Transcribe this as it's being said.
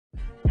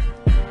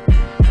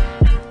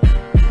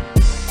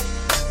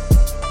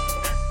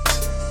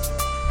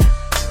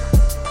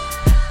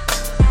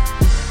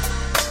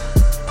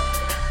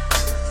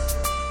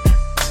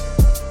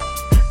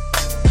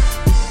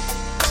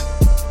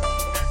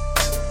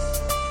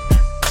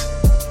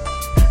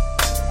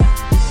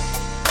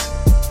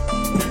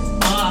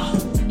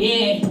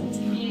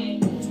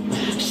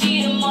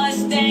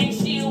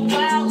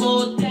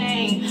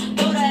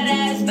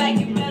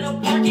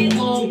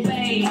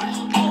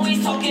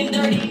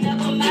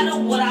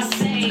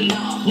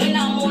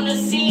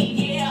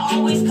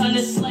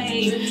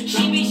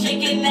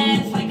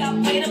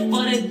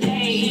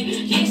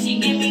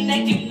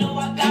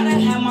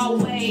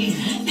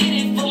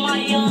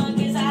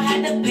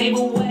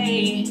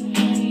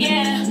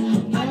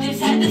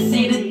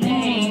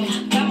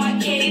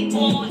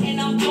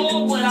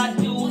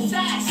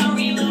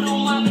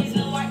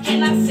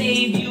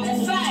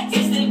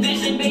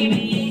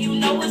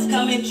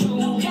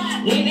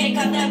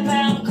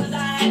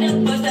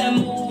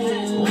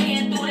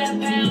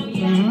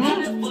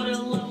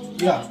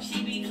Yeah.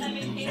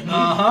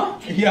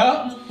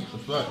 Yeah.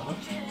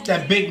 Right.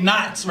 That big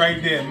knots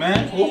right there,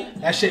 man.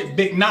 That shit,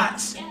 big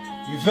knots.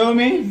 You feel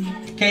me?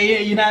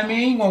 Okay, you know what I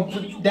mean? Gonna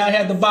put down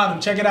here at the bottom.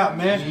 Check it out,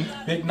 man.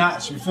 Big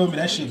knots. You feel me?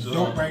 That shit's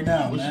dope right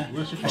now, man.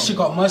 That shit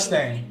called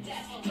Mustang.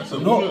 That's a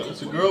girl.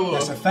 It's a girl.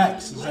 That's a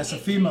fact. That's a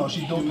female.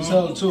 She's dope as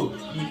hell too.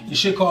 This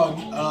shit called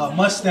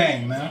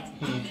Mustang, man.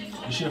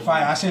 This shit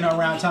fire. I seen her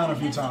around town a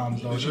few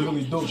times though. She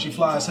really dope. She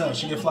fly as hell.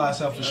 She get fly as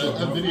hell for sure.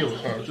 That video was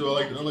hard too. I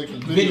like the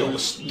video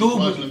was stupid.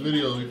 Watching the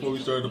video before we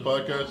started the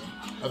podcast.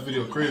 That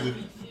video crazy.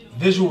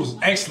 Visuals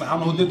excellent. I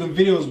don't know who did the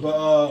videos,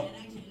 but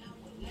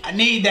I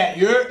need that.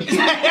 You're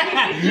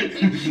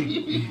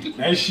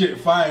that shit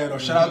fire though.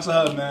 Shout out to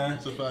her, man.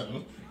 It's a fact,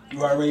 man.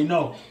 You already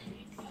know.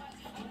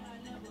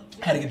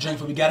 Had to get a drink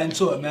before we got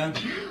into it, man.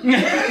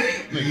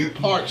 Nigga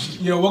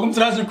parched. Yo, welcome to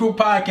the Hustle Crew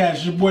Podcast.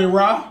 It's your boy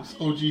Ra. It's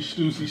OG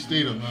Stussy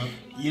Statham, man.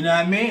 You know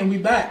what I mean? We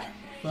back.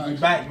 We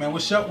back, man.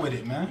 What's up with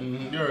it,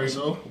 man? You already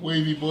know.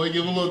 Wavy boy,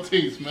 give him a little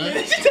taste, man.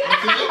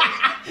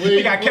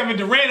 We got Kevin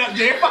Durant up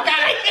there. Fuck out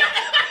of here.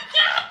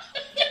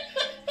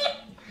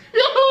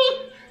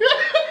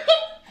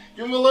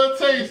 Give him a little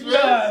taste, man.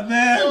 Yeah,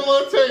 man. Give him a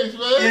little taste,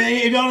 man. Yeah,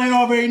 if y'all ain't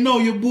already know,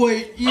 your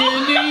boy, you know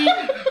what I mean?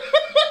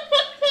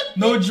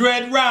 No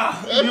dread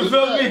Ra. You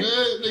feel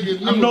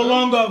me? I'm no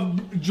longer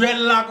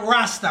dreadlock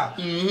Rasta.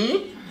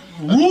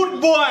 Rude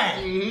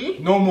boy.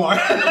 No more.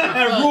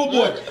 Rude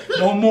boy.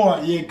 No more.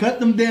 Yeah, cut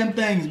them damn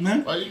things,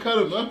 man. Why you cut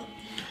it, man?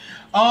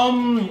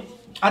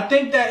 I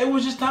think that it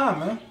was just time,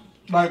 man.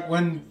 Like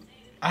when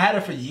I had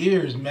it for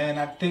years, man.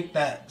 I think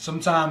that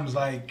sometimes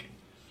like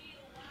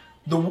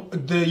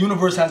the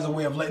universe has a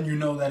way of letting you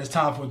know that it's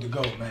time for it to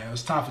go, man.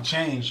 It's time for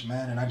change,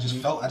 man. And I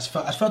felt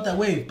that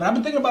wave. But I've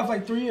been thinking about it for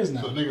like 3 years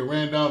now. So a nigga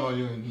ran down on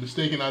you in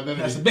mistaken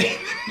identity. That's a big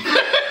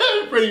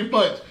pretty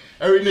much.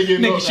 Every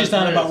nigga shit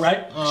sounded about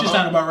right. Shit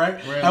sounded about right.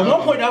 At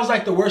one point, that was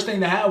like the worst thing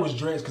to have was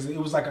dreads because it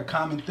was like a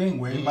common thing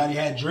where everybody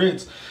had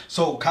dreads.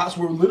 So cops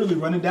were literally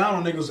running down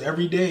on niggas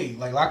every day,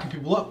 like locking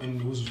people up, and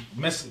it was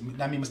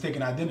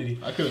mistaken identity.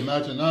 I could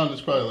imagine now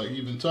it's probably like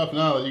even tough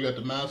now that you got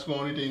the mask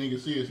on. Anything you can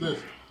see is this.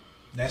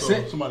 That's so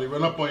it. Somebody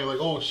run up on you like,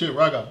 oh shit,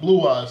 I got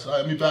blue eyes. All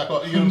right, me back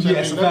off. You know what I'm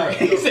saying? Yeah,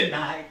 he said,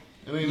 nah.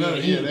 It ain't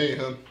nothing. Yeah, they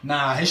ain't him.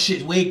 Nah, his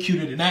shit's way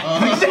cuter than that.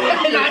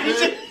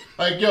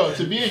 Like, yo,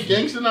 to be a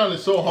gangster now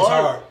is so hard. It's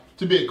hard.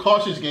 To be a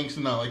cautious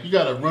gangster now, like you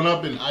gotta run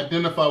up and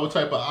identify what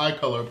type of eye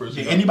color a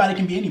person got. Anybody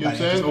can be anybody.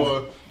 You know what I'm saying?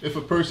 Or if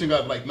a person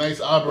got like nice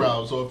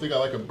eyebrows, or if they got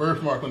like a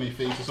birthmark on their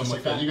face or something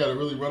like that, you gotta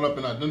really run up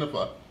and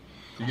identify.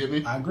 You get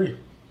me? I agree.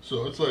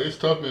 So it's like it's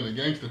tough being a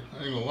gangster.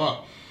 I ain't gonna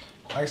lie.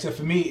 Like I said,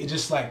 for me, it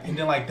just like, and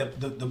then like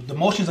the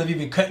motions of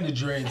even cutting the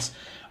dreads,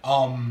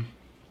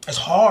 it's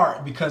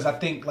hard because I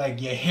think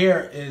like your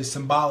hair is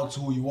symbolic to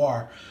who you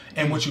are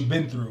and what you've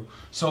been through.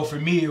 So for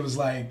me, it was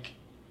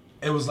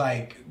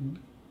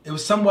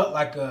somewhat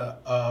like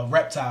a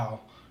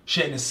reptile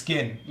shedding its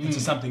skin into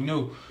something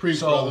new.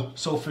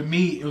 So for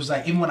me, it was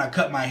like, even when I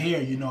cut my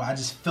hair, you know, I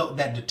just felt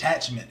that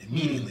detachment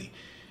immediately.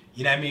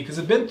 You know what I mean? Because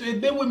it's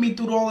been with me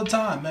through all the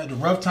time, man. The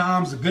rough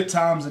times, the good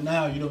times, and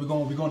now, you know, we're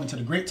going into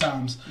the great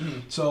times.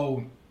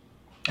 So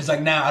it's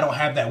like now I don't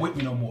have that with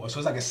me no more. So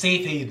it's like a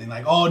safe haven.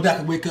 Like, oh, I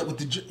can wake up with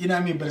the, you know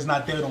what I mean? But it's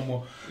not there no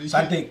more. So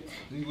I think.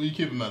 Where you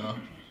keep them at now?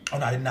 Oh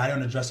no, I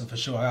don't address them for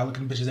sure. I look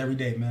at bitches every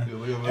day, man.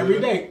 Yeah, every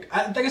day.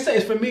 Like I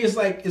say, for me, it's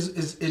like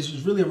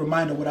it's really a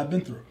reminder of what I've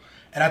been through,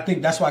 and I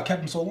think that's why I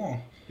kept them so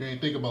long. You ain't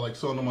think about like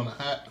sewing them on a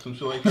hat, some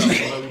shit like that,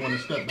 whenever you want to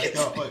step back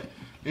out. Like,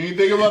 you ain't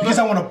think about that? Because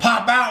I want to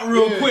pop out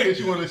real quick.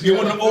 You want to get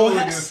one of them old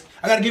hats.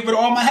 I got to get rid of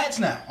all my hats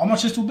now. All my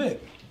shit's too big. In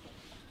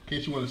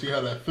case you want to see how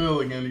that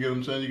feel again, you get what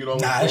I'm saying? You get all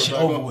that shit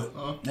over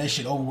with. That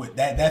shit over with.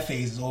 That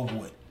phase is over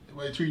with.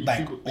 Wait,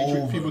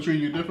 people treat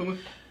you differently?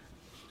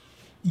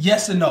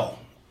 Yes and no.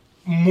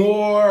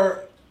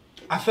 More,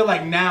 I feel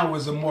like now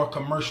is a more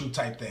commercial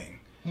type thing.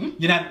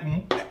 You're not,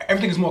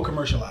 everything is more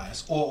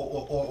commercialized,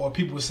 or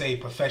people would say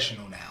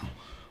professional now.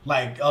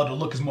 Like, oh, the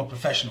look is more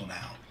professional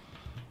now,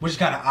 which is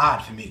kind of odd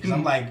for me because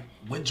I'm like,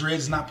 what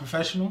dreads is not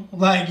professional?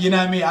 Like, you know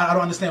what I mean? I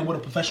don't understand what a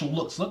professional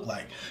looks look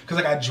like because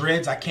I got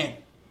dreads, I can't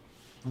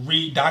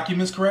read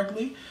documents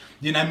correctly.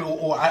 You know what I mean?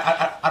 Or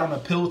I don't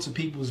appeal to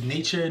people's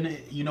nature, and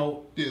you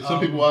know. Yeah, some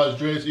people eyes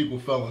dreads equal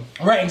felon.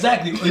 Right,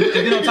 exactly. And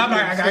then on top of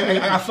that, I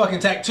got fucking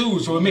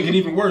tattoos, so it make it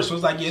even worse. So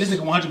it's like, yeah, this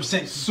nigga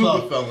 100%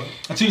 super felon.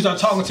 Until you start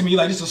talking to me,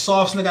 like, this is the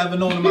softest nigga I've ever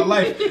known in my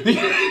life.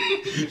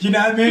 You know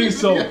what I mean?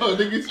 So yo,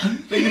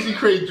 niggas you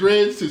create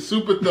dreads to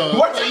super thug.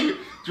 What?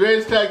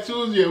 Dreads,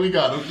 tattoos, yeah, we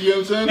got them. You know what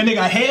I'm saying? And they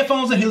got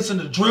headphones and he listen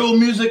to drill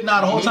music.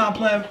 Now the whole time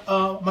playing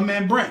my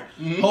man Brent.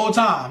 Whole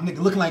time, nigga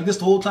looking like this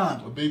the whole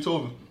time. With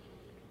Beethoven.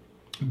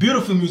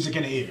 Beautiful music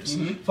in the ears.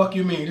 Fuck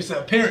you mean? It's an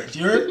appearance,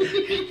 you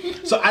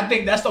heard? So I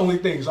think that's the only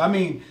thing. So I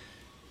mean,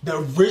 the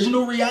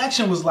original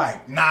reaction was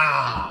like,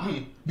 nah.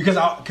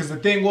 Because the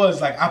thing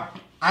was like, I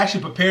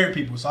actually prepared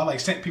people. So I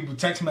like sent people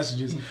text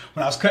messages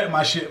when I was cutting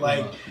my shit.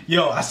 Like,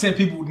 yo, I sent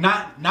people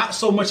not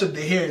so much of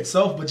the hair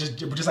itself, but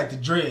just like the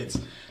dreads.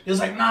 It was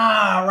like,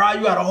 nah, Rod,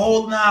 you got a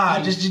whole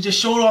just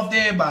show it off to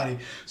everybody.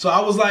 So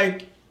I was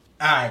like,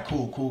 all right,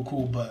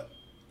 cool. But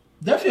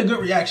Definitely a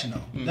good reaction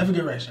though. Definitely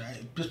a good reaction.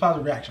 Right? Just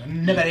positive reaction. I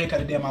never had a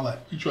haircut a day in my life.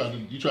 You tried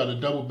to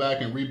double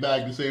back and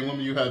rebag the same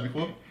woman you had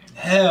before?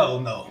 Hell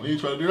no. You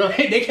try to do that?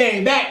 They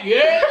came back,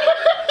 yeah.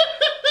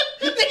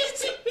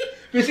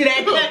 You see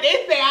that cut?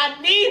 They say I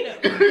need him.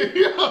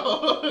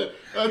 Yo,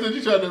 that's what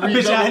you tried to I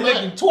bitch out here back.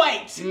 looking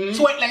twice.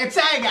 Twite like a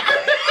tiger.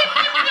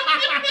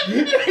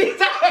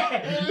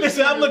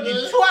 Listen, I'm looking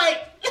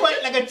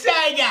twite like a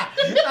tiger.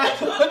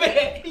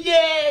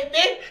 Yeah,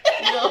 man.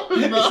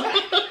 Yo, nah.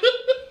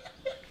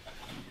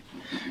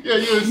 Yeah,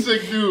 you a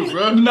sick dude,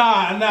 bro.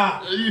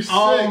 Nah. You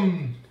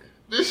sick.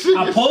 This shit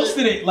I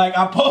posted it. Like,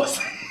 I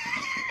posted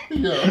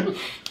Yo.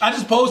 I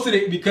just posted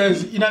it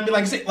because, you know what I mean?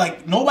 Like I said,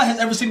 like, nobody has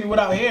ever seen me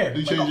without hair.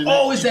 You like, I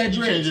always had dreads.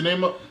 You change your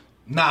name up?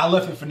 Nah, I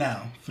left it for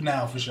now.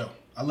 For sure.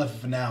 I left it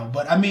for now.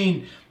 But, I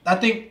mean, I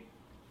think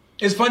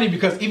it's funny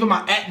because even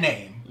my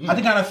 @name, I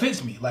think kind of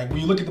fits me. Like, when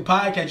you look at the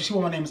podcast, you see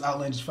what my name is,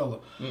 Outlandish Fella.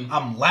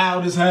 I'm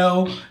loud as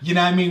hell. You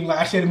know what I mean? Like,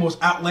 I say the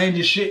most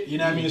outlandish shit. You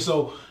know what I mean?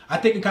 So, I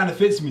think it kind of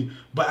fits me.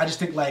 But I just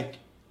think, like,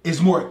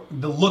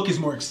 the look is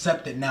more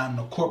accepted now in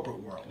the corporate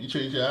world. You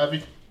changed your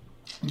Abby?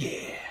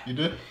 Yeah. You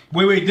did?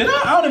 Wait, did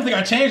I? I don't even think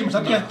I changed much.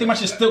 I think my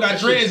shit still got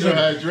dreads in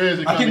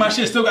it. I think my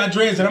shit still got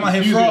dreads in it. I'm out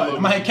here fraud.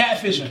 I'm out here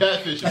catfishing.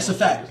 That's a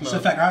fact. That's a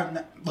fact.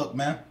 Look,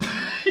 man.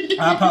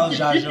 I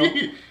apologize, yo.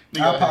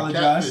 I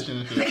apologize.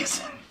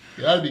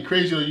 Yeah, that'd be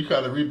crazy though. You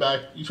kind of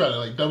reback. You try to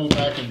like double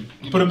back and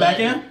put them back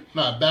in.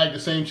 Nah, bag the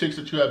same chicks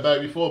that you had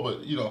bagged before,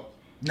 but you know.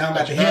 Now I'm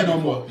got the hair no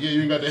more. Yeah, you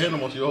ain't got the hair no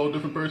more. So you're a whole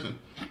different person.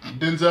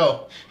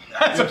 Denzel.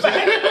 That's a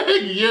fact.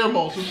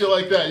 Guillermo, some shit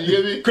like that. You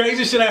get me?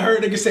 Crazy shit I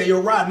heard niggas say,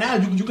 yo, Rod, now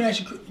you can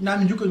actually, I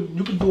mean, you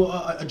can do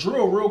a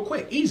drill real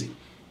quick, easy.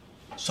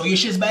 So your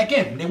shit's back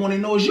in. They want to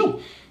know it's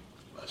you.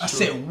 I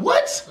said,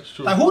 what?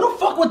 Like, who the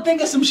fuck would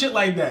think of some shit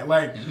like that?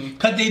 Like,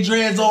 cut their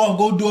dreads off,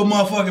 go do a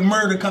motherfucking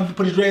murder, come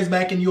put his dreads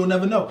back in, you'll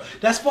never know.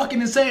 That's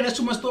fucking insane. That's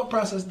too much thought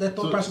process. That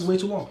thought process is way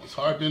too long. It's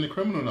hard being a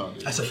criminal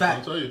nowadays. That's a fact.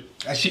 I'll tell you.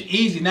 That shit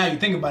easy now. You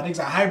think about it. Niggas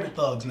are hybrid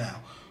thugs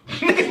now.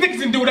 Niggas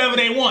can do whatever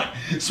they want.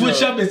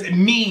 Switch up is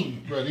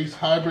mean. Bro, these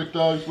hybrid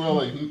thugs, bro,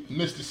 like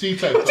Mr. C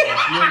type thugs. You know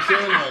what I'm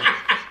saying? Like,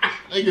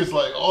 niggas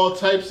like all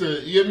types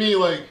of, you know what I mean?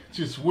 Like,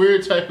 just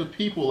weird type of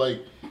people. Like,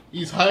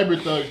 these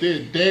hybrid thugs,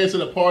 they dance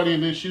at a party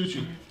and then shoot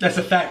you. That's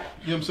a fact.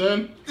 You know what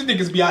I'm saying? These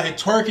niggas be out here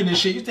twerking and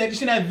shit. You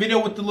seen that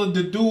video with the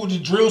dude, the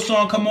drill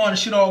song come on and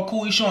shit all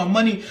cool. He showing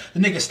money. The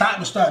nigga stop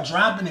and start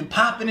dropping and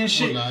popping and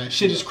shit.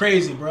 Shit is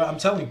crazy, bro. I'm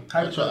telling you.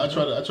 I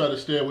try to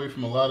stay away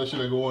from a lot of shit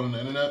that go on the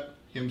internet.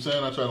 You know what I'm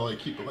saying? I try to like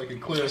keep it like a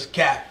clear. It's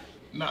cap.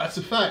 Nah, it's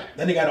a fact.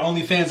 That nigga got an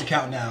OnlyFans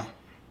account now.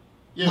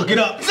 Yeah, look it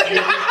up.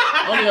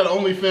 I only got an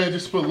OnlyFans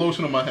just to put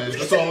lotion on my hands.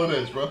 That's all it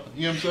is, bro.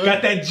 You know what I'm saying?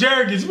 Got that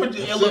Jergens.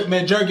 Look,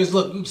 man, Jergens,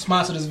 look, you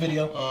sponsor this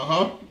video.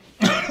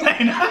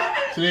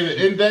 Today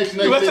the index,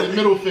 next day the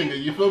middle finger.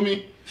 You feel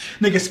me?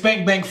 Nigga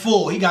spank bank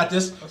full. He got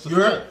this.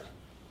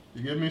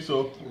 You get me?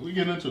 So we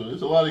get into it.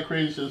 There's a lot of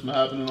crazy shit's been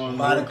happening on. A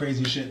lot of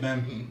crazy shit,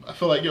 man. I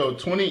feel like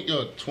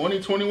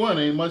 2021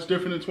 ain't much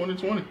different than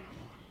 2020.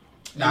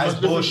 Nah, it's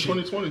bullshit.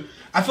 2020.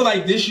 I feel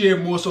like this year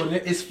more so.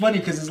 It's funny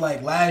because it's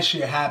like last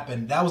year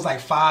happened. That was like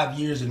 5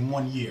 years in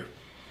 1 year.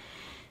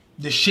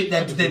 The shit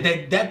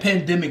that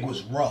pandemic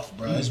was rough,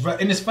 bro. It's rough.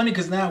 And it's funny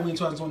because now we in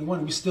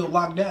 2021, we still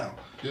locked down.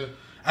 Yeah.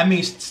 I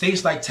mean,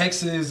 states like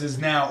Texas is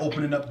now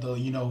opening up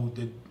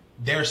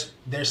their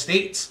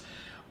states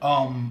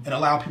and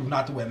allowing people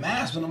not to wear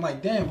masks. And I'm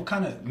like, damn, what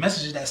kind of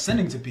message is that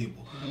sending to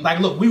people? Like,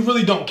 look, we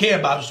really don't care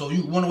about it. So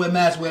you want to wear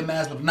masks, but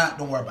if not,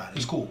 don't worry about it.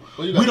 It's cool.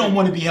 Well, we don't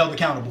want to be held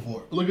accountable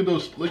for it. Look at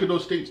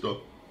those states though.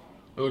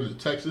 What is it,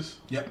 Texas?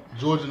 Yep.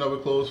 Georgia never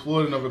closed.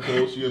 Florida never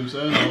closed. You know what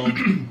I'm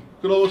saying?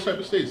 Look at all those type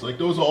of states. Like,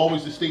 those are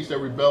always the states that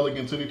rebel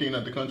against anything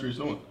that the country is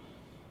doing.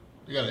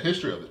 They got a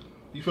history of it.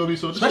 You feel me?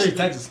 So especially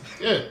Texas.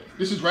 Yeah,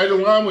 this is right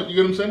in line with, you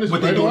know what I'm saying? This is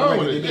right in line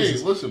with it. Hey,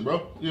 listen, bro. You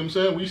know what I'm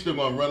saying? We still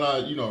gonna run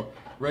our,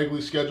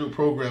 regularly scheduled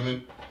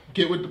programming.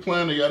 Get with the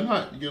plan or you're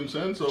not. You get what I'm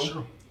saying? So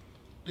sure.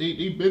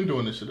 They been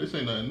doing this shit. This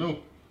ain't nothing new.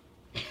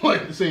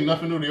 Like, this ain't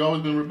nothing new. They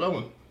always been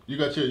rebelling. You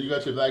got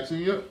your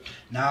vaccine yet?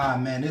 Nah,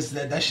 man.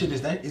 That shit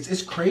is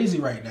it's crazy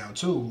right now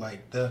too.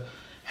 Like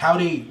how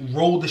they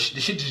rolled the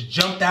shit just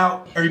jumped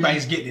out.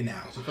 Everybody's getting it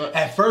now.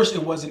 At first,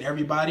 it wasn't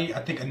everybody.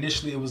 I think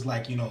initially it was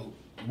like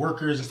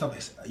workers and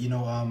stuff.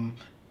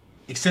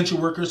 Essential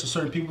workers, so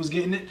certain people was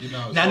getting it.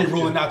 Now they're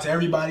rolling out to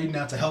everybody.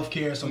 Now to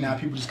healthcare. So now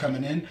people just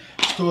coming in.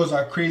 Stores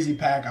are crazy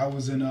packed. I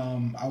was in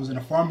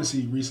a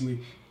pharmacy recently,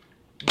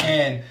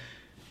 and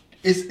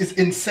it's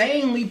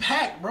insanely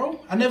packed, bro.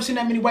 I never seen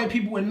that many white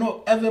people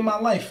ever in my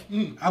life.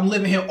 I'm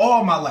living here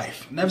all my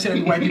life. Never seen that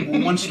many white people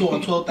in one store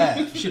on 12th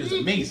Ave. Shit is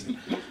amazing.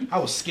 I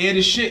was scared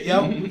as shit,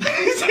 yo.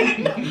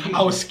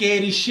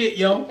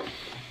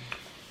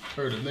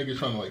 Heard of niggas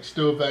trying to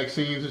steal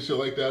vaccines and shit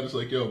like that. It's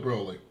like, yo,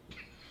 bro, like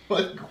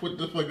what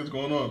the fuck is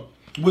going on?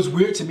 What's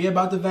weird to me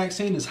about the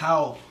vaccine is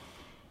how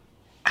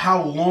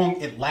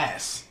long it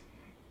lasts.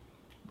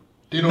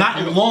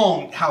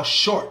 How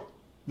short.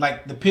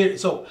 Like the period.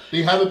 So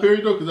they have a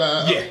period though,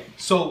 yeah.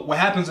 So what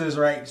happens is,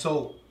 right?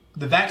 So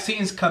the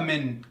vaccines come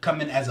in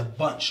as a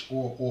bunch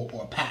or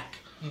a pack.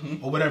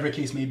 or whatever the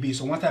case may be.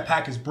 So once that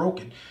pack is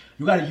broken,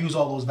 you got to use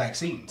all those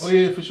vaccines. Oh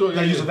yeah, for sure. You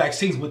got to use the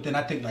vaccines within,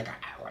 I think, like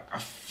a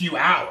few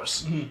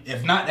hours.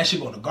 If not, that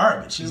shit go to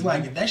garbage. It's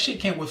like, if that shit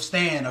can't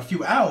withstand a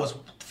few hours,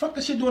 what the fuck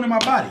that shit doing in my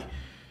body?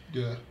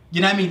 Yeah.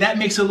 You know what I mean? That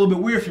makes it a little bit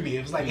weird for me.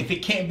 It's like, if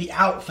it can't be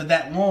out for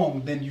that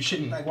long, then you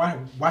shouldn't, like,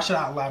 why should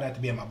I allow that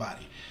to be in my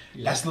body?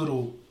 Yeah. That's a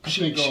little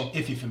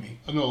iffy for me.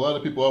 I know a lot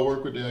of people I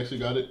work with, they actually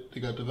got it. They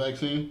got the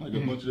vaccine, like a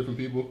bunch of different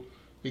people.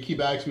 They keep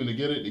asking me to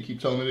get it. They keep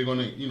telling me they're going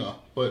to,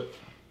 but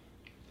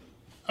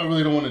I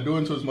really don't want to do it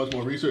until it's much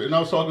more research. And I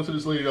was talking to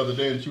this lady the other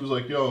day, and she was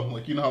like, yo,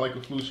 like, you know how, like,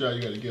 a flu shot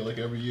you got to get, like,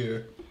 every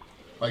year?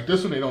 Like,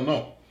 this one, they don't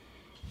know.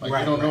 Like,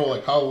 they don't know,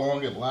 like, how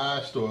long it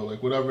lasts or,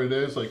 like, whatever it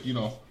is. Like,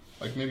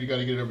 like, maybe you got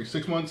to get it every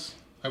 6 months,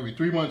 every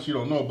 3 months, you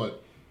don't know.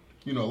 But,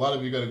 a lot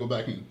of you got to go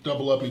back and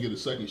double up and get a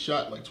second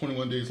shot, like,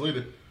 21 days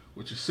later,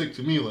 which is sick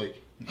to me. Like,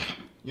 you know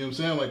what I'm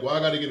saying? Like, why I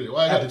got to get it?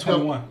 Why I got to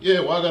 21?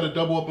 Why I got to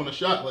double up on a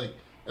shot? Like,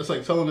 it's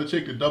like telling a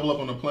chick to double up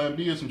on a Plan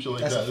B or some shit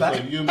like that. It's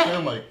like, you know what I'm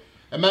saying? Like,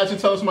 imagine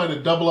telling somebody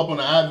to double up on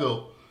an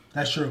Advil.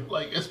 That's true.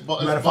 Like, it's you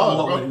gotta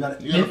follow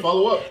up. You gotta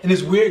follow up. And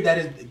it's weird that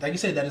is, like you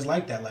said, that is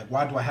like that. Like,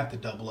 why do I have to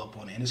double up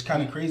on it? And it's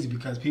kind of crazy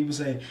because people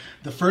say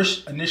the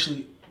first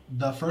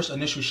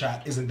initial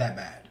shot isn't that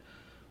bad,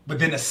 but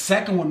then the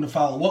second one to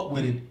follow up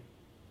with it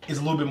is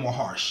a little bit more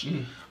harsh.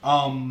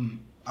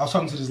 I was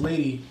talking to this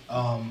lady,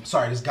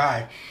 this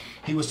guy.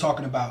 He was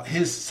talking about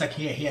his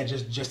second. He had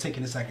just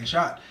taken the second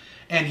shot,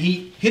 and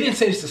he didn't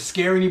say this to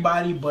scare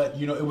anybody,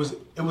 but it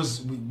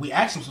was. We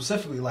asked him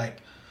specifically, like,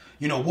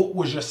 what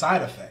was your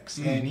side effects?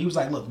 And he was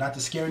like, look, not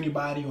to scare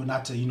anybody or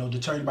not to,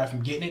 deter anybody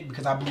from getting it,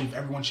 because I believe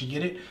everyone should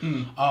get it.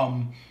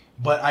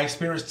 But I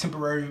experienced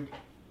temporary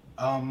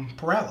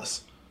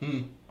paralysis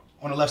on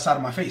the left side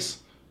of my face.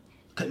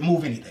 Couldn't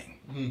move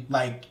anything.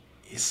 Like,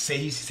 he said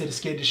it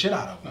scared the shit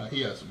out of him. Nah,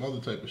 he had some other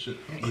type of shit.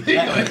 You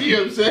know what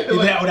I'm saying?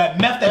 Or that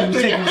meth that he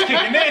was taking was kicking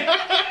in.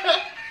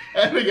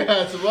 That nigga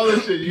had some other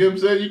shit. You know what I'm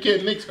saying? You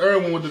can't mix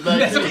heroin with the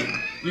vaccine.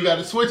 You got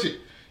to switch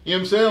it. You know what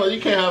I'm saying? Like, you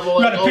can't have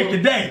all that. You gotta pick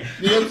the day.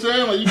 You know what I'm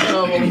saying? Like, you can't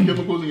have all those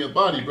chemicals in your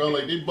body, bro.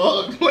 Like, they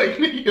bugged. Like,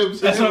 you know what I'm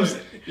saying? That's what I'm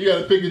saying. You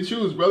gotta pick and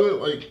choose, brother.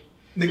 Like,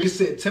 nigga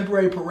said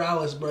temporary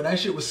paralysis, bro. That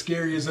shit was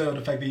scary as hell,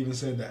 the fact that he even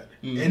said that.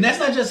 And that's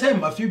not just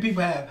him. A few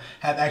people have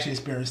actually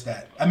experienced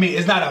that. I mean,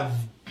 it's not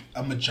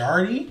a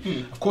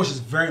majority. Of course, it's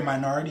very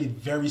minority,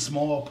 very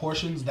small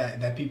portions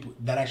that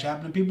actually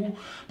happen to people.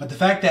 But the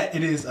fact that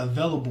it is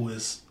available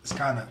is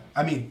kind of,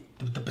 I mean,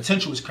 the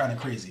potential is kind of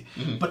crazy.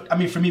 But I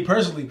mean, for me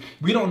personally,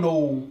 we don't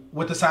know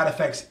what the side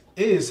effects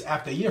is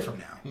after a year from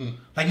now.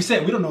 Like you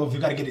said, we don't know if you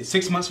got to get it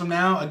 6 months from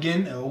now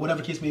again, or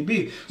whatever the case may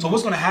be. So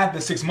what's going to happen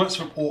 6 months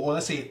from, or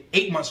let's say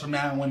 8 months from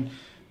now, when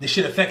this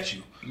shit affects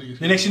you?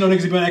 The next you know,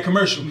 niggas will be on that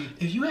commercial.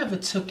 If you ever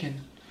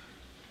taken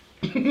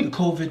the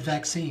COVID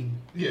vaccine,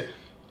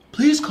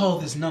 please call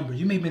this number.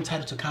 You may be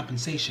entitled to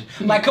compensation.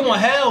 Like, come on,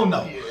 hell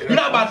no. You're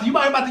not about to. You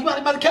might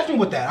about to catch me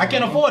with that. I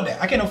can't afford that.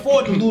 I can't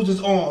afford to lose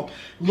this arm.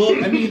 Look,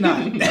 let me not.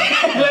 Let me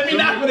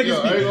not. I ain't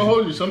gonna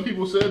hold you. Some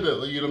people said that.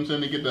 Like, you know what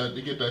I'm saying?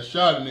 They get that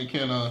shot and they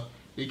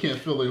can't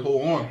feel their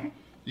whole arm.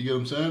 You get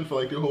what I'm saying? Feel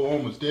like their whole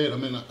arm was dead. I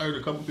mean, I heard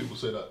a couple people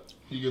say that.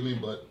 You get me?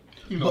 But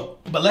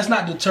But let's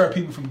not deter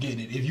people from getting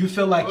it. If you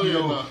feel like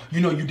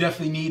you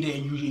definitely need it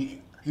and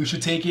you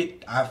should take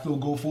it, I feel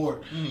go for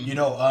it.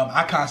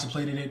 I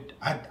contemplated it.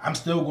 I'm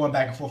still going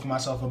back and forth with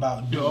myself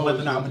about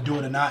whether or not I'm gonna do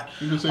it or not.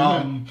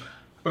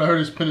 But I heard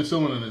there's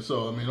penicillin in it,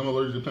 so I mean, I'm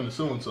allergic to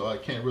penicillin, so I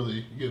can't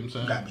really. You get what I'm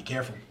saying? Gotta be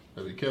careful.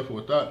 Gotta be careful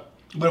with that.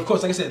 But of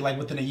course, like I said, like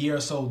within a year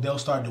or so, they'll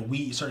start to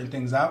weed certain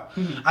things out.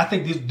 I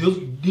think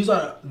these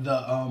are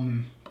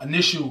the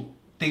initial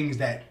things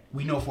that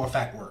we know for a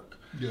fact work.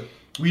 Yeah.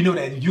 We know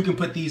that you can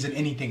put these in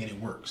anything and it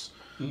works.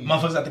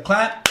 Motherfuckers at the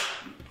clap.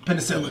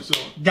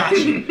 Penicillin. Got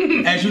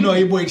you. As you know,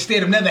 your boy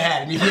State never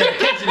had it. If you had to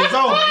catch it, it's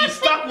over. You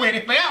stuck with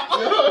it forever.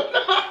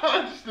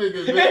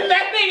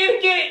 That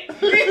nigga get it.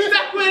 He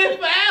stuck with it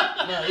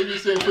forever. Nah, he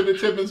just said put the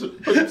tip in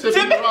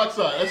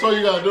peroxide. That's all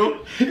you gotta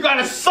do. You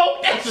gotta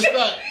soak that shit.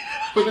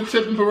 Put the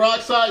tip in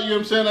peroxide, you know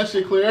what I'm saying? That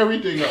shit clear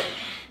everything up.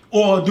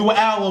 Or do what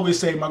Al always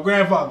say, my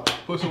grandfather.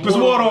 Put some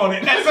water on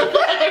it. That's a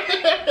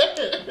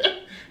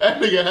That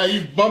nigga had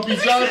you Bumpy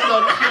Johnson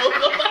on the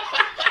shoulder.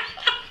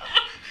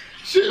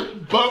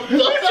 Shit bumped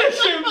up.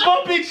 Shit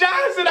Bumpy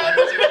Johnson out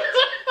this bitch.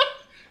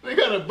 They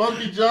got a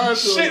Bumpy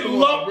Johnson. Shit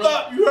lumped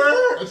up, you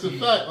heard? That's a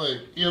fact, like,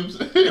 you know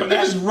what I'm saying?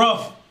 That's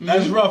rough.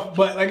 That's rough.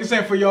 But like I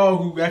said, for y'all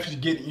who actually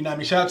get it, you know what I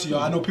mean? Shout out to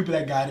y'all. I know people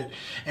that got it.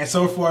 And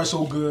so far,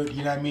 so good,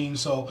 you know what I mean?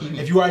 So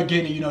if you are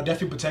getting it,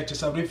 definitely protect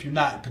yourself. If you're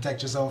not,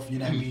 protect yourself, you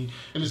know what I mean?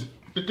 And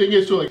the thing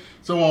is, too, like,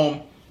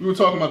 so we were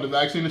talking about the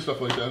vaccine and stuff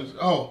like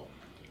that.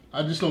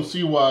 I just don't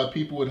see why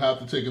people would have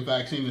to take a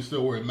vaccine and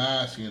still wear a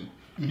mask. And,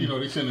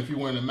 they saying if you're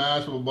wearing a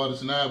mask, blah, blah, blah,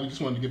 this and that, we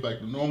just wanted to get back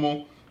to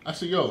normal. I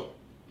said,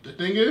 the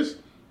thing is,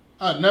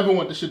 I never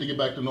want this shit to get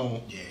back to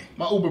normal. Yeah.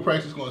 My Uber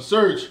price is going to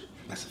surge.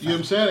 You know what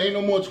I'm saying? Ain't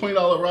no more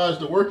 $20 rides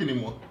to work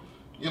anymore.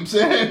 You know what I'm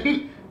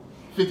saying?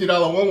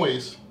 $50 one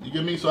ways. You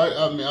get me? So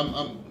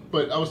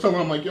but I was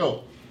telling him, like,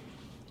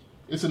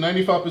 it's a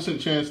 95%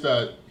 chance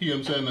that, you know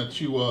what I'm saying,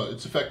 that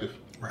it's effective.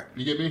 Right.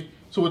 You get me?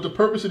 So what the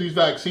purpose of these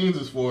vaccines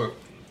is for,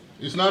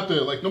 it's not the,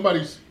 like,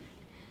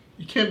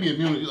 you can't be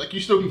immune. Like, you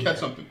still can catch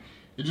something.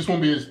 It just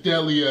won't be as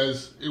deadly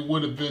as it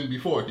would have been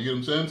before. You get what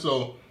I'm saying?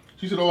 So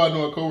she said, I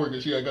know a coworker,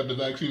 I got the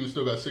vaccine and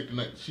still got sick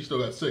tonight. She still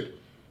got sick.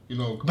 You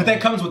know. But that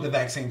comes with the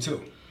vaccine,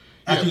 too.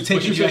 After you take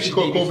it, she said she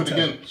caught COVID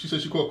again. She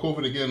said she caught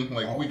COVID again,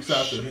 like weeks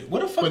after. Shit.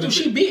 Where the fuck did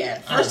she be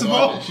at? First of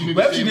all,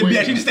 wherever she did be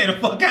at, she just stay the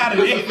fuck out of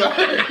there. You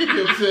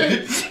know what I'm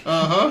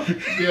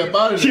saying? Yeah,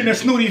 about it. She in a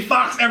snooty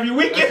fox every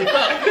weekend.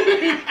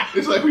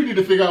 It's like we need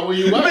to figure out where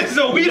you at.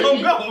 So we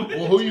don't go.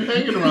 Well, who you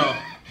hanging around?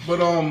 But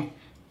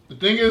the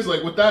thing is,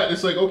 like with that,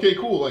 it's like okay,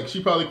 cool. Like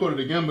she probably caught it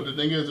again, but the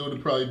thing is, it would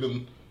have probably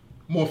been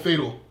more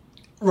fatal.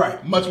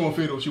 Right. Much more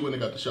fatal if she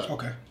wouldn't have got the shot.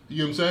 Okay. You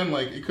know what I'm saying?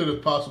 Like, it could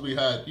have possibly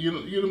had, you know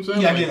what I'm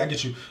saying? Yeah, like, I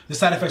get you. The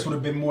side effects would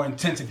have been more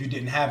intense if you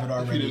didn't have it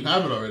already. If you didn't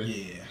have it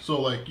already. Yeah.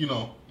 So, like, you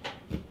know,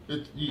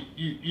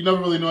 you never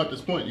really know at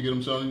this point. You get what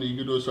I'm saying? You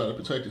can do is try to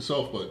protect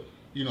yourself. But,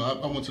 you know,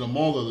 I went to the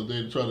mall the other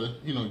day to try to,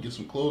 you know, get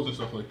some clothes and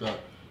stuff like that.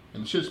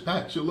 And the shit's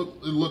packed. It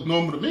looked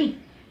normal to me.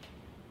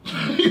 You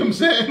know what I'm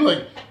saying? Like,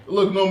 it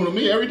looked normal to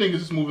me. Everything is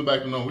just moving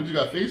back to normal. We just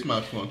got face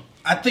masks on.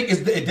 I think it's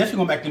definitely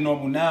going back to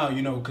normal now,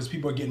 you know, because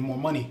people are getting more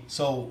money.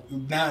 So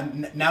now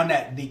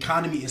that the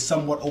economy is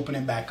somewhat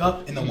opening back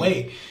up in a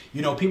way,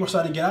 you know, people are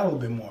starting to get out a little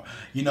bit more.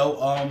 You know,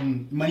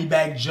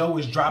 MoneyBagg Joe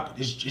is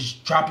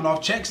dropping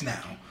off checks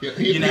now. Yeah,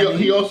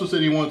 he also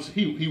said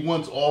he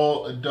wants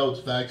all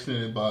adults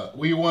vaccinated by.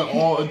 We want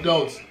all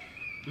adults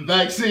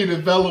vaccine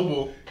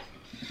available.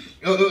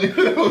 Yeah.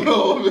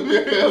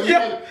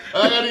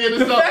 I gotta get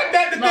this the fact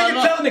that the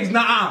nigga telling niggas,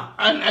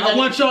 I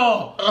want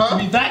y'all to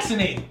be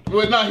vaccinated.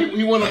 Well,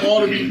 he want them all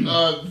to be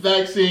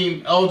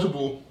vaccine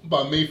eligible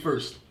by May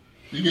 1st.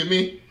 You get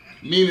me?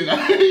 Meaning, you know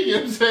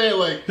what I'm saying?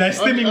 Like that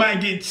stimmy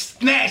might get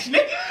snatched,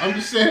 nigga. I'm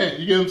just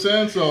saying. You get what I'm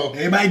saying? So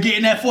everybody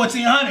getting that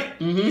 1,400.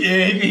 Mm-hmm.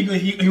 Yeah,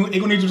 he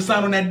gonna need you to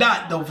sign on that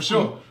dot though for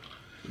sure.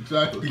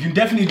 Exactly. You can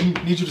definitely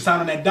need you to sign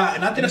on that dot.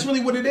 And I think that's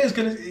really what it is,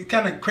 because it's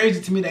kind of crazy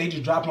to me that he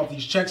just dropping off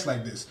these checks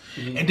like this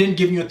and then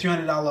giving you a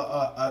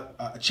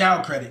 $300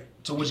 child credit,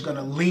 so which is going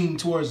to lean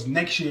towards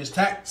next year's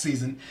tax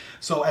season.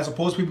 So as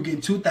opposed to people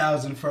getting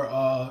 $2,000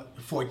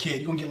 for a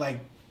kid, you're going to get like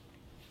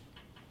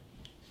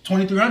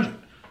 $2,300.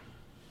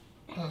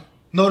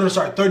 No,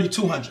 sorry,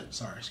 $3,200.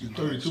 Sorry, excuse me.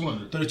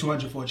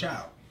 $3,200 for a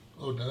child.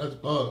 Oh, that's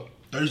bug.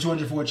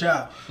 $3,200 for a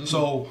child.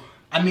 So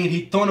I mean,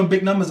 he's throwing them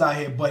big numbers out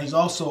here, but he's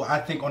also, I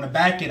think, on the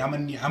back end, I'm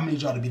gonna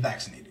need y'all to be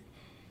vaccinated.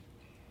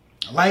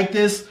 I like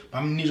this, but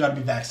I'm gonna need y'all to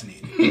be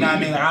vaccinated. You know what I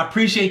mean? Like, I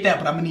appreciate that,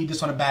 but I'm gonna need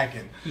this on the back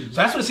end. So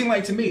that's what it seemed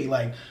like to me.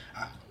 Like,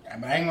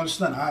 I ain't gonna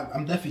stunt.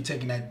 I'm definitely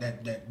taking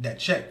that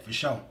check for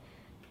sure.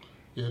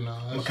 Yeah, nah.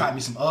 I'm gonna cop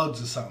me some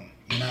Uggs or something.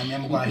 You know what I mean?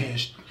 I'm gonna go out here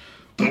and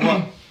throw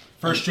up.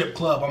 First strip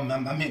club.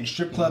 I'm hitting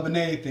strip club and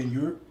everything.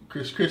 You're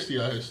Chris Christie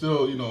out here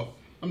still. You know,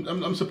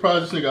 I'm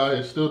surprised this nigga out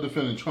here still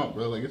defending Trump,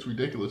 bro. Like, it's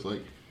ridiculous.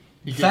 Like.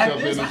 The fact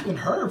is, I haven't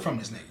heard from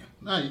this nigga.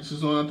 Nah, you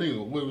just on that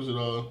thing. What was it?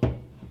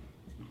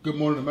 Good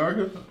Morning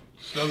America?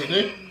 The other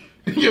day?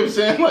 You know what I'm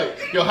saying?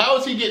 Like, yo, how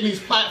is he getting these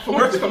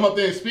platforms to come up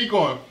there and speak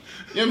on?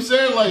 You know what I'm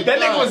saying? Like, that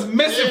nigga was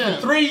missing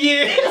for 3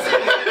 years.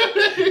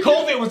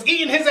 COVID was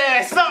eating his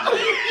ass up.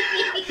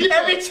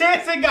 Every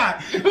chance it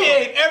got.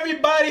 Yeah,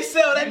 everybody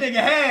sell that nigga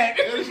had.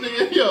 This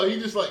nigga, yo, he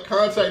just like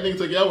contact niggas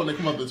like, yeah, I want to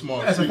come up this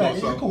tomorrow. That's a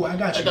fact. Yeah, cool, I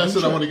got you. Like I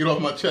said, I want to get off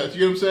my chest.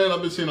 You know what I'm saying?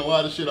 I've been seeing a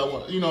lot of shit I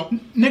want, you know.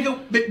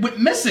 Nigga went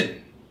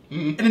missing.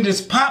 And it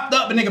just popped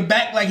up, and nigga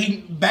back like he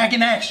back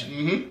in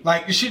action.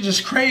 Like, this shit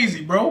just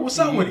crazy, bro. What's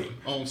up with him?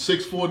 On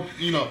 6'4",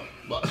 you know,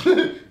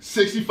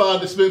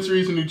 65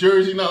 dispensaries in New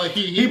Jersey. Not like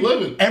he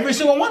living. Every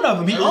single one of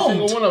them he owned.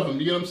 Every single one of them.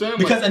 You get what I'm saying?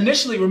 Because like,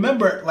 initially,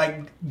 remember,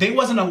 like, they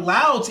wasn't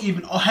allowed to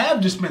even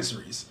have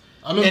dispensaries.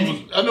 I know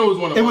it was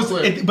one of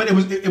them. But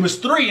it was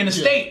 3 in the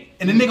state,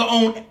 and the nigga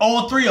owned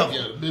all 3 of them.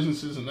 Yeah, the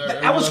businesses and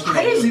that. That was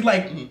crazy.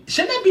 Like,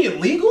 shouldn't that be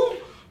illegal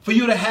for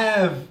you to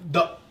have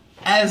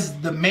as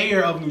the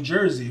mayor of New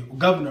Jersey,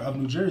 governor of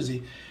New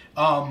Jersey?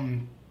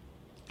 Shouldn't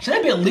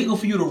that be illegal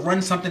for you to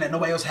run something that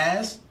nobody else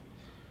has?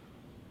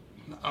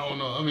 I don't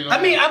know.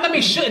 I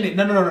mean, shouldn't it?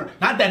 No.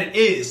 Not that it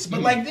is,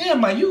 but like, damn,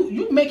 like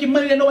you making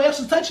money that nobody else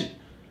is touching.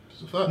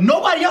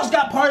 Nobody else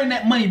got part in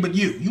that money but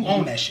you. You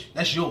own that shit.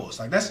 That's yours.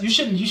 Like you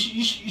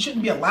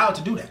shouldn't be allowed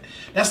to do that.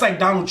 That's like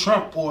Donald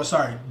Trump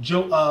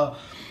Joe.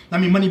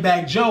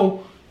 MoneyBagg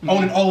Joe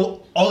owning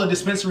all the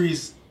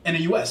dispensaries in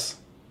the U.S.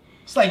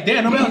 It's like,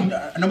 damn,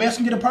 nobody else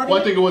can get a part of it.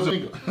 Well, I think it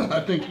wasn't. I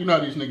think you know how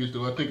these niggas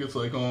do. I think it's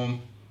like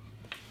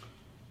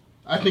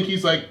I think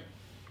he's like,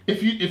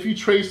 if you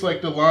trace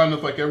like the line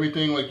of like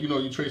everything, like, you know,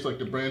 you trace like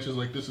the branches,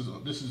 like this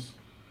is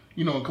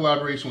you know, in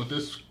collaboration with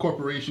this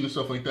corporation and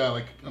stuff like that.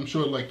 Like, I'm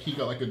sure like he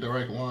got like a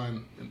direct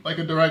line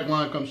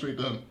comes straight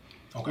to him.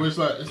 Okay. Where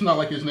it's not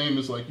like his name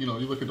is like, you know,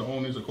 you look at the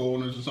owners or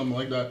co-owners or something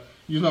like that.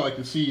 He's not like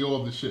the CEO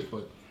of the shit,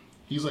 but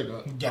he's like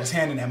he got his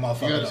hand in that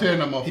motherfucker. He got his hand in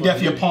that motherfucker. He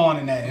definitely a pawn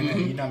in that,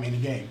 you know what I mean,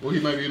 the game. Or he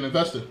might be an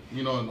investor,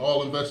 you know, and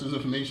all investors'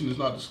 information is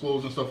not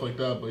disclosed and stuff like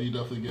that, but he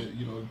definitely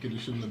get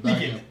his shit in the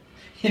back end.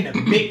 In a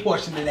big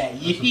portion of that,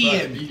 He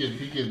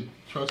getting,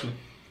 trust me.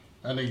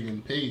 that nigga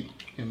getting paid. You know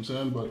what I'm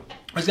saying? But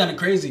it's kind of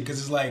crazy because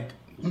it's like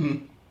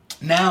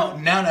now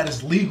that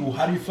it's legal,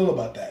 how do you feel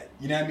about that?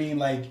 You know what I mean?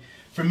 Like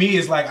for me,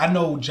 it's like I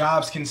know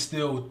jobs can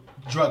still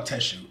drug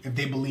test you if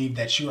they believe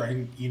that you are,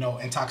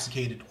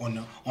 intoxicated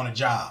on a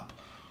job.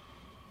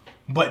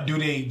 But do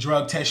they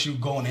drug test you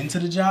going into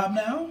the job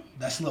now?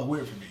 That's a little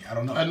weird for me. I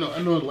don't know. I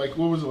know. Like,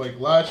 what was it like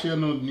last year? I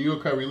know New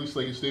York had released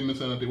like a statement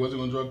saying that they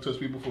wasn't going to drug test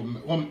people for.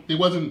 Well, they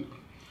wasn't.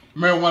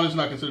 Marijuana is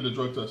not considered a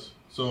drug test,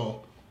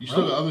 so you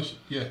still got other.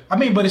 Yeah. I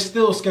mean, but it's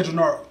still Schedule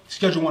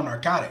 1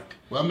 narcotic.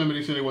 Well, I remember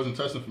they said they wasn't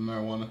testing for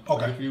marijuana.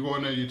 Okay. Like, if you go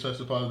in there, you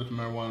tested positive for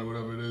marijuana,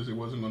 whatever it is, it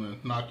wasn't going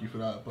to knock you for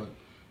that. But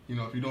if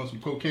you're doing some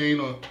cocaine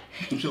or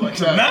some shit like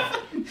that,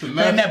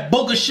 and that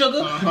booger sugar,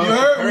 you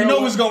heard? We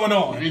know what's going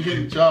on. You ain't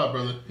getting a job,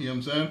 brother. You know what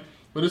I'm saying?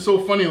 But it's so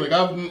funny. Like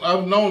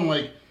I've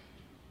known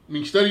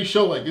studies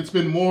show like it's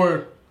been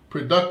more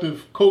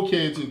productive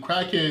cokeheads and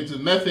crackheads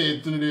and meth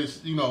heads than it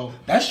is,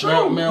 That's true.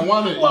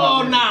 Marijuana.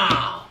 Well,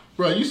 nah.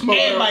 Bro, you smoke.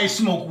 Everybody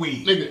smoke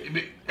weed.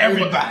 Nigga,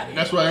 everybody.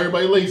 That's why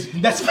everybody lazy.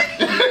 That's you know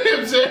what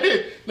I'm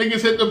saying?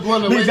 Niggas hit the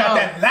blunt and niggas out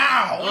that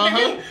loud.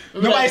 Nigga.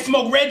 Nobody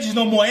smoke Reggie's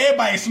no more.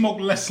 Everybody smoke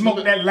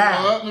that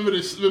loud. Remember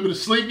the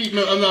sleepy?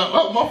 No, I'm not.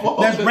 Oh, my fault.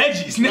 That's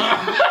Reggie's,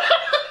 nigga.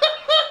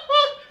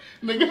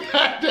 Nigga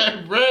had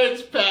that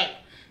Reds pack.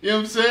 You know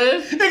what I'm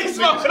saying? Nigga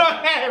smoking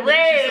on that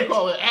Reds. They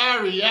call it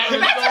Ari.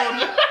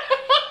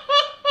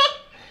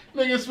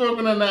 Nigga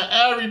smoking on that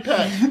Ari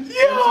pack. Yo.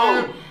 You know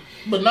what I'm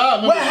but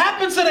nah, what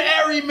happened to the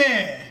Ari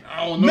man?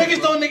 I don't know.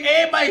 Niggas don't think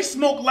everybody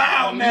smoke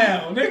loud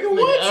now. Nigga,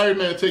 what? Ari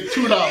man take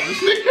 $2.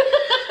 Nigga.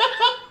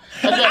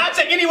 I'll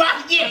take anywhere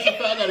I can get.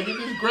 I gotta get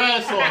this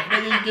grass off.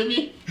 Nigga, you give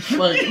me?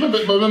 Like,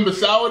 remember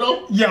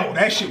sourdough? Yo,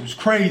 that shit was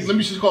crazy. Let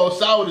me just call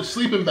sour the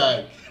sleeping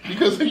bag.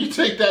 Because if you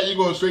take that, you're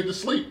going straight to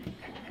sleep.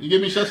 You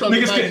give me shut up.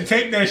 Niggas couldn't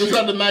take that shit.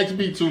 Shout out to Max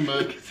B too,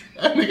 man.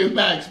 That nigga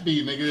Max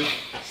B, nigga.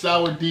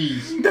 Sour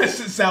D's. That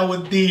shit sour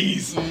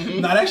D's.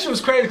 Nah, that shit was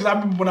crazy because I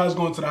remember when I was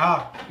going to the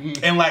high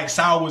and like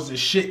sour was the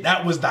shit.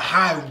 That was the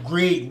high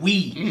grade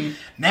weed.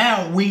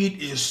 Now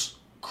weed is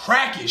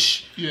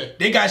crackish. Yeah.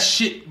 They got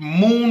shit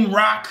moon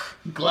rock.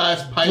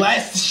 Glass pipe.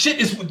 Glass shit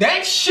is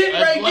that shit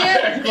that's right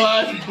there.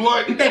 Glass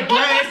blunt. That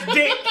glass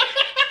dick.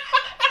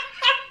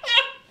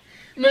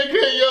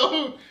 Nigga,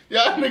 yo.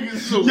 Y'all niggas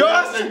so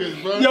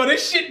niggas, bro. Yo,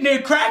 this shit near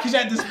crackish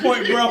at this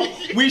point, bro.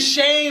 We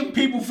shame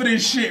people for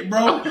this shit,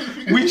 bro.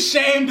 We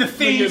shame the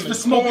thieves for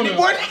smoking it.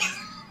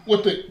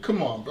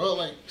 Come on, bro.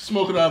 Like,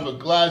 smoking out of a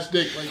glass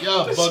dick. Like,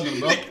 y'all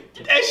bugging, bro.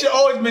 That shit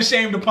always been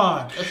shamed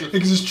upon.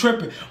 Because it's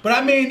tripping. But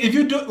I mean, if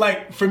you do,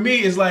 like, for me,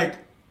 it's like,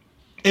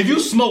 if you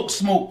smoke,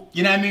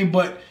 you know what I mean?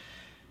 But,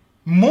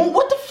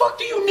 what the fuck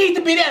do you need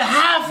to be that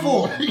high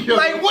for? Yo,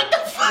 like, what the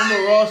fuck?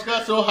 Remember Ross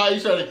got so high, he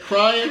started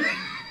crying?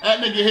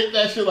 That nigga hit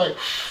that shit like,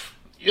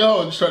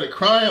 yo, and started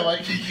crying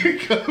like, you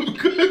couldn't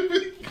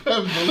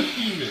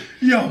believe it.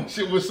 Yo.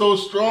 Shit was so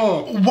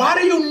strong. Why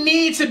do you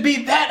need to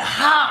be that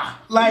high?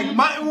 Like,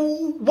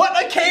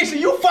 what occasion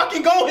you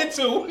fucking going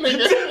to?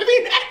 Nigga,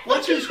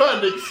 what you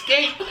trying to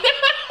escape?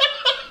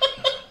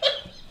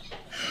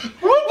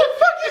 What the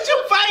fuck is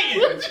you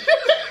fighting?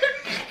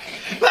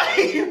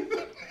 Like,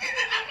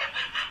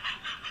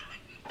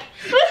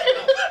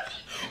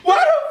 why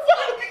the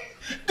fuck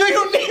do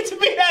you need to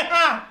be that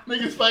high?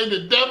 Niggas fighting the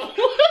devil.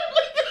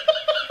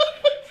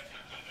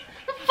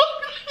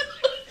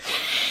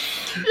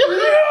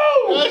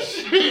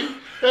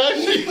 That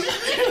shit.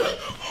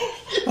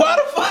 Why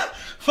the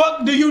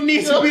fuck do you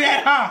need to be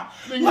that high?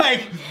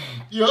 Like,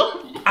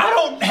 I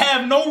don't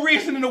have no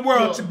reason in the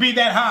world to be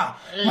that high.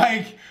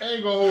 I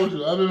ain't gonna hold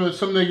you. I remember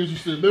some niggas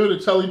used to, remember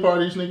the telly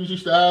parties niggas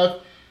used to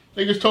have?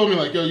 Niggas told me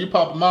like, yo, you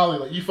pop a Molly,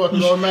 like you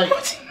fucking all night.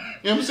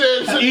 You know what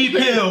I'm saying?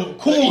 E-pill,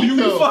 cool,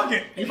 you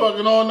fucking. You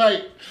fucking all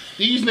night.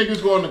 These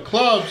niggas going to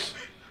clubs.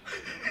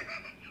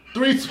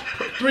 Three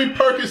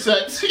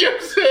Percocets, you know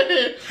what I'm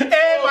saying?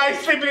 Everybody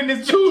sleeping in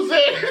this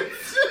Tuesday.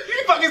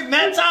 Fucking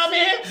that time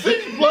here.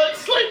 6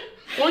 blunts, like,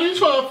 what are you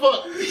trying to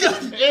fuck?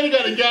 And he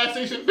got a gas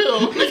station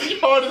bill. He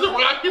hard as a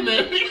rock in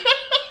there. He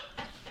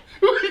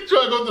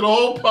trying to go to the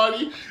whole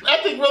party. I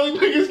think really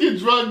niggas get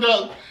drugged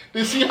up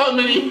to see how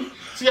many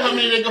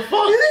they can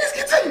fuck.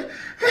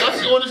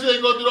 That's the only shit they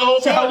go through the whole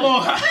party. So how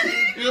long?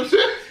 You know what I'm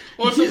saying?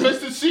 On some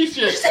Mr. C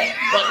shit.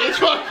 Like they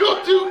try to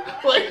go through,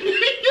 like, you know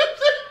what I'm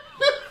saying?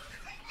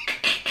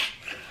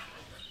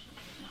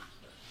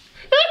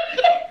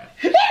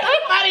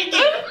 Everybody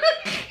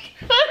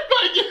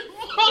get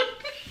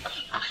fucked.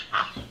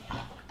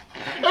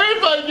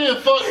 Everybody get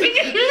fucked.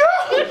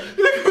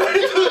 Nigga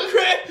running through the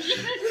crib.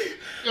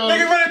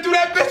 Nigga running through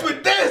that bitch with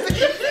this.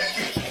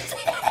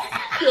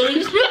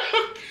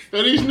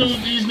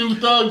 These new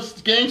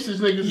thugs, gangsters,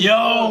 niggas.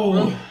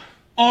 Yo.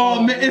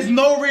 Oh man, it's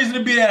no reason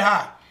to be that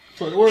high.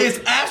 It's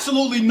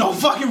absolutely no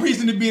fucking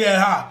reason to be that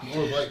high.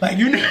 Like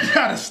you niggas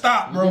gotta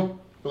stop, bro.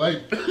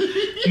 Like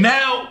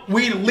now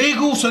we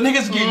legal, so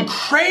niggas getting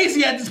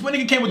crazy at this point.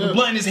 Nigga came with the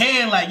blunt in his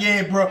hand, like,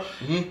 yeah, bro.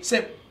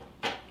 Said,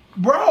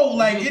 bro,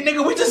 like,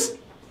 nigga,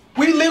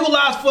 we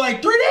legalized for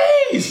like 3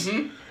 days.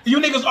 You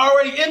niggas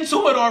already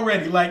into it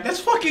already. Like, that's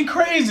fucking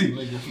crazy.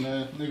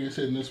 Niggas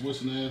hitting this, what's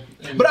the name?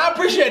 But I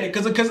appreciate it,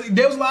 because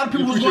there was a lot of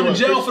people who's going to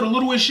jail for the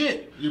littlest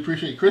shit. You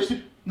appreciate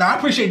Christie? Now, I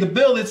appreciate the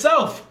bill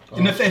itself.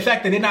 And the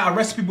fact that they're not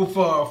arresting people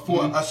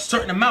for a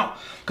certain amount.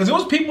 Because there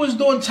was people who's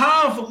doing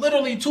time for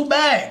literally 2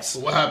 bags.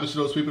 But what happens to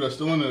those people that's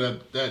still in there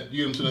that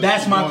you know what I'm saying?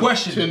 That's my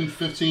question. 10,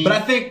 15. But I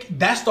think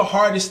that's the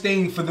hardest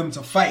thing for them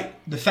to fight.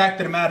 The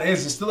fact of the matter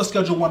is, it's still a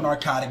Schedule 1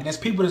 narcotic, and there's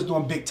people that's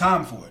doing big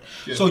time for it.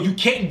 Yeah. So you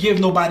can't give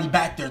nobody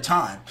back their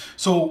time.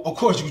 So, of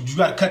course, you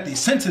got to cut their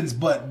sentence,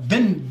 but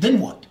then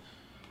what?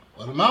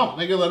 Let them out.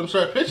 Nigga, let them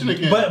start pitching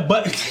again.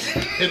 But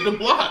hit the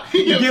block.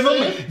 You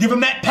know give them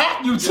that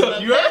pack you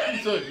took. You know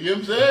what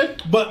I'm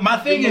saying? But my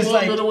thing is,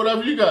 like, bit of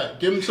whatever you got.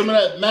 Give them some of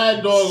that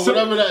Mad Dog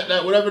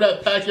or whatever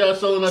that pack y'all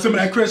selling. Some of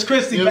that Chris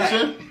Christie you know pack.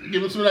 What I'm saying?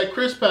 Give them some of that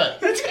Chris pack.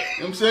 You know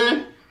what I'm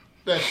saying?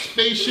 That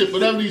spaceship,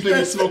 whatever these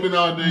niggas smoking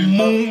nowadays.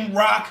 Moon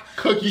rock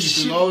cookies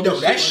shit, and all this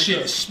shit. That shit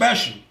is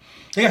special.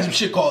 They got some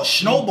shit called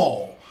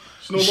Snowball.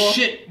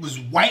 Shit was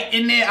white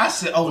in there. I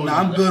said,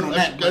 I'm good on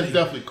that. That's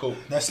definitely coke.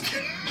 That's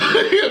you know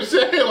what I'm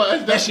saying?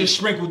 Like, that shit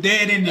sprinkled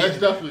dead in there. That's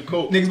definitely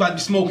coke. Niggas about to be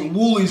smoking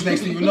woolies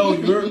next thing you know.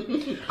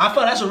 I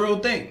thought that's a real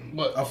thing.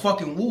 What? A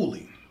fucking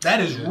woolie.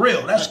 That is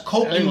real. That's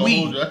coke and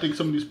weed. I think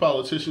some of these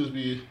politicians be,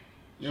 you know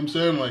what I'm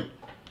saying? Like,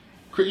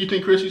 you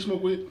think Chris, you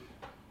smoke weed?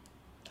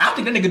 I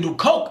think that nigga do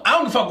coke. I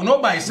don't give a fuck what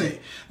nobody say.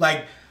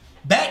 Like,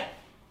 that.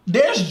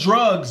 There's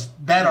drugs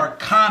that are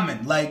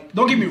common. Like,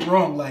 don't get me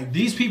wrong. Like,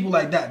 these people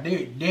like that,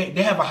 they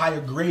have a higher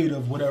grade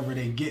of whatever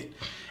they get,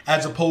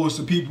 as opposed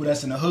to people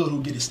that's in the hood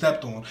who get it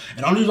stepped on.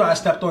 And the only reason why I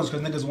stepped on is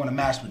because niggas want to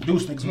mass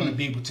produce. Niggas want to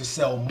be able to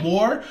sell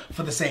more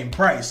for the same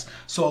price.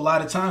 So a lot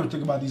of times,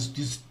 think about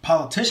these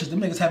politicians. Them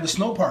niggas having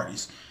snow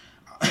parties.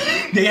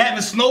 They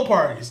having snow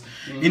parties.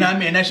 You know what I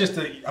mean? That's just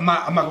I'm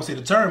not gonna say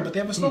the term, but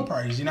they having snow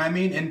parties. You know what I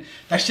mean? And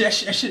that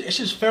shit it's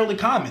just fairly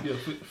common. Yeah,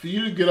 for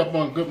you to get up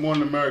on Good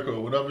Morning America or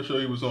whatever show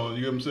he was on,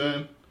 you know what I'm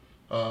saying?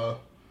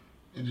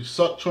 And just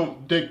suck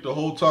Trump dick the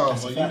whole time.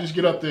 Like, you just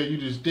get up there, you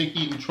just dick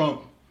eating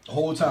Trump the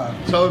whole time.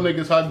 Telling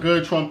niggas how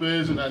good Trump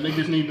is and that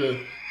niggas need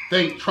to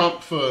thank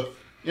Trump for, you know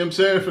what I'm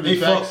saying, for the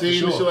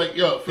vaccine and shit. Like,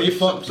 yo,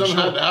 something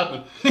had to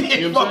happen.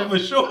 You know what I'm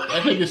saying? For sure.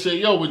 That nigga said,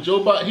 yo, what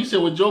Joe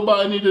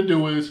Biden need to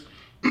do is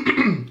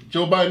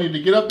Joe Biden need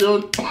to get up there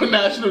on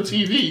national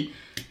TV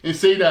and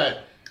say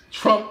that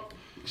Trump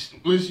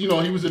was, you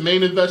know, he was the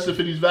main investor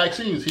for these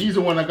vaccines. He's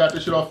the one that got the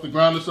shit off the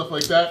ground and stuff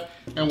like that.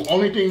 And the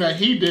only thing that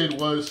he did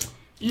was,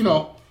 you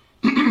know,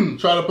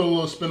 try to put a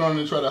little spin on it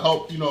and try to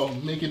help, you know,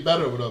 make it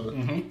better or whatever.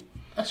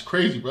 That's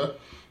crazy, bro.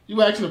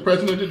 You asking the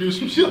president to do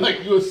some shit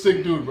like you a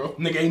sick dude, bro.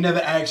 Nigga ain't never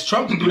asked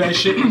Trump to do that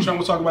shit when Trump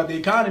was talking about the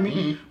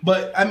economy.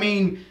 But, I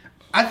mean,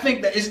 I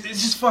think that it's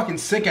just fucking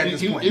sick at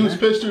this point. He was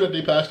pissed too that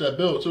they passed that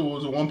bill too. It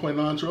was a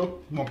 1.9 trillion.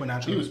 1.9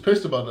 trillion. He was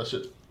pissed about that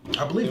shit.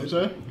 I believe it. You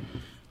know what I'm saying?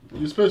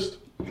 He was pissed.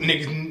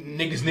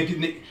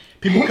 Niggas.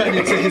 People cutting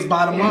into his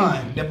bottom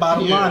line. That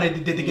bottom line they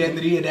did to get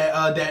into the year,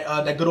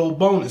 that good old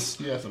bonus.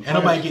 And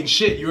nobody getting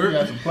shit. You heard? He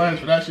had some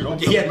plans for that shit.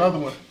 He had another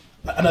one.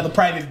 Another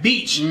private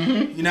beach.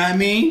 You know what I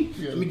mean?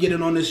 Yeah. Let me get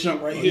it on this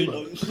jump right here.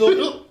 That's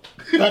strong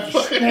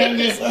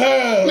as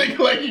hell. Nigga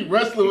like he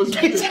wrestling with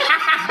something.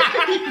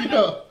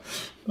 Yeah.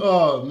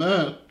 Oh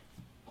man,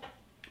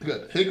 you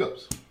got the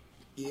hiccups.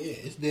 Yeah,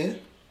 it's there.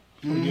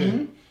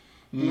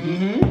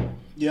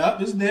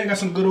 Yep, it's there. Got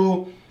some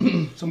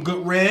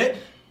good red.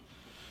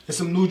 There's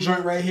some new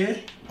joint right here.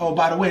 Oh,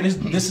 by the way,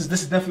 this is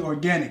definitely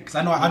organic. Cause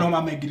I know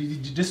I make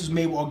it. This is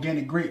made with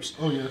organic grapes.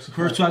 Oh yes.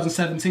 First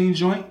 2017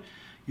 joint.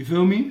 You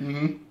feel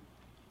me?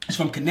 It's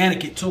from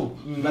Connecticut too.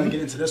 About to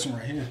get into this one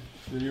right here.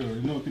 You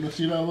already know. Can you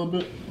see that a little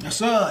bit? Yes,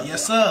 sir.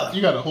 Yes, sir.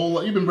 You got a whole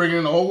lot. You've been bringing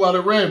in a whole lot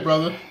of red,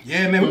 brother.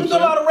 Yeah, man. We've been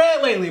doing a lot of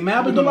red lately, man.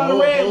 I've been doing a lot of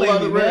red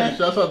lately, man.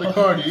 Shouts out to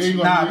Cardi. You ain't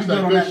gonna release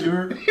that good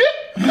shit.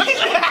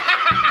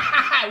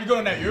 We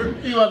going that year.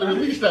 He about to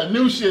release that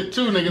new shit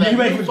too, nigga.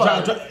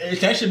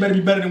 That shit better be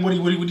better than what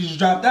he just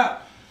dropped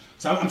out.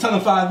 So I'm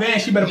telling Five Van,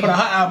 she better put out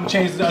her album,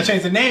 change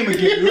the name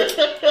again.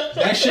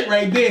 That shit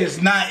right there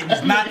is not. It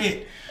was not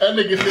it. That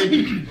nigga said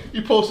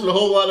he posted a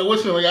whole lot of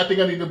whistling. Like, I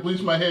think I need to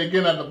bleach my hair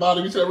again at the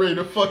bottom. He said, ready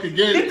to fuck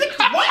again.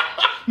 What?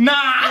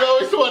 Nah. He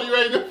always somebody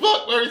ready to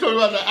fuck. Every talking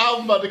about the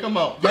album about to come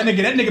out. That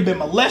nigga been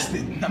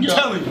molested. I'm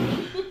telling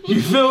you.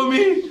 You feel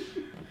me?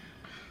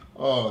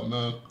 Oh,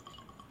 man.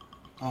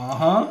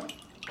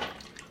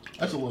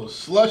 That's a little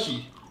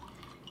slushy.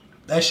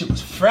 That shit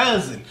was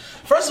frozen.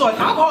 First of all,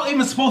 alcohol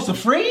even supposed to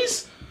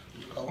freeze?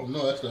 Oh,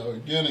 no, that's the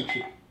organic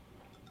shit.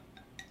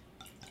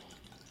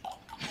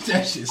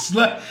 That shit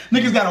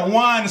niggas got a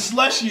wine and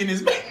slushy in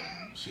his back.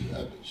 Shit,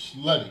 that bitch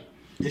slutty.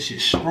 This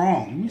shit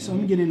strong. Let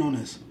me get in on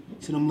this.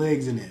 See them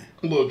legs in there.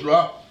 A little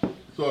drop.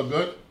 It's all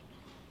good.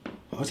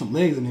 Oh, there's some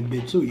legs in that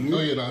bitch too. Oh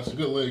yeah, nah, some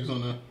good legs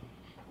on there.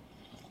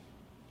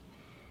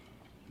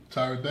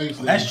 Tired things.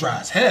 That's dry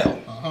as hell.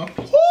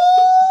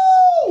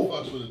 Woo!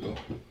 Fucks with it though.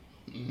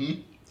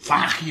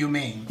 Fuck you,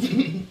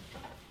 mean?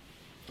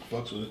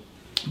 Fucks with it.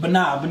 But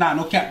nah,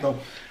 no cap though.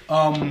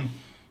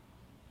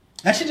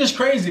 That shit just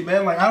crazy,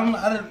 man. Like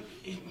I don't.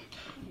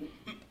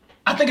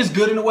 I think it's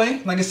good in a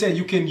way. Like I said,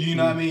 you can, you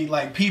know what I mean?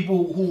 Like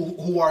people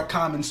who are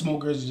common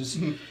smokers just,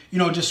 you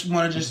know, just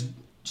want to just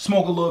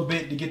smoke a little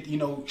bit to get, you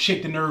know,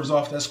 shake the nerves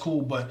off. That's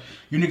cool. But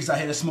you niggas out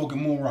here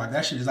smoking moon rock,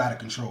 that shit is out of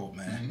control,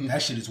 man.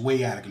 That shit is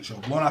way out of control.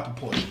 Blown out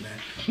proportion,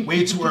 man.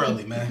 Way too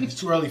early, man. It's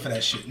too early for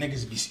that shit.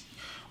 Niggas be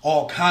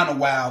all kind of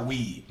wild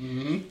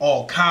weed.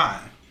 All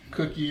kind.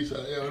 Cookies.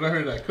 When I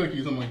heard that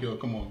cookies, I'm like, yo,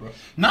 come on, bro.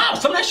 Nah,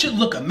 some of that shit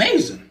look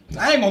amazing.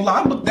 I ain't gonna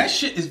lie. That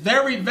shit is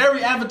very,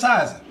 very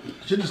advertising.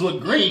 Shit just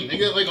look green.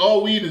 Nigga, like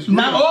all weed is green.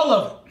 Not all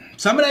of it.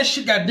 Some of that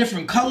shit got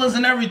different colors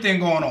and everything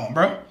going on,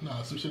 bro.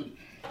 Nah, some shit.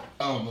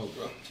 I don't know,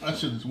 bro. That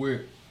shit is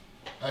weird.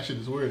 That shit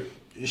is weird.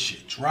 This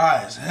shit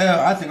dry as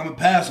hell. I think I'm gonna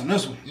pass on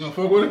this one. You don't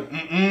fuck with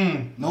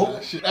it?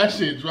 Nope. That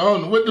shit dry. I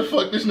don't know what the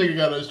fuck this nigga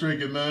got us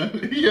drinking, man.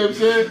 You know what I'm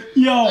saying?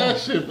 Yo. That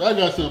shit, I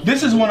got some.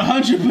 This is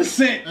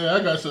 100%. Yeah, I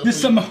got some. This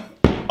some.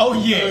 Oh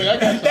yeah.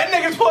 That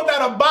nigga pulled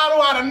out a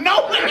bottle out of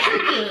nowhere.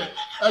 Yeah,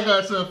 I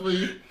got something for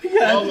you.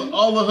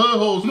 All the hood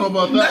hoes know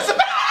about that.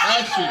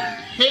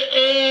 That shit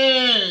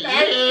hitting.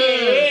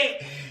 Yeah.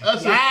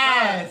 That's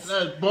yes.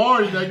 That's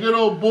Barney, that good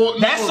old boy.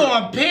 That's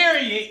on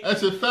period.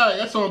 That's a fact.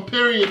 That's on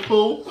period,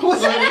 fool. Go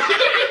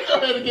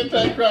ahead and get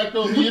that cracked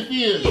over your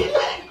fears.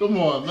 Come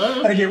on,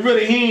 man. Gotta get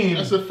rid of him.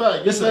 That's a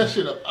fact. Get that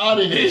shit up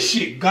out of here. This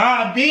shit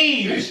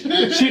garbage.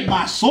 Shit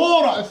my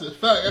soda. That's a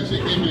fact. That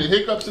shit gave me the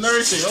hiccups and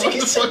everything. What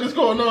the fuck is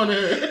going on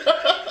here?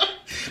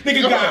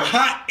 Nigga got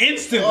hot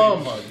instantly. Oh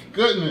my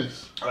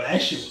goodness. Oh,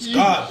 that shit was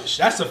garbage.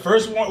 That's the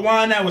first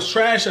wine that was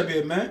trash up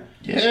here, man.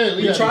 Yeah,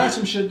 we tried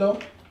some shit though.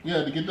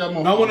 Yeah, to get that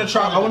more. I want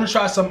to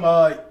try some.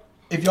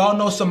 If y'all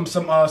know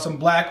some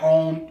black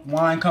owned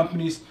wine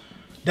companies,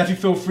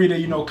 definitely feel free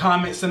to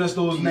comment, send us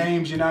those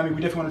names. You know what I mean?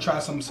 We definitely want to try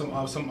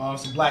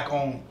some black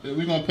owned. Yeah,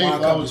 we gonna pay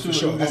for ours too.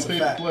 Sure. We That's gonna a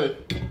fact. pay to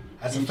play.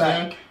 That's a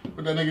fact.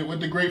 What that nigga, what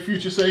the great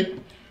future say?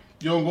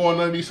 You don't go on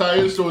none of these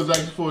high-end stores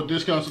asking for a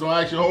discount, so don't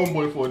ask your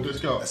homeboy for a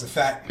discount. That's a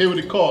fact. Pay what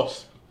it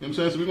costs. You know what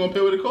I'm saying? So we're gonna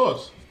pay what it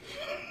costs.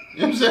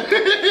 You know what I'm saying?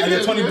 I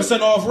get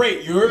 20% off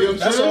rate. You heard?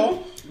 That's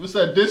all. What's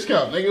that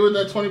discount? Nigga, what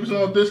that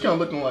 20% off discount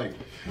looking like?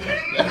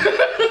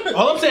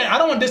 All I'm saying, I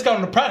don't want discount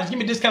on the product. Give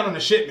me a discount on the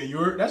shipment. You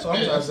heard? That's all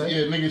I'm trying to say.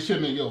 Yeah, nigga,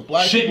 shipment, yo.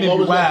 Black shipment people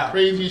always wild. got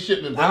crazy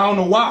shipment, bro. I don't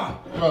know why.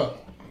 Bro.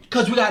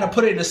 Because we got to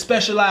put it in a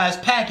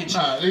specialized package.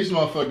 Nah, these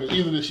motherfuckers,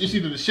 it's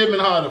either the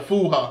shipment high or the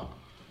food high.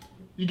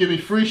 You give me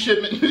free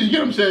shipment, you know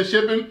what I'm saying,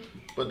 shipping,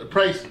 but the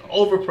price,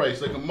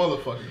 overpriced like a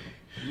motherfucker.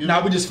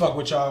 Nah, we just fuck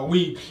with y'all.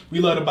 We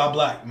love to buy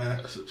black,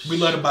 man. We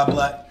love to buy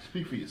black.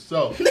 Speak for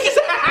yourself.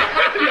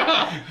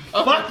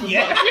 Fuck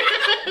yeah.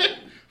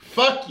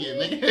 Fuck you,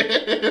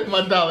 nigga.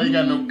 My dollar ain't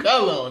got no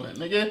color on it,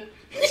 nigga.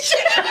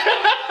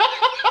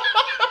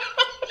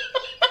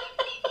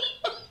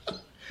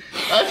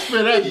 I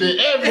spent that bit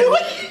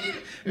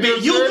everywhere.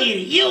 You get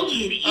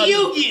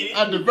it.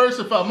 I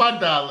diversify my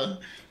dollar.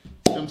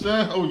 You know what I'm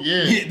saying? Oh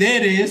yeah. Yeah,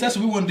 there it is. That's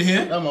what we wanted to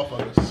hear. That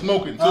motherfucker's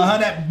smoking too.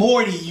 That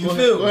 40, you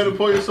feel? Go ahead and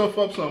pour yourself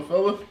up some,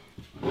 fella.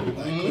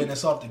 Clean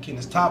this off, clean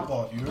his top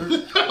off, you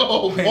heard?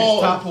 Oh, clean his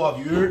top off,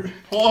 you heard?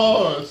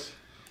 Pause.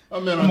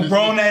 I'm a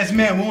grown ass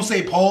man. We won't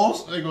say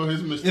pause. There go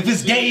his Mr. If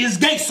it's gay, it's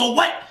gay. So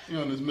what? You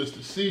on this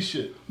Mr. C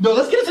shit? No,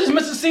 let's get into this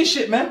Mr. C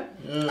shit, man.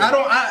 Yeah.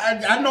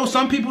 I know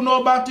some people know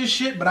about this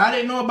shit, but I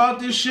didn't know about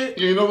this shit.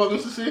 You ain't know about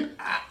Mr. C?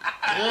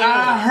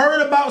 I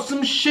heard about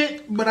some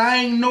shit, but I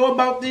ain't know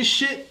about this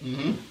shit.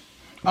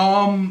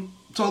 So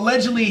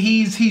allegedly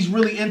he's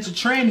really into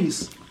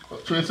trannies.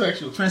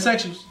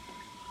 Transsexuals.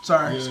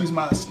 Sorry, excuse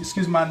my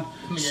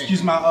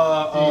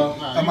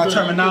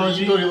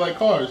terminology. You thought he like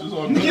cars. That's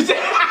all.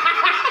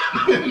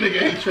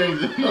 Nigga ain't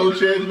changing no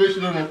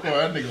transmission on no car.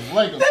 That nigga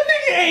like him. That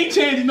nigga ain't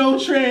changing no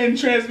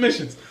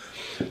transmissions.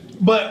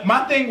 But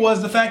my thing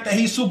was the fact that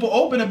he's super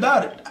open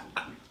about it.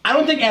 I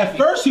don't think at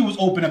first he was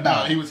open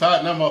about it. He was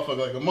hiding that motherfucker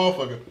like a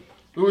motherfucker.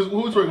 Who was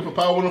working for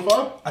Power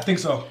 105? I think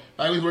so.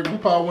 He was working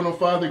for Power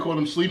 105. They called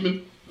him sleeping. You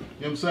know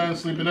what I'm saying?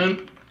 Sleeping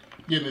in.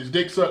 Getting his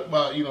dick sucked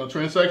by,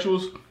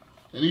 transsexuals.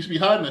 And he used to be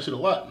hiding that shit a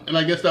lot. And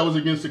I guess that was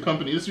against the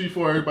company. This is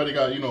before everybody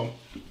got,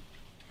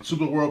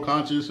 super world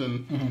conscious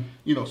and,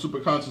 super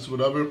conscious,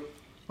 whatever.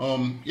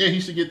 He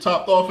used to get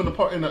topped off in the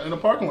parking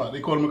lot. They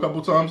caught him a couple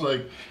times,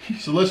 like,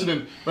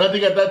 soliciting. But I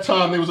think at that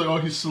time, they was like, oh,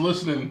 he's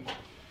soliciting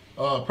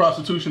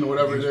prostitution or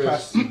whatever it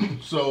is.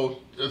 So,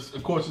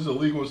 of course, it's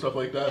illegal and stuff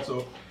like that.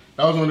 So,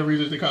 that was one of the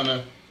reasons they kind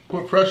of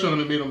put pressure on him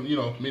and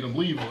made him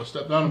leave or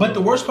step down. But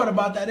the worst part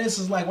about that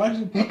is like, why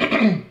did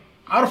you...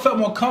 I would have felt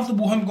more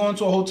comfortable him going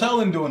to a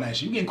hotel and doing that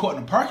shit. You getting caught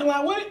in a parking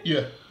lot with it?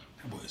 Yeah.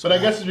 But I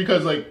guess it's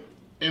because, like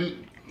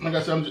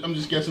I said, I'm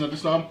just guessing at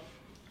this time.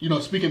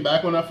 Speaking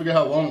back on it, I forget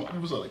how long.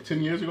 It was like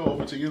 10 years ago,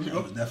 over 10 years ago.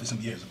 It was definitely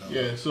some years ago.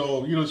 Yeah,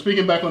 so,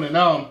 speaking back on it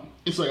now,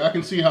 it's like I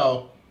can see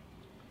how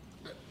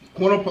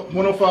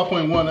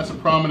 105.1, that's a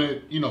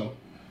prominent,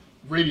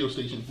 radio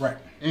station. Right.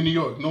 In New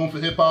York, known for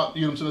hip-hop,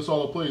 you know what I'm saying, that's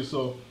all it plays.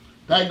 So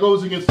that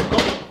goes against the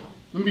code.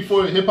 Even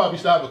before hip-hop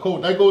used to have a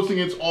code, that goes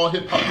against all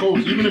hip-hop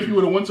codes. Even if you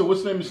would have went to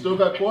what's name and still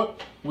got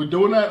caught with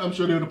doing that, I'm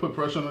sure they would have put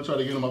pressure on to try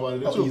to get him out of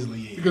there too. Easily,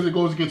 yeah. Because it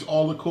goes against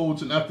all the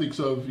codes and ethics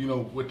of,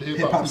 what the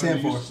hip-hop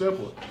stand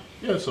for.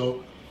 Yeah,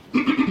 so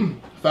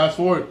fast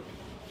forward,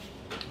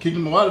 kicked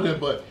him out of there.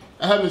 But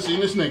I haven't seen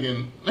this nigga.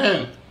 And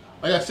man,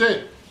 like I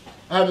said,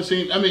 I haven't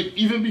seen. I mean,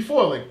 even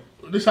before, like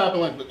this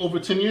happened like over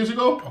 10 years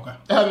ago. Okay.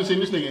 I haven't seen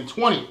this nigga in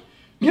 20. You know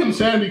what I'm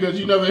saying? Because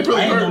you never really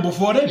I ain't heard known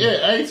before then. Yeah,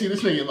 I ain't seen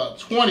this nigga in about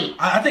 20.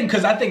 I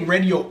think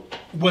radio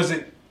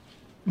wasn't.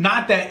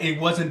 Not that it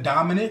wasn't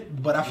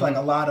dominant, but I feel like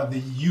a lot of the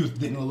youth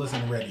didn't listen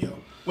to radio.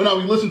 Well, no,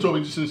 we listened to it,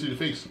 we just didn't see the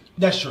face.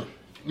 That's true.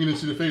 We didn't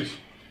see the face.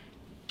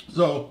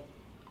 So,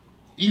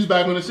 he's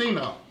back on the scene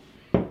now.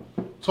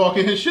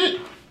 Talking his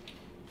shit.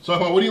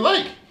 Talking about what he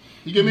like.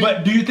 You get me?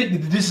 But do you think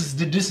that this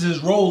is his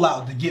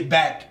rollout to get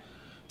back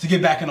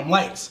in them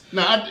lights?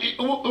 Nah,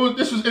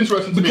 this was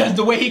interesting to me. Because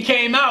the way he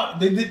came out,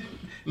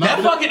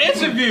 that fucking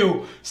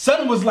interview,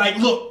 son was like,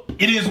 look,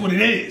 it is what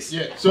it is.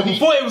 Yeah. So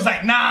before it was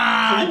like,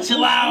 nah, so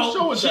chill out,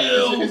 show is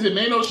chill. Is it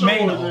Mano show?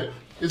 Mano. Or is it,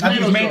 it's I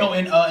think it's Mano Mano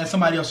and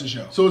somebody else's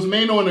show. So it's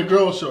Mano and a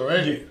girl show,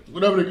 right? Yeah.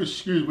 Whatever the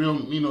excuse, we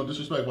don't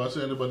disrespect by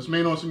saying it, but it's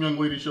Mano and some young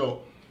lady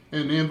show.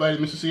 And they invited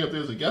Mr. C up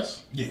there as a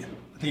guest. Yeah.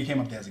 I think he came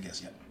up there as a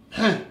guest,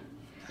 And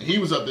he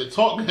was up there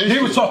talking his He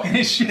shit. was talking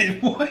his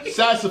shit, boy.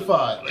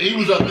 Sassified. Like, he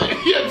was up there.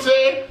 You know what I'm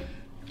saying?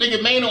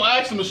 Nigga Mano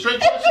asked him a straight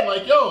question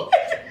like, yo,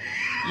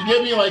 you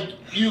get me? Like,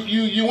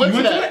 you went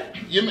to that.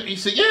 He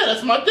said, yeah,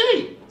 that's my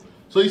thing.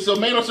 So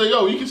Mano said,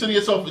 yo, you consider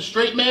yourself a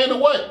straight man or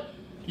what?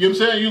 You know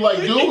what I'm saying? You like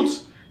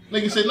dudes?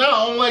 Nigga said, nah,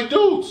 I don't like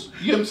dudes.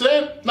 You know what I'm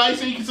saying? Nah, he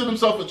said he considered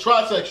himself a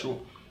trisexual.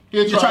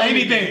 He'll try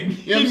anything.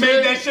 You know he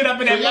made that shit up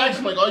in so that he asked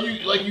him, like, are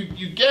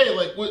you gay?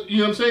 Like, what? You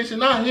know what I'm saying? He said,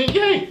 nah, he ain't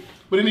gay.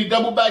 But then he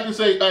doubled back and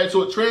say, all right,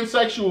 so a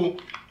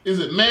transsexual is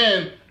a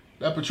man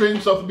that portrays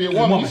himself to be a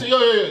woman. He said,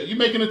 yeah, you're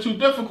making it too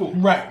difficult.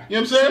 Right. You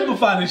know what I'm saying?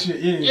 Simplify this shit,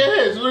 yeah.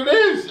 Yeah, that's what it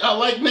is. I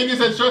like niggas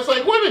that dress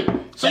like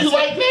women. So That's you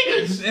like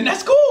niggas. And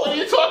that's cool. Why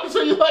you talking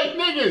so you like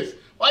niggas?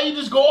 Why you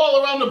just go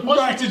all around the bush?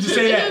 Right, to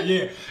say that,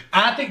 yeah.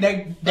 I think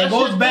that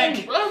goes back.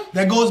 Thing, bro.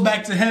 That goes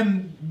back to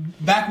him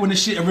back when the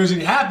shit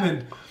originally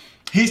happened.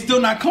 He's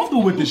still not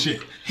comfortable with the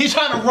shit. He's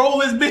trying to roll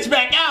his bitch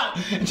back out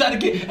and try to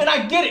get. And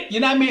I get it, you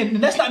know what I mean.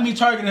 And that's not me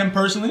targeting him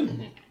personally.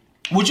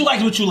 Mm-hmm. What you like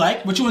is what you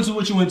like. What you into,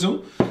 what you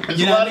into. There's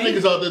you know a lot of I mean?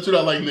 niggas out there too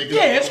that like niggas.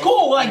 Yeah, it's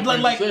cool. Like,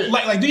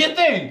 do your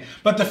thing.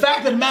 But the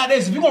fact of the matter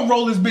is, if you're gonna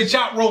roll this bitch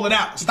out, roll it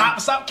out.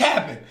 Stop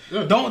capping.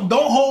 Yeah. Don't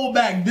hold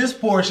back this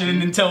portion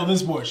and then tell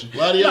this portion. A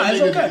lot of y'all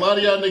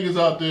niggas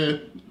out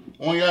there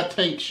on y'all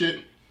tank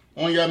shit,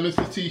 on y'all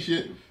Mr. T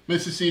shit,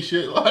 Mr. C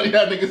shit. A lot of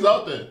y'all niggas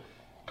out there.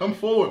 Come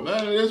forward,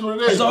 man. It is what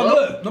it is. It's all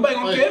good. Nobody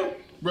gonna care.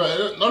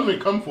 Bro, none of it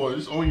come forward.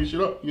 Just own your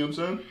shit up. You know what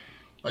I'm saying?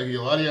 Like, a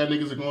lot of y'all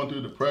niggas are going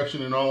through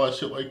depression and all that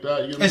shit like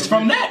that. You know it's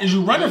from that. Is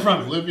you running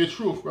from it. Live your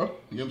truth, bro. You know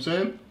what I'm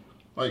saying?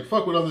 Like,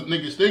 fuck what other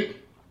niggas think.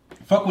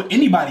 Fuck what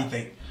anybody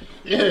think.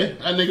 Yeah,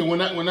 that nigga,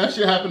 when that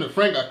shit happened to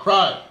Frank, I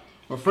cried.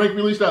 When Frank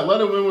released that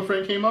letter, when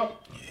Frank came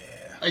out?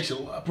 Yeah. I said,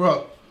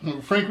 bro,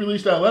 when Frank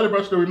released that letter,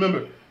 bro, I still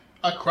remember.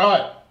 I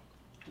cried.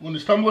 When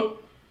this Tumblr,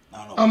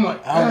 I don't know. I'm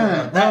like, I don't know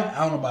about that. I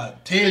don't know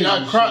about tears.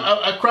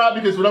 I cried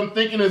because what I'm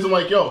thinking is, I'm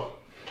like, yo.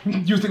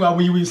 You think about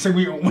when you were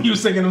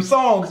singing them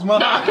songs,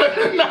 man.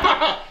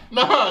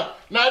 Nah,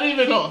 not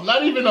even though.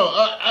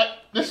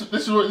 This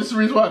is the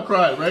reason why I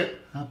cried, right?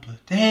 A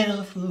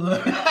potato food.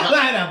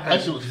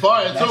 That shit was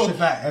fire too.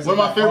 That's one of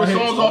my favorite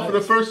songs off of the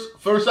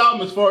first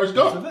album as far as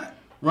go.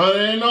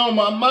 Running on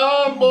my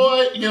mind,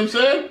 boy. You know what I'm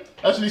saying?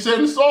 That's what he said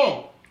in the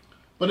song.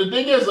 But the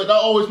thing is, like, I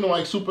always been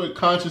like super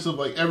conscious of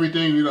like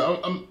everything. You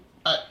know,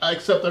 I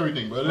accept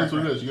everything, but it is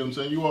what it is. You know what I'm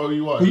saying? You are who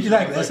you are.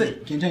 Exactly. That's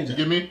it. Can't change it.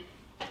 You get me?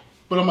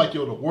 But I'm like,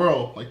 yo, the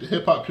world, like the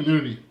hip hop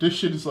community, this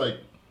shit is like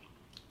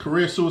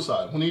career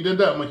suicide. When he did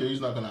that, I'm like, yo,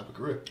 he's not gonna have a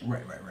career.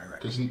 Right.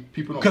 Because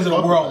people don't. Because the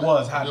world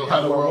was how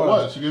the world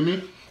was. You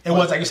get me? It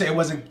was like you said. It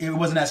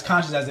wasn't as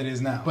conscious as it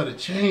is now. But it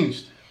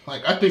changed.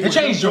 Like, I think it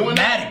changed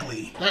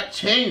dramatically. That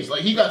changed.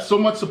 Like, he got so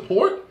much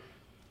support.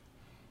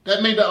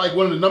 That made that like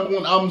one of the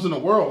 #1 albums in the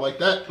world. Like,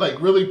 that like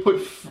really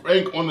put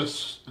Frank on a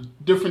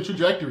different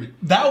trajectory.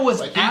 That was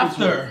like,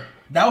 after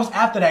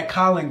that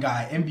Colin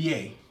guy,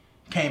 NBA,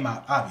 came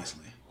out. Obviously.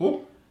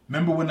 Who?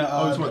 Remember when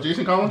the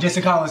Jason Collins?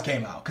 Jason Collins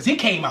came out, because he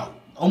came out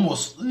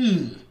almost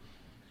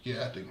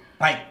yeah, I think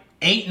like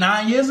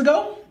 8-9 years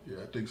ago. Yeah,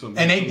 I think so.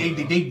 And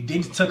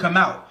they took him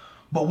out.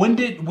 But when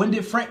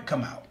did Frank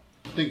come out?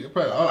 I think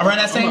probably around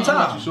that same time.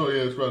 I'm not too sure.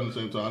 Yeah, it's probably the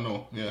same time. I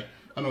know. Yeah,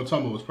 I know.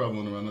 Tumblr was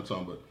probably around that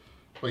time,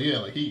 but yeah,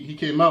 like he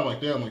came out like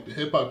damn, like the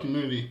hip hop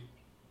community.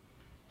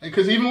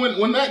 Because even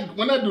when that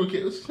dude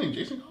came, what's his name?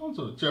 Jason Collins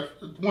or Jeff?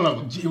 One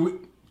of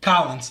them.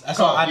 Collins. That's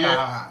all I know.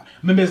 Yeah.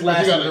 Remember his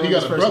last name. He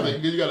got a brother.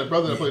 He got a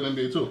brother that played in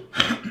the NBA too.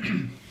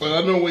 But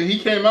I know when he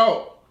came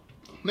out,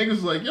 niggas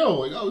was like, yo,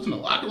 like, I was in the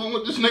locker room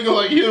with this nigga,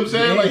 like, you know what I'm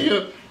saying? Yeah. Like,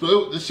 yeah.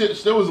 So the shit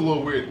still was a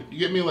little weird. You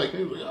get me? Like,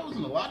 I was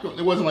in the locker room.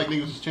 It wasn't like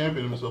niggas was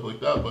championing and stuff like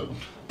that, but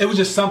it was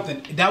just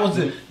something.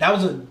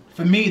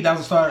 For me, that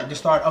was the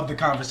start of the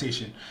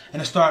conversation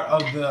and the start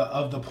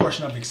of the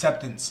portion of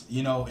acceptance,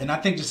 you know. And I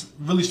think just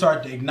really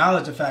started to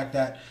acknowledge the fact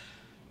that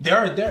there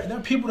are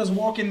people that's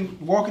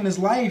walking this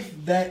life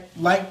that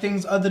like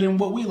things other than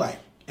what we like,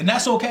 and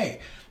that's okay.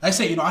 Like I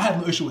say, you know, I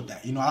have no issue with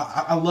that. You know,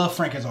 I love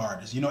Frank as an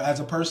artist. You know, as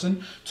a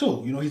person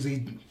too. You know, he's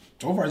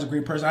so far he's a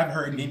great person. I haven't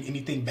heard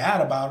anything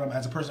bad about him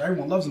as a person.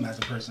 Everyone loves him as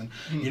a person.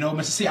 You know,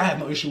 Mr. C, I have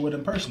no issue with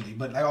him personally.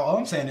 But like, all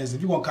I'm saying is,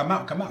 if you're gonna come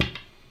out, come out.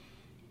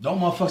 Don't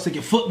motherfuckers take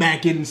your foot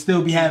back in and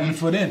still be having the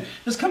foot in.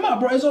 Just come out,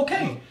 bro. It's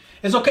okay.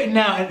 It's okay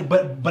now,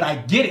 but I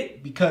get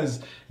it,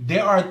 because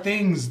there are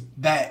things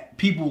that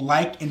people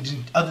like and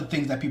other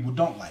things that people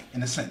don't like,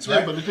 in a sense,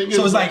 right? But the thing so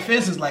is, it's like, for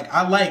instance, like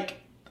I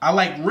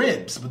like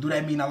ribs, but do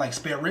that mean I like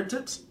spare rib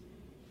tips?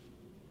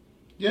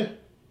 Yeah,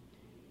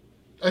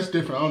 that's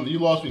different. You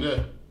lost me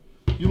there.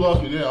 You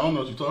lost me there. I don't know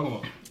what you're talking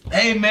about.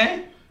 Hey,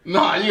 man.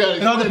 Nah, you gotta.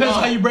 It all depends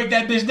on how you break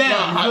that bitch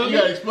down. Nah, you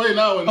gotta explain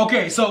that one.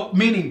 Okay, so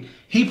meaning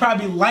he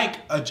probably like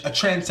a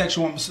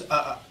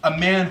transsexual, a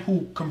man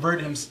who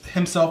converted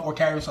himself or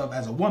carried himself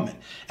as a woman,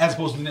 as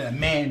opposed to a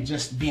man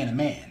just being a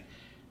man.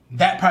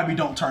 That probably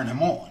don't turn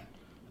him on.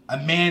 A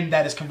man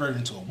that is converted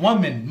into a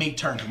woman may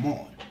turn him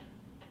on.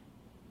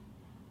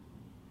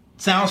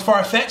 Sounds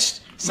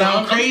far-fetched.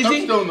 Sound crazy.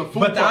 I'm still in the food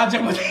part. The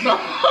object was. No,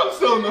 I'm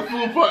still in the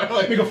food part.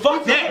 Like, nigga,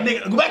 fuck that,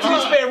 nigga. Go back to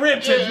the spare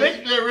rib tips,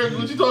 nigga. Spare ribs.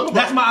 What you talking about?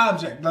 That's my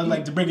object.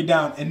 Like, to break it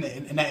down in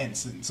that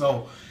instance.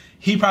 So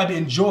he probably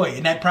enjoy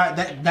it,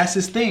 and that's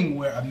his thing,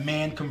 where a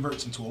man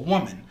converts into a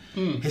woman.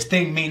 His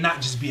thing may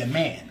not just be a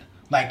man.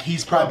 Like,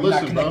 he's probably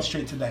not connected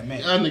straight to that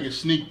man. That nigga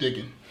sneak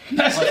dicking.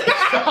 Like,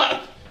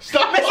 stop.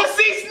 Mr.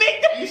 C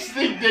sneak dicking. He's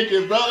sneak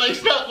dicking, bro. Like,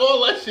 stop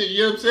all that shit.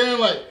 You know what I'm saying?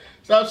 Like,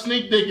 stop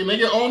sneak dicking.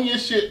 Nigga, own your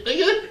shit.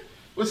 Nigga,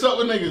 what's up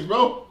with niggas,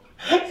 bro?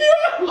 Yeah.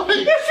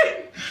 Like,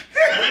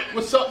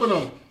 what's up with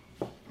them?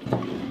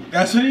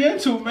 That's what he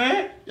into,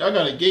 man. Y'all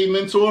got a gay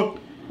mentor. You know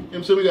what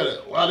I'm saying? We got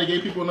a lot of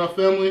gay people in our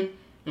family. You know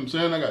what I'm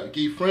saying? I got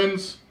gay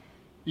friends.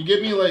 You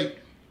get me? Like,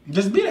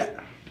 just be that.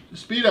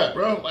 Just be that,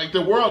 bro. Like,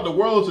 the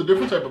world is a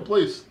different type of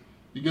place.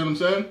 You get what I'm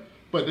saying?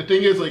 But the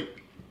thing is, like,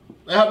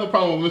 I have no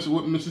problem with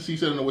what Mr. C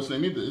said and what's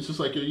name either. It's just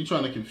like, you're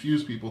trying to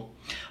confuse people.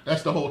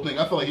 That's the whole thing.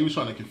 I felt like he was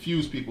trying to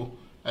confuse people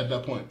at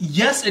that point.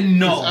 Yes and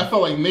no. I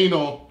felt like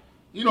Mano,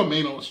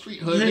 street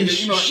hood yeah, nigga.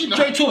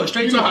 Straight to it.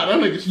 You know how that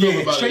niggas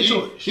feel about straight it.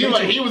 To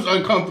it. He was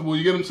uncomfortable.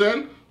 You get what I'm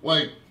saying?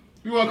 Like,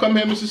 you want to come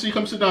here, Mr. C?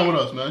 Come sit down with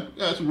us, man.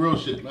 Yeah, some real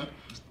shit, man.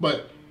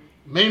 But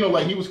Mano,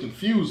 like, he was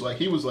confused. Like,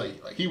 he was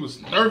he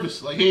was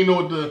nervous. Like, he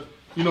didn't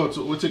know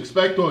what to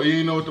expect, or he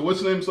didn't know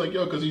what's the name. It's like,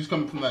 yo, because he's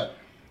coming from that.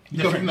 He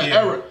come from that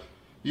era.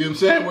 You know what I'm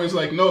saying? Where it's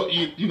like, no,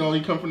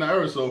 he come from that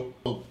era. So,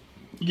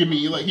 you get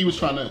me? Like, he was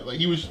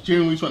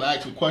genuinely trying to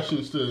ask some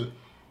questions to.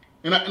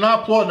 And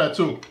I applaud that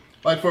too.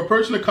 Like, for a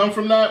person to come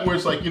from that, where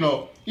it's like,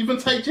 even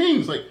tight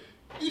jeans, like,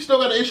 you still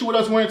got an issue with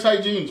us wearing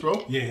tight jeans,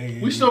 bro.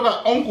 Yeah. We still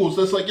got uncles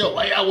that's like, yo,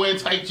 why y'all wearing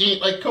tight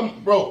jeans? Like,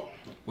 come, bro.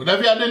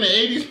 Whatever y'all did in the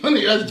 80s,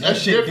 money,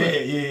 that's different.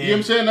 Yeah. You know what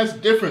I'm saying? That's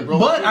different, bro.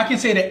 But I can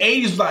say the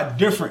 80s was a lot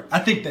different. I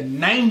think the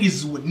 90s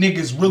is what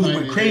niggas really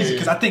went crazy.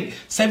 Because I think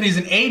 70s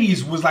and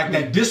 80s was like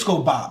that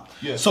disco bop.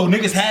 Yeah. So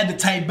niggas had the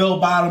tight bell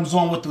bottoms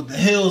on with the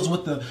heels,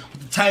 with the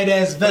tight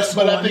ass vest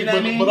on.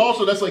 But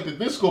also that's like the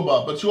disco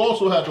bop. But you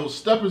also had those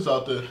steppers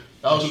out there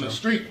that was in the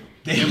street.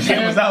 They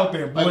was out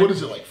there, boy. Like, what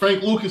is it, like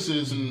Frank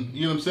Lucas's and,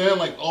 you know what I'm saying?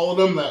 Like, all of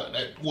them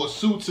that wore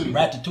suits and...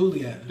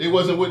 Ratatouille, yeah. They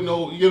wasn't with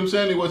no, you know what I'm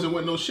saying? They wasn't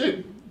with no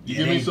shit.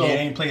 Yeah, they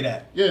ain't play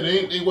that. Yeah,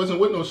 they wasn't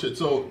with no shit.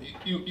 So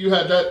you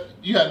had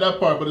that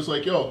part, but it's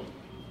like, yo,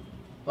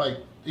 like,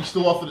 they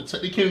still off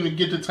of they can't even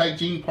get the tight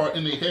jean part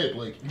in their head.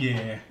 Like,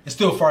 yeah, it's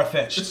still far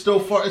fetched. It's still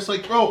far. It's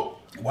like, bro,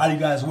 why do you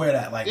guys wear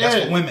that? Like,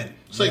 that's for women.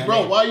 It's like,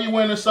 bro, why are you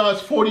wearing a size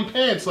 40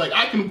 pants? Like,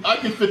 I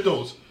can fit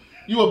those.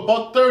 You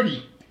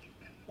 $130.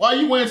 Why are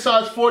you wearing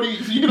size 40?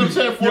 You know what I'm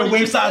saying? 40 your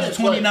waist size is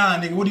 29,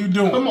 like, nigga. What are you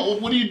doing? Come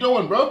on, what are you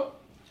doing, bro?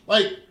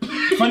 Like,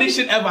 funny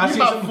shit ever. I see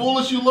how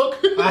foolish you look.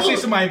 I see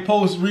somebody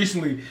post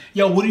recently.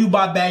 Yo, where do you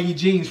buy baggy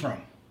jeans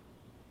from?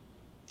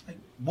 Like,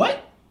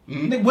 what?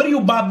 Mm-hmm. Where do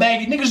you buy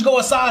baggy? Niggas go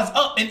a size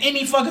up in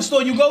any fucking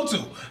store you go to.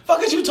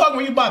 Fuck is you talking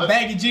when you buy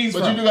baggy jeans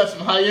from? But you do got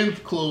some high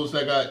end clothes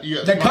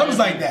that comes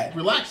like that.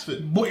 Relaxed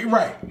fit. Boy,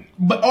 right.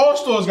 But all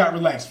stores got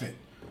relaxed fit.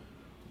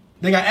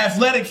 They got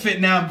athletic fit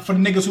now for the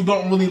niggas who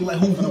don't really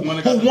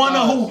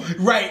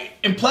right.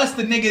 And plus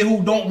the nigga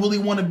who don't really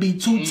want to be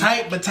too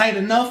tight but tight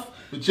enough.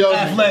 The gel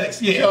athletics,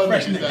 niggas,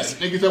 fresh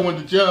niggas that went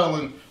to jail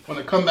and want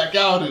to come back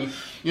out and, you know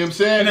what I'm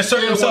saying? And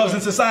assert themselves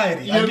in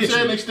society. You know what I'm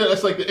saying?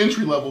 That's like the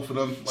entry level for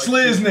them. Like,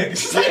 Sliz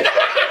niggas.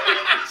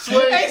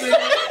 Sliz niggas.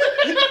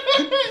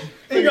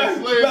 You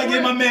gotta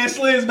get my man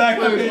Sliz back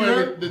up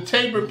here. The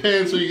taper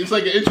pants, so it's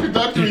like an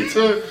introductory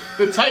to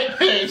the tight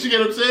pants. You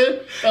get what I'm saying?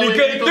 You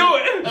couldn't do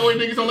it. That way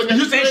niggas don't look at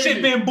you say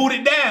shit being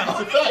booted down.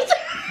 That's a fact.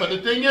 But the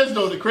thing is,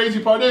 though, the crazy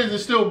part is it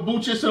still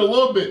boots just a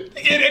little bit.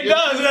 It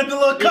does. It got the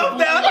little cuff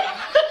down.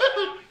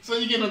 So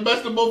you get the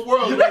best of both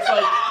worlds. It's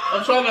like,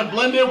 I'm trying to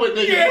blend in with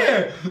niggas.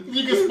 Yeah.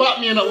 You can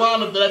spot me in a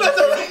lineup that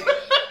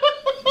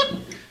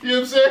you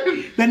know what I'm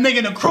saying? That nigga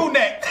in the crew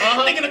neck.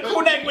 Nigga in the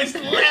crew neck with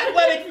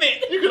athletic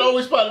fit. You can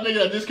always spot a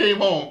nigga that just came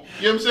home.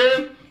 You know what I'm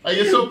saying? Like,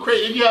 it's so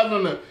crazy. You have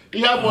one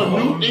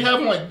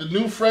like the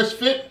new fresh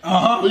fit.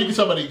 But you can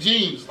tell by the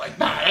jeans. Like,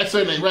 nah, that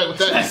certain ain't right with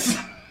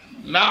that.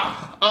 Nah,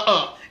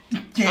 I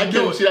can't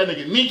see that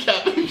nigga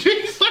kneecap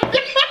jeans like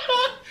that.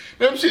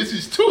 Them shits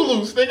is too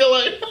loose, nigga.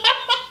 Like,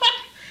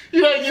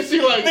 You know, you see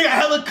like they got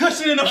hella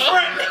cushion in the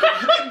front,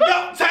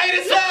 belt tight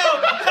as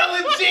hell,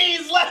 hella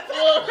jeans left.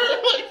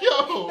 Like,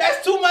 yo,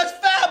 that's too much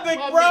fabric,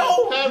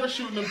 bro.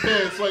 Parachuting them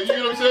pants, like, you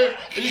know what I'm saying?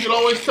 And you can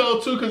always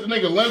tell too, because the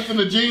nigga length in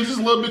the jeans is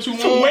a little bit too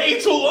long. Way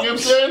too long. You know what I'm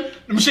saying?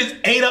 Them shits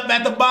ate up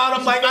at the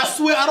bottom. Like, I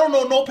swear, I don't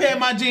know no pair of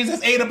my jeans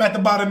that's ate up at the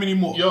bottom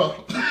anymore.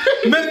 Yo,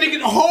 man, nigga,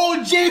 the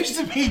whole jeans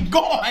to be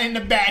gone in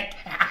the back.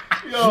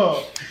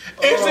 Yo.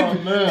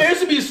 It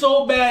used to be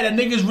so bad that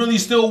niggas really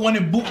still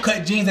wanted boot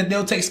cut jeans that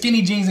they'll take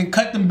skinny jeans and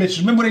cut them bitches.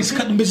 Remember when they used to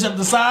cut them bitches up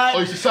the side?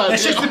 Oh, you side. That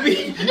shit used to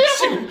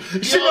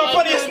be shit on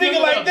funny a sneaker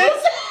like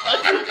this.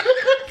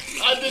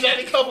 I did that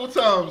a couple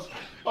times.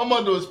 My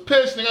mother was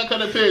pissed, nigga. I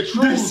cut a pair of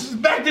trues.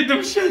 Back to them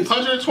shits.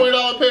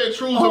 $120 pair of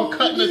trues. I'm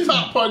cutting the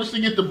top part just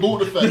to get the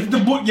boot effect. The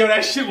boot, yo,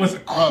 that shit was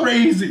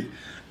crazy.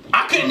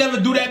 I could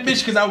never do that bitch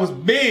because I was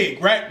big,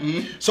 right?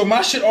 So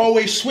my shit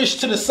always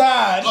switched to the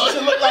side. It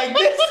should look like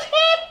this.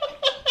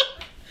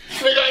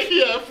 Nigga, he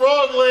had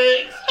frog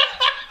legs.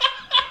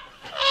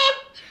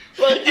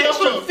 Like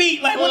extra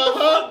feet, like what the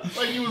fuck?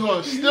 Like he was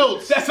on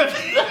stilts. That's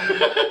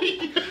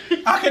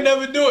I could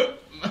never do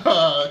it.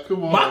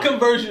 Come on. My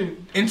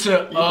conversion into you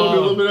put me a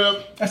little bit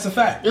up. That's a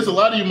fact. There's a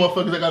lot of you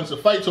motherfuckers that got into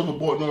fights over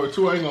Baltimore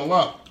too. I ain't gonna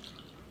lie.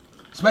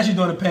 Especially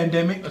during the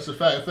pandemic. That's a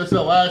fact. If that's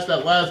that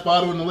last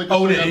bottle in the liquor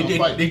store,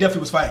 they definitely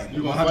was fighting.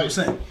 You gonna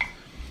 100%. Fight.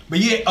 But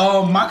yeah,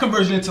 my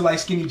conversion into like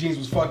skinny jeans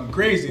was fucking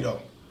crazy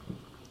though.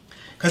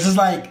 Cause it's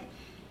like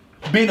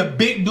being a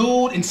big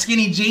dude and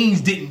skinny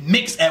jeans didn't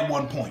mix at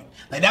one point.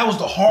 Like that was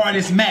the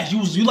hardest match.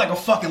 You like a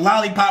fucking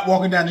lollipop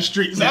walking down the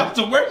street. That was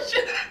the worst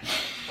shit.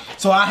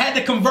 So I had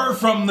to convert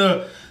from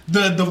the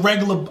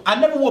regular. I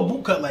never wore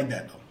boot cut like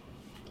that though.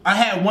 I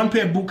had one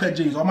pair of boot cut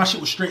jeans. All my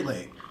shit was straight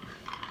leg.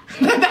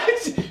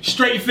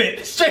 Straight fit.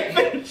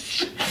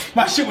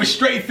 My shit was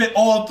straight fit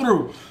all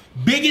through.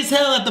 Big as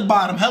hell at the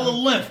bottom, hella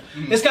length.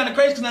 It's kind of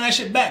crazy because now that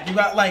shit back. You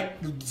got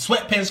like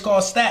sweatpants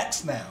called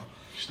stacks now.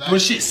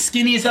 With shit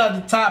skinny as hell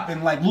at the top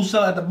and like loose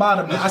hell at the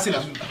bottom. That's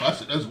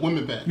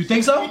women pants. You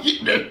think so? No,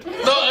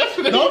 that's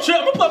don't trip.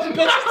 I'm gonna put some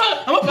pictures.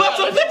 I'm gonna put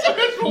some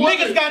pictures.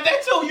 Niggas got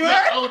that too. You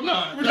heard? Oh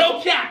no.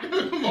 No cap.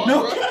 Come on,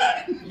 no bro.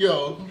 cap.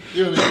 Yo.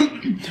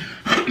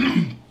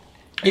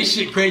 This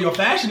shit crazy. Your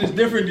fashion is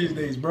different these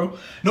days, bro.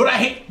 Know what I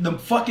hate the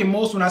fucking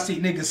most when I see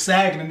niggas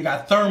sagging and they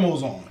got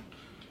thermals on.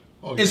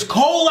 Oh, yeah. It's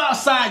cold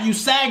outside. You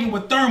sagging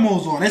with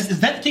thermals on. Is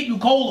that to keep you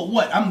cold or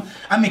what?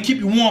 I mean keep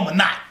you warm or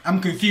not?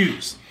 I'm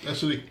confused.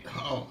 That's really.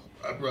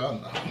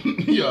 Bro,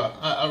 yeah,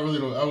 I really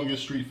don't. I don't get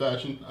street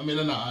fashion. I mean,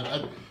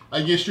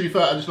 I get street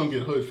fashion. I just don't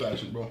get hood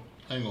fashion, bro.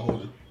 I ain't gonna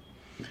hold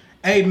you.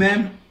 Hey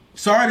man,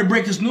 sorry to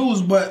break this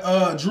news,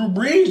 but Drew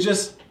Brees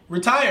just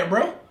retired,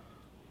 bro.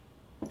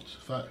 It's a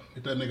fact.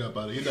 Get that nigga up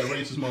out of here. Get that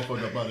racist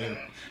motherfucker up out of here.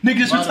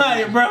 Niggas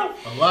retired, bro.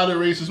 A lot of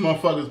racist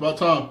motherfuckers. About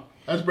time.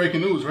 That's breaking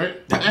news,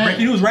 right?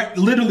 Breaking news, right?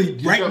 Literally,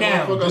 right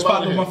now. Just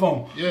popped on my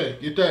phone. Yeah,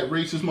 get that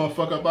racist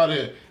motherfucker up out of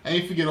here. I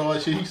ain't forget all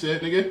that shit he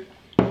said, nigga.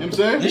 You know what I'm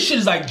saying? This shit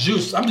is like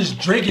juice. I'm just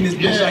drinking this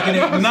bitch like it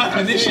ain't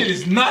nothing. This shit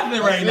is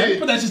nothing right now. You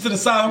put that shit to the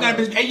side. I'm gonna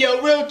be, hey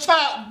yo, real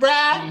talk,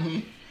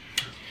 bruh.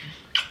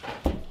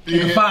 You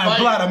can find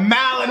blood a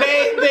mile and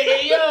everything.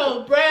 Hey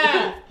yo,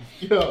 bruh.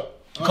 Yo.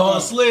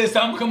 Call Sliz.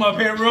 I'm gonna come up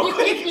here real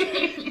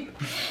quick.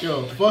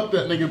 Yo, fuck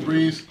that nigga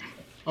Breeze.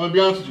 I'm gonna be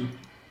honest with you.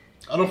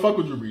 I don't fuck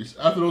with Drew Brees.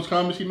 After those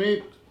comments he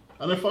made,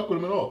 I didn't fuck with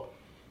him at all.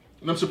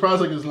 And I'm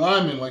surprised like his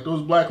linemen, like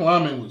those black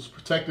linemen was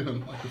protecting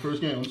him like the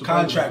first game.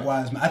 Contract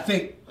wise, man. I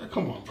think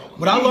come on, bro.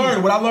 What I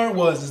learned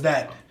was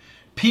that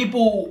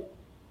people,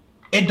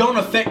 it don't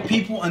affect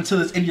people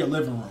until it's in your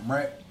living room,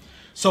 right?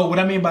 So what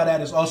I mean by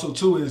that is also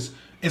too is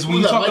when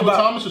you talk about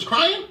Thomas was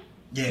crying.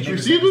 Yeah,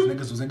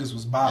 niggas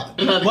was bothered.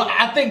 Well,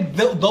 I think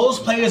those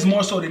players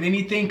more so than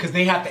anything because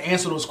they have to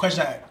answer those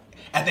questions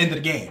at the end of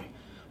the game.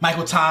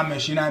 Michael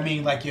Thomas, you know what I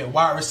mean? Like your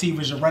wide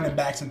receivers, your running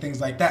backs, and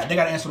things like that. They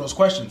got to answer those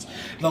questions.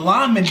 The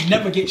linemen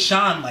never get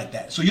shined like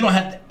that. So you don't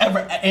have to ever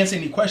answer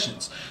any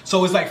questions.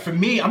 So it's like, for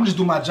me, I'm just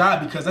doing my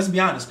job because, let's be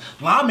honest,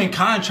 lineman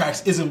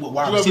contracts isn't what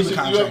wide receiver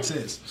contracts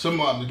is. Some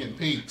linemen getting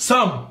paid.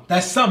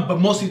 That's some,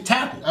 but mostly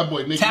tackle. That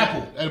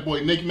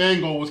boy Nick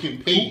Mango was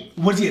getting paid.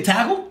 Was he a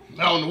tackle?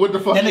 I don't know what the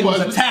fuck that nigga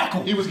was a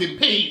tackle. He was getting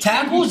paid.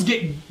 Tackles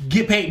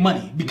get paid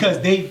money because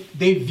they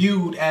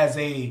viewed as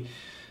a,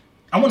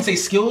 I wouldn't say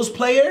skills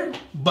player,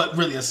 but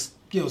really a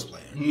skills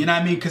player. Mm-hmm. You know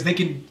what I mean? Because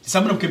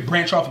some of them could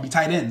branch off and be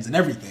tight ends and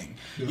everything.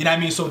 Yeah. You know what I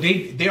mean? So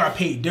they are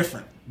paid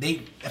different. I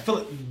feel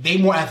like they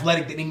more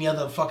athletic than any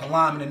other fucking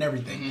lineman and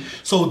everything. Mm-hmm.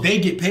 So they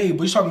get paid.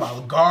 But you're talking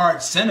about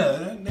guard,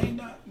 center. They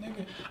not,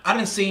 nigga. I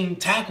done seen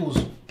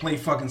tackles play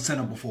fucking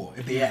center before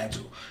if they had to.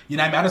 You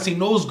know what I mean? I done seen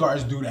those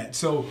guards do that.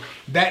 So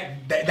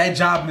that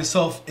job in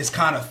itself is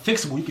kind of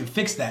fixable. You can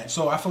fix that.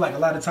 So I feel like a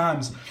lot of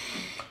times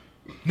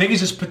niggas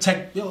just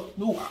protect.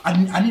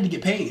 I need to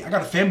get paid. I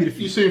got a family to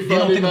feed. You see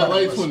Friday Night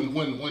Lights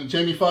when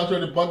Jamie Foxx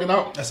started bugging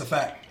out? That's a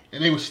fact.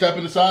 And they were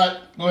stepping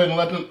aside. Go ahead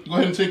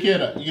and take care of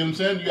that. You get what I'm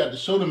saying? You got to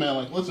show the man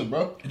like, listen,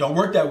 bro. It don't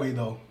work that way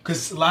though,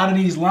 because a lot of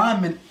these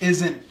linemen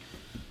isn't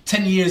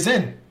 10 years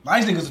in. A lot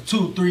of these niggas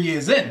are 2-3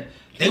 years in.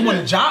 They want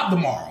a job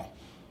tomorrow.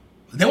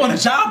 They want a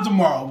job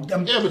tomorrow.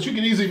 Yeah, but you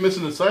can easily miss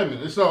an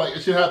assignment. It's not like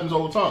it shit happens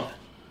all the time.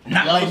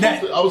 Not like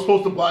that. I was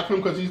supposed to block him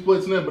because he's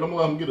blitzing in, but I'm gonna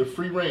let him get a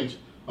free range.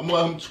 I'm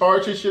gonna let him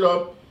charge his shit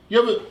up.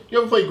 You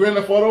ever play Grand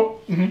Theft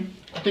Auto?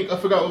 I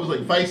forgot what it was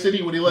like Vice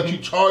City where they let you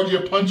charge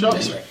your punch up.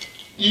 That's right.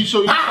 You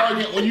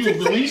target when you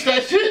release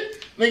that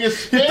shit, nigga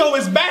spin. Throw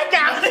his back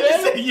out.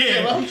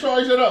 Yeah, let him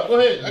charge that up. Go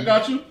ahead, I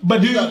got you.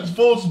 But got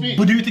full speed.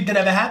 But do you think that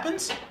ever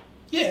happens?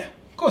 Yeah,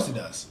 of course it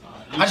does.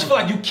 I just feel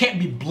like you can't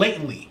be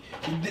blatantly.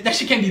 That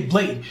shit can't be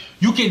blatant.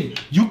 You can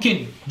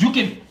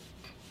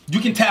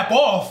tap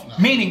off. Nah.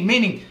 Meaning,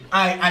 you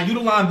the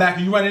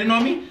linebacker, you running in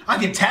on me. I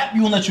can tap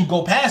you and let you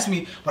go past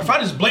me. But if I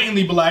just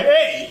blatantly be like,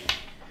 hey,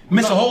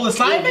 miss a whole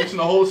assignment, missing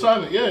a whole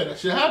assignment. Yeah, that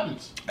shit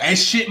happens. That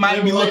shit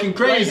might be looking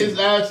crazy. Lay his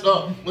ass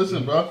up.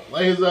 Listen, bro.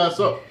 Lay his ass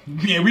up.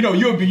 Yeah, we know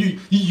you be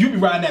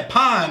riding that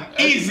pond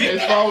easy.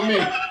 That's fine with me.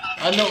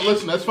 I know.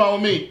 Listen, that's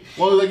fine with me. As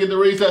long as I get to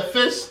raise that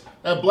fist,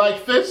 that black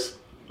fist,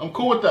 I'm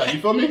cool with that.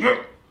 You feel me?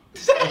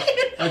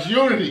 That's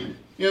unity.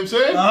 You know what I'm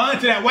saying?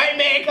 Until that white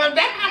man come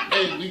down.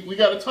 Hey, we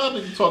got a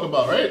topic to talk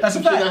about, right? That's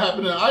a fact. Shit that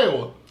happened in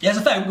Iowa. Yeah, that's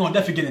a fact. We're going to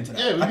definitely get into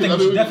that.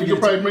 Yeah, we can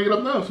probably bring it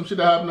up now. Some shit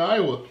that happened in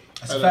Iowa.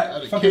 That's a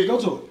fact. Fucking go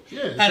to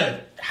it. Yeah. At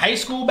a high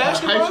school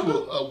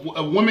basketball?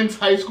 A women's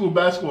high school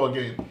basketball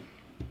game.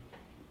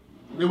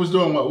 It was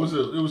doing what? Was it?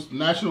 It was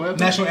national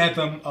anthem? National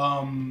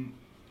anthem.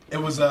 It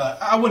was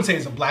I wouldn't say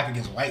it's a black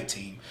against white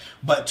team,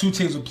 but two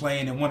teams were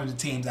playing, and one of the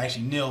teams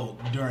actually knelt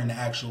during the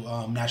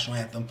actual national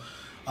anthem.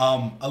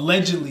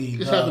 Allegedly,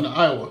 this happened in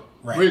Iowa,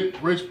 right?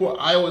 Bridgeport,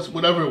 Iowa,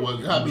 whatever it was.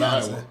 It happened in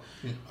Iowa.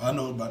 Yeah. I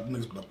know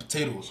about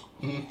potatoes.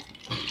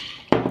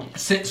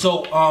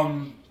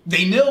 So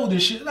they kneel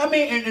this shit. I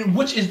mean, and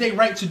which is their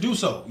right to do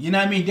so. You know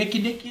what I mean? They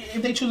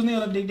if they choose to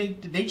kneel,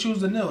 they choose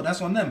to kneel.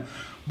 That's on them.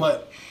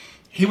 But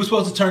he was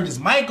supposed to turn his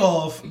mic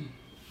off.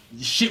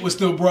 Shit was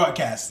still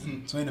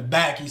broadcasting. So in the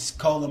back, he's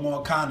calling them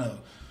all kind of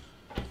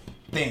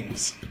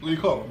things. What do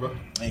you call them, bro?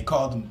 They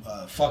called them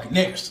fucking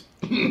niggers.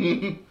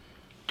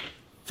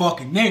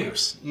 Fucking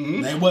niggers.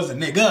 They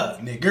wasn't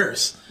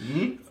niggers.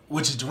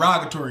 Which is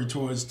derogatory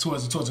towards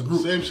a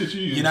group. Same shit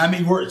you use. You know what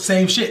I mean?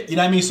 Same shit. You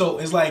know what I mean? So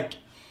it's like,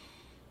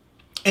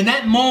 in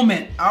that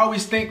moment, I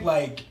always think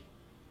like,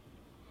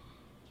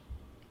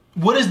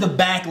 what is the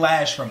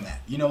backlash from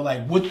that? You know,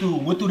 like what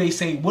do they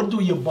say? What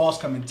do your boss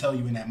come and tell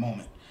you in that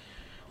moment?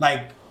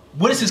 Like,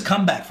 what is his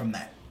comeback from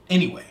that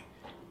anyway?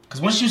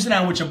 Because once you sit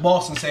down with your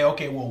boss and say,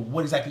 okay, well,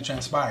 what exactly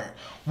transpired?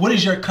 What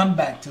is your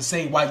comeback to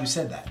say why you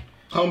said that?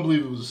 I don't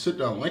believe it was a sit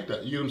down like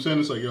that. You know what I'm saying?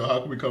 It's like, yo, how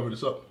can we cover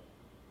this up?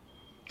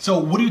 So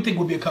what do you think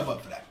would be a cover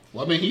up for that?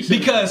 Well, I mean, he said,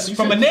 because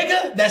from a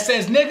nigga that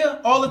says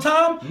nigga all the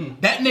time,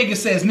 that nigga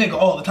says nigga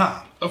all the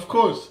time. Of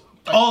course.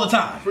 All the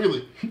time.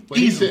 Freely. But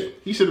he said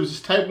it was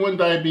his type 1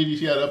 diabetes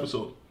he had an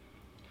episode.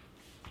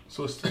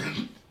 So that's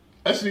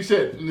what he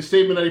said. In the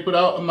statement that he put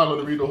out, I'm not going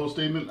to read the whole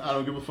statement. I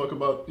don't give a fuck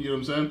about, you know what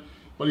I'm saying?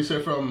 But he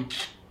said from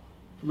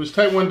his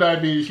type 1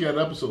 diabetes, he had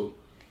an episode.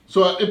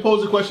 So it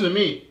posed a question to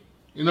me.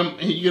 You know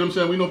what I'm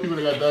saying? We know people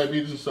that got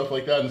diabetes and stuff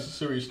like that, and it's a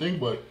serious thing,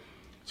 but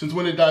since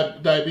when did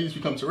diabetes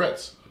become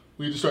Tourette's?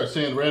 We just start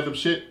saying random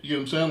shit, you know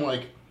what I'm saying?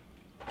 Like,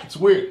 it's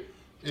weird.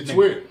 It's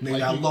weird. They like,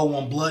 got low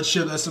on blood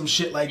sugar or some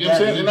shit like you know that.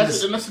 What I'm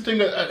saying? And that's the thing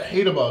that I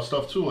hate about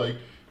stuff too. Like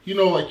you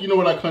know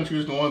what our country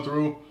is going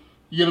through.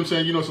 You know what I'm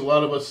saying? You know, it's a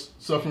lot of us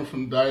suffering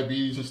from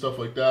diabetes and stuff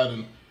like that,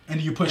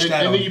 and you push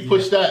that. And then you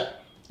push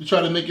that. You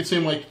try to make it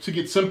seem like to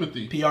get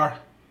sympathy. PR.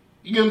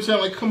 You get what I'm saying?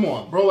 Like, come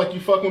on, bro. Like,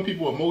 you fuck with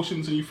people's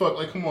emotions and you fuck,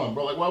 like, come on,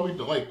 bro. Like, why we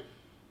do, like,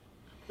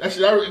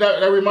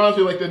 that reminds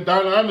me of, like, the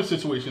Don Imus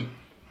situation.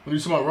 When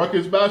you talk about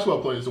Rutgers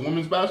basketball players, the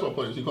women's basketball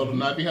players, he called them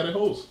nappy-headed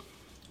hoes.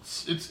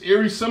 It's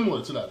eerie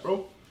similar to that,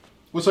 bro.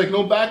 It's like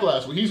no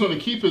backlash. But he's going to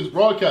keep his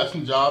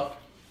broadcasting job.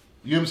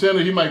 You know what I'm saying?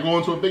 Or he might go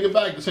into a bigger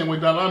bag the same way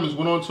Don Imus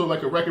went on to,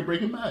 like, a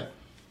record-breaking bag.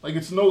 Like,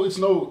 it's no what's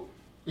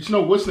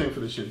name for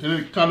this shit. And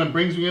it kind of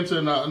brings me into,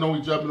 and I know we're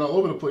jumping all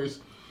over the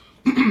place,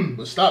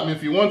 but stop me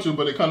if you want to,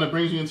 but it kind of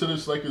brings me into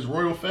this, like, this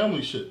royal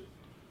family shit. You know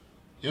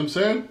what I'm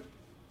saying?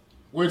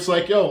 Where it's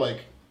like, yo,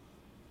 like,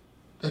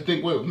 I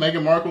think what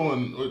Meghan Markle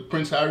and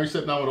Prince Harry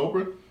sat down with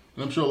Oprah,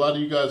 and I'm sure a lot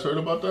of you guys heard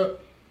about that.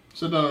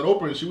 Sat down with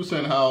Oprah, and she was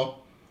saying how,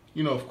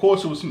 you know, of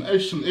course there was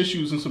some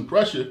issues and some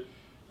pressure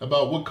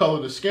about what color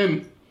the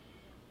skin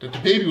that the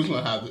baby was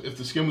going to have, if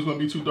the skin was going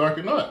to be too dark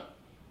or not.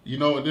 You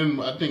know, and then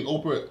I think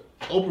Oprah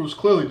was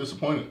clearly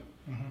disappointed.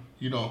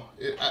 You know,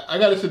 I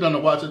got to sit down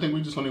and watch. I think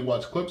we just only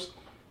watch clips,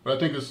 but I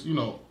think it's, you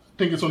know,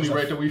 it's only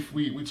right that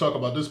we talk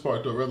about this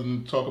part though, rather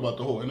than talk about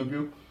the whole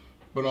interview.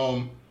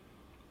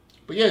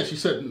 But yeah, she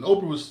said, and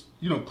Oprah was,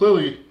 you know,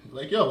 clearly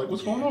like, yo, like,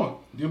 what's going on? You know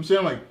what I'm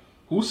saying? Like,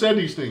 who said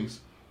these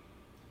things?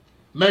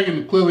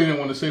 Meghan clearly didn't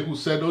want to say who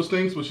said those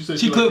things, but she said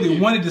she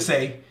clearly wanted to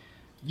say,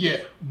 yeah,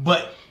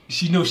 but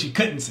she knows she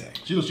couldn't say.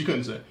 She knows she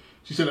couldn't say.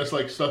 She said that's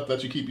like stuff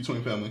that you keep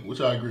between family,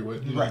 which I agree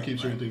with. You know, keep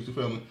certain things to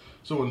family.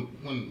 So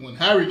when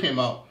Harry came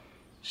out,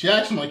 she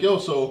asked him like, yo,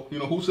 so, you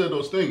know, who said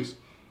those things?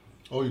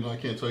 Oh, you know, I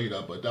can't tell you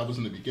that, but that was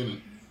in the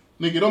beginning.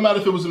 Nigga, it don't matter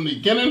if it was in the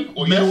beginning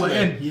or middle or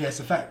end. Yeah, it's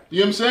a fact. You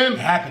know what I'm saying? It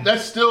happened.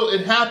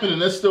 It happened,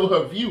 and that's still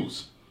her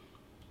views.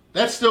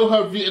 That's still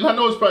her view, and I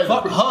know it's probably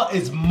Fuck her.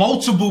 It's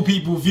multiple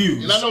people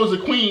views. And I know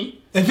it's a queen.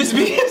 If it's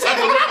me,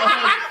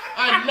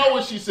 I know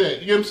what she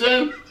said. You know what I'm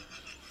saying?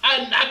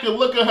 I can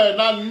look at her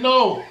and I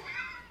know.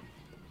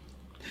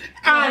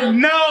 I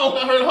know.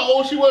 I heard how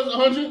old she was,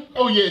 100?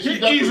 Oh, yeah, she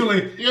definitely.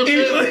 Easily. You know what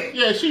I'm saying?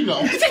 Yeah, she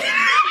know. She said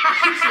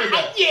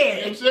that. Yeah. You know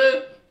what I'm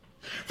saying?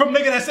 From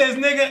nigga that says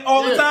nigga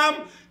all the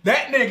time,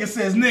 that nigga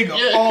says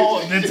nigga all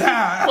the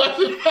time.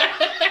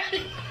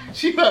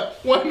 She like,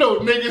 one of those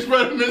niggas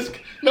running this.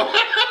 No,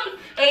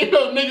 ain't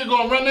no nigga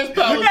gonna run this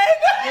palace. You know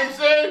what I'm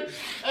saying?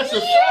 That's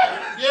a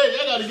fact. Yeah,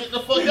 y'all gotta get the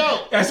fuck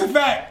out. That's a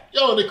fact.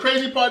 Yo, the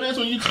crazy part is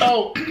when you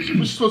tell, what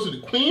you supposed to do,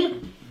 the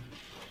queen?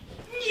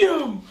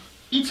 Yo.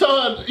 You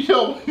tell her,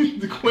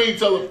 the queen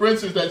tell the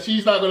princess that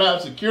she's not gonna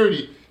have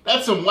security.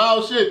 That's some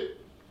wild shit.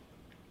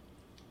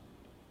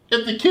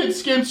 If the kid's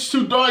skin's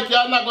too dark,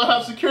 y'all not gonna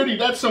have security.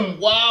 That's some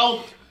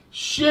wild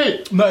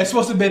shit. No, it's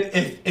supposed to be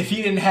if he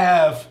didn't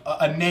have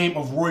a name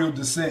of royal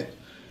descent,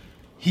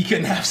 he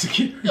couldn't have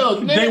security.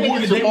 Yo,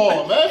 nigga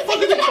Jamal, man. Fuck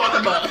they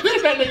talking about?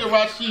 That nigga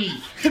Rashid.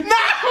 Nah. You know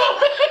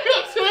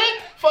what I'm saying?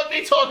 Fuck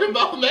they talking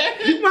about,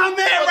 man? My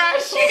man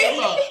Rashid.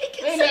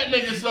 Ain't that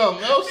nigga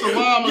something? El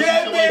Salam or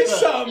yeah, something man, like that.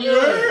 something,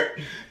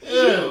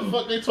 yeah,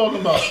 fuck they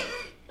talking about?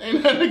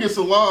 Ain't that nigga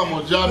Salam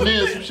or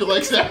Jamil, some shit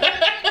like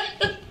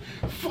that?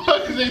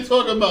 Fuck is they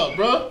talking about,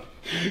 bro?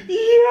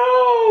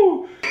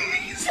 Yo.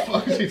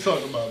 Fuck is he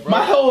talking about, bro?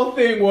 My whole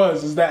thing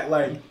is that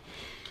like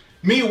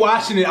me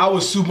watching it, I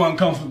was super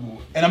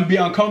uncomfortable, and I'm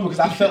being uncomfortable because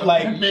I felt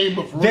like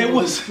there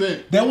was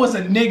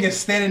a nigga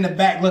standing in the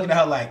back looking at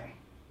her like,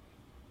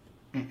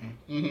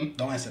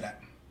 don't answer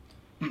that,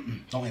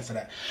 don't answer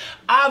that.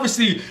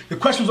 Obviously, the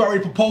question was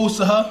already proposed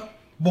to her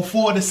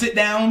before the sit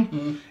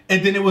down,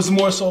 and then it was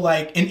more so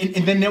like,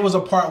 and then there was a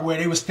part where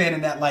they were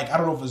standing at like, I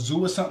don't know if a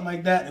zoo or something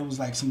like that. It was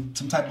like some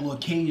type of little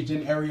caged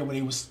in area where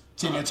they was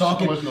sitting there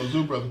talking. There was no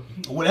zoo, brother.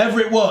 Whatever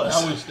it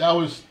was. That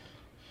was.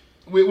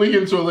 We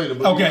get into it later.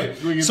 But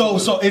okay.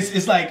 So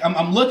it's like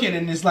I'm looking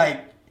and it's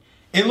like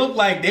it looked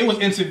like they was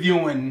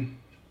interviewing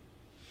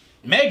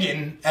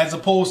Megan as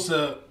opposed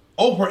to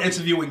Oprah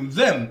interviewing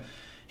them.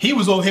 He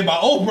was over here by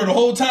Oprah the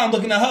whole time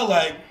looking at her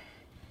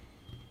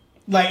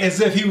like as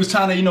if he was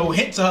trying to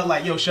hint to her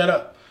like, yo, shut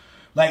up.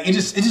 Like it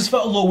just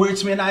felt a little weird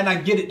to me, and I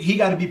get it. He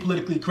got to be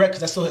politically correct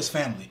because that's still his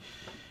family.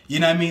 You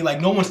know what I mean? Like,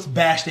 no one's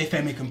bashed their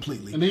family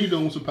completely. And then you're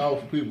dealing with some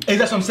powerful people.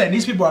 And that's what I'm saying.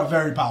 These people are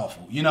very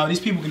powerful. These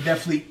people can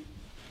definitely,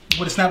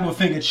 with a snap of a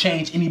finger,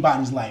 change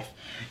anybody's life.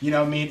 You know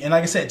what I mean? And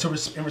like I said,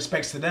 in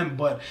respects to them,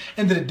 but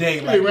end of the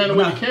day, like, they ran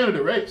away to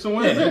Canada, right? So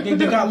they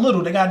got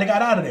little. They got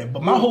out of there.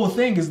 But my whole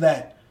thing is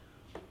that,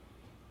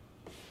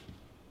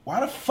 why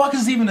the fuck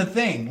is this even a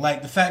thing?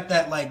 Like the fact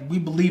that like we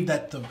believe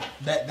that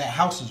that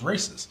house is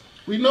racist.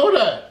 We know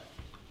that.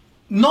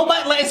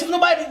 Nobody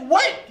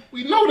what?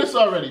 We know this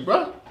already,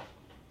 bro.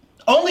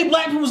 Only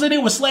black people was in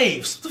there with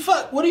slaves. The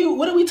fuck? What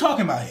are we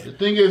talking about here? The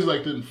thing is,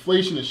 like, the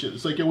inflation and shit.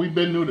 It's like, yeah, we've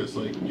been through this.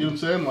 Like, you know what I'm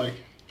saying? Like,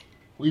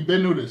 we've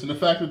been through this. And the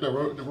fact that the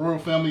royal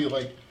family,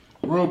 like,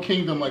 royal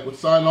kingdom, like, would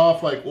sign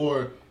off, like,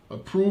 or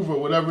approve or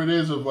whatever it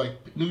is of, like,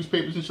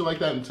 newspapers and shit like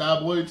that and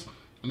tabloids.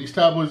 And these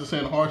tabloids are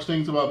saying harsh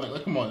things about,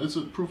 like come on,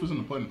 proof is in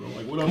the pudding, bro.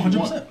 Like, what else 100%. You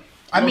want?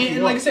 I mean,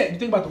 and like I said, you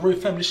think about the royal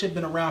family, shit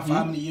been around for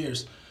how many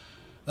years?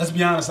 Let's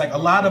be honest. Like, a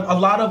lot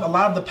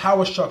of the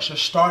power structure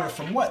started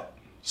from what?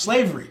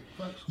 Slavery.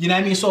 You know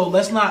what I mean? So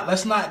let's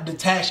not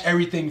detach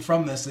everything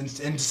from this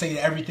and say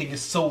that everything is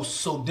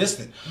so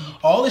distant.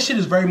 All this shit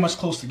is very much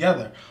close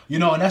together.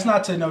 And that's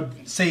not to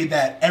say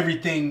that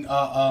everything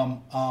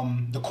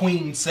the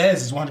Queen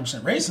says is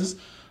 100% racist,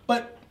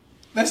 but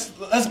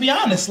let's be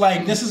honest.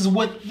 Like, this is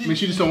what I mean.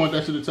 She just don't want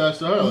that shit attached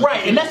to her, like,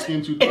 right? And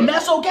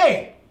that's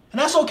okay. And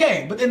that's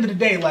okay. But at the end of the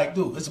day, like,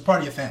 dude, it's a part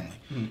of your family.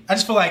 I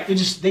just feel like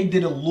they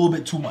did a little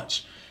bit too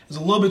much.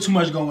 There's a little bit too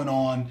much going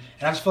on,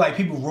 and I just feel like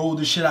people rolled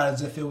this shit out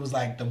as if it was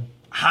like the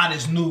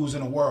hottest news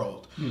in the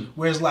world.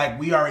 Whereas, like,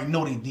 we already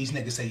know these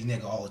niggas say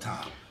nigga all the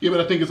time. Yeah,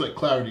 but I think it's like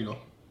clarity, though.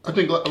 I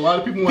think a lot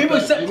of people want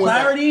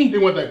clarity. They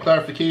want that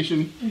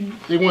clarification.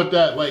 They want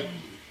that, like,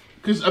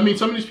 because I mean,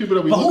 some of these people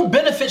that we. But who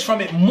benefits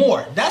from it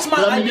more? That's my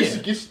idea.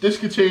 This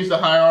could change the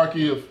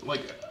hierarchy of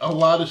like a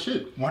lot of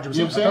shit. 100%. You know what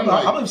I'm saying?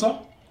 I believe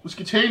so. Which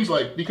could change,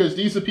 like, because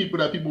these are people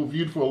that people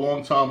viewed for a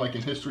long time, like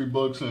in history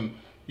books, and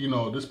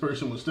this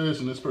person was this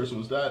and this person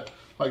was that.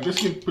 Like, this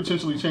can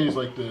potentially change,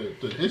 like,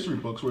 the history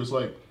books, where it's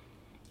like,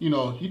 you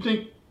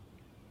think,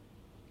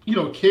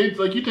 kids,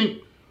 like, you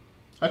think,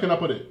 how can I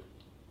put it?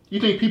 You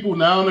think people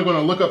now are going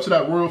to look up to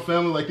that royal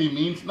family like they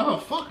means? No,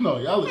 fuck no.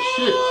 Y'all are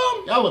shit.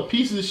 Y'all are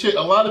pieces of shit.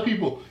 A lot of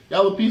people,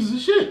 y'all are pieces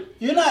of shit.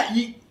 You're not,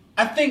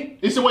 I think.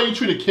 It's the way you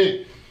treat a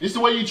kid. It's the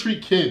way you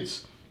treat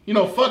kids.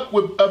 Fuck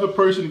with other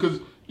person, because,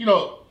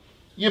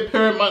 your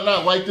parent might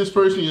not like this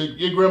person.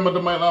 Your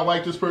grandmother might not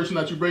like this person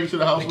that you bring to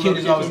the house. The kid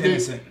is always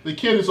innocent. The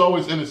kid is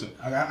always innocent.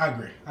 I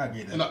agree. I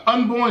get that. And an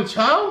unborn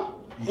child?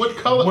 What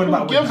color?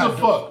 Who gives a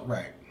fuck?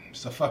 Right.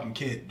 It's a fucking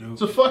kid, dude.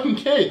 It's a fucking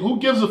kid. Who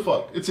gives a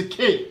fuck? It's a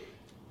kid.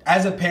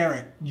 As a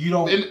parent, you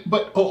don't.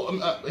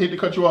 I hate to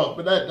cut you off,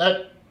 but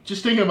that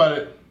just thinking about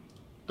it,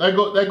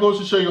 that goes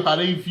to show you how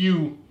they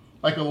view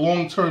like a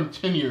long-term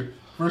tenure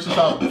versus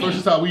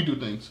how we do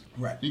things.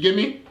 Right. You get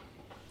me?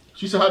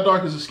 She said, how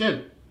dark is the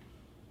skin?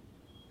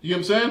 You get what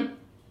I'm saying?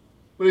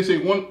 What they say?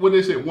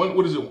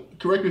 What is it?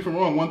 Correct me if I'm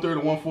wrong. 1/3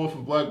 or 1/4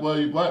 of black blood,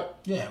 you black.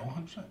 Yeah,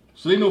 100%.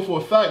 So they know for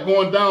a fact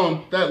going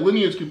down that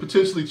lineage could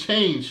potentially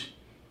change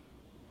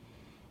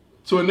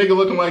to a nigga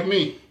looking like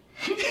me.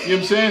 You know what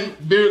I'm saying?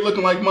 Beard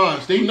looking like mine.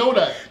 They know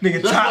that.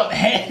 Nigga,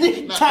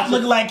 top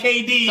looking like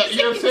KD. You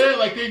know what I'm saying?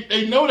 Like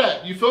they know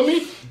that. You feel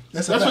me?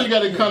 That's why you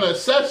got to kind of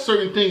assess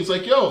certain things.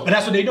 Like, yo, but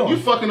that's what they doing. You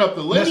fucking up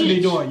the lineage. That's what they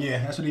doing.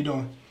 Yeah, that's what they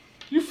doing.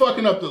 You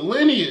fucking up the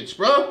lineage,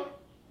 bro.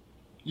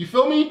 You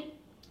feel me?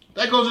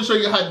 That goes to show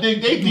you how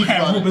dig they deep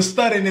about it. Ruben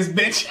Stud in this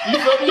bitch. You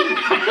feel me?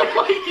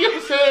 Like, you know what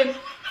I'm saying?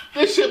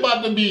 This shit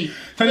about to be.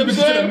 Turn the bitch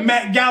to the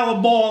Matt Gala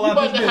ball. You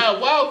about to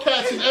have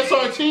Wildcats and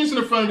SRTs in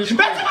the front of this. You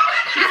know what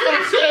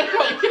I'm saying?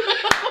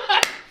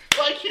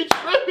 Like you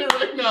tripping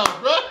right now,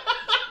 bro.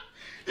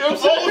 You know what I'm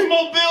saying?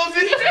 Oldsmobiles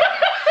in it.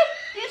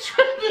 You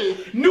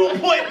tripping.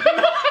 Newport.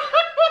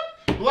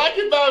 Black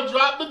and Brown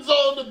dropped the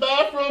zone in the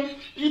bathroom.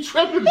 You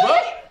tripping, bro?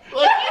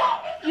 Like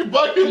you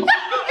bugging.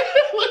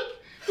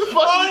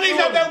 All the niggas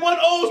have that one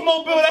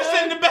Oldsmobile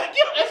that's in the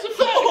backyard. That's a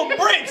fact. On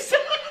bricks.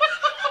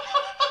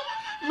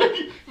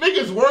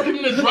 Niggas working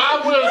in the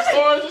driveway of the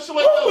stores and shit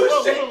like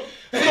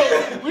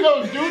that. We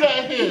don't do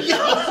that here. You know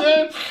what I'm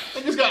saying?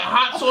 Niggas got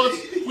hot sauce.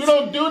 We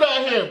don't do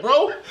that here, bro.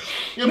 You know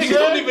what I'm saying?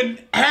 Don't even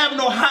have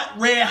no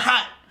red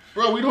hot.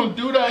 Bro, we don't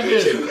do that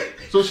here.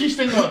 So she's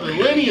thinking about the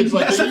lineage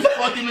like you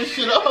fucking this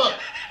shit up.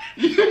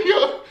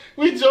 Yo,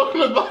 we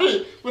joking about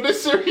it, but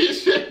it's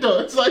serious shit though.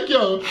 It's like,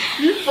 yo,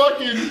 you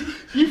fucking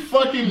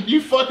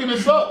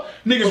us up.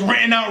 Niggas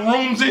renting out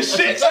rooms and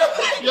shit.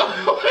 Yo,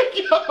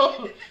 you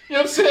know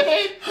what I'm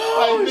saying?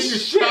 Like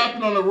niggas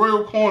shopping on the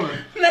Royal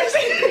Corner.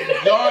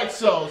 Yard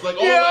sales, like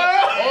all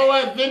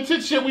that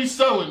vintage shit we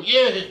selling.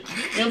 Yeah. You know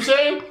what I'm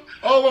saying?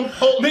 All them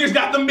niggas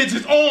got them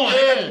bitches on.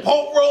 Yeah.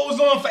 Pope rolls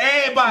on for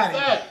everybody.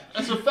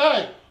 That's a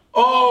fact.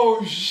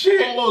 Oh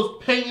shit! All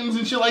those paintings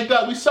and shit like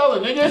that, we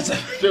selling,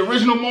 nigga. The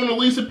original Mona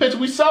Lisa picture,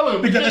 we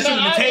selling. We got that shit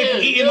on the table,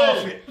 eating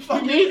off it.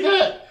 We need that. You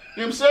know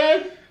what I'm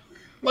saying?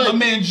 Like, my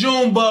man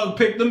Junebug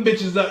picked them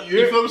bitches up.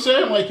 You feel what I'm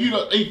saying? Like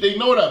they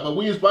know that, but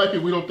we as black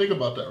people, we don't think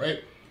about that,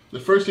 right? The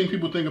first thing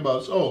people think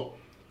about is,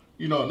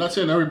 not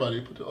saying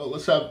everybody, but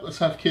let's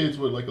have kids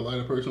with like a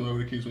lighter person, whatever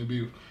the case may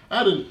be.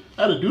 I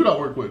had a dude I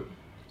work with.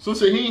 So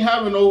say he ain't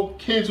having no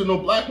kids with no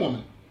black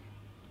woman.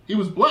 He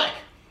was black.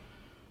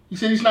 He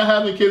said he's not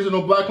having kids with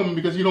no black woman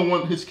because he don't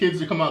want his kids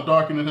to come out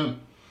darker than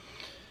him.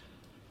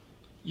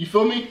 You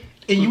feel me?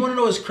 And you want to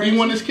know what's crazy? He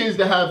want his kids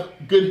to have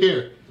good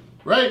hair,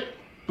 right?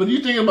 But you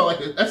thinking about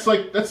that's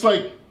like,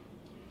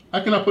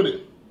 how can I put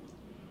it?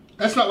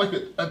 That's not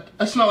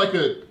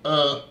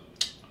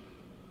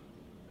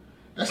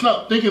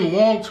thinking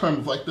long term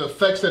of like the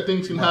effects that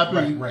things can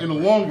happen in the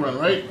long run,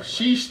 right?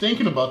 She's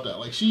thinking about that.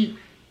 Like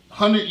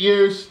 100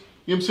 years,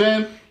 you know what I'm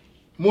saying?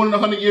 More than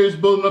 100 years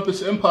building up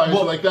this empire,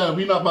 so like that. And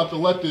we're not about to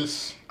let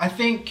this. I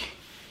think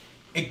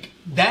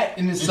that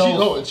in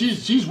itself.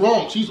 She's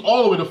wrong. She's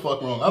all the way the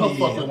fuck wrong. I don't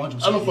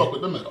fuck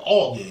with them at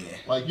all. Yeah.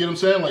 Like, you know what I'm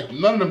saying? Like,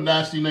 none of them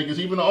nasty niggas,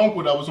 even the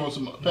uncle that was on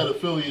some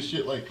pedophilia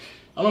shit, like,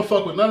 I don't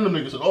fuck with none of them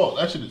niggas at all.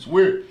 That shit is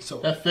weird. So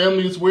that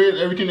family is weird.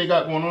 Everything they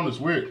got going on is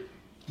weird.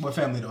 What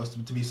family though,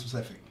 to be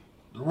specific?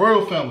 The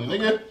royal family,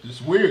 nigga.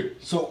 It's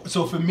weird. So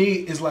for me,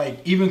 it's like,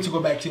 even to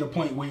go back to the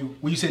point where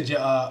you said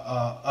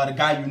the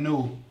guy you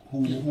knew who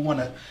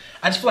wanna,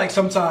 I just feel like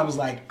sometimes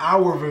like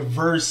our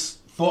reverse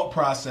thought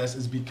process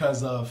is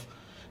because of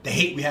the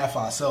hate we have for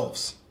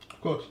ourselves.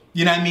 Of course.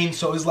 You know what I mean?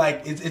 So it's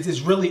like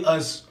it's really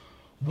us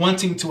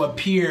wanting to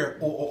appear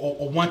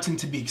or wanting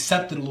to be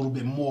accepted a little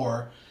bit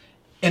more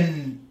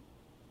and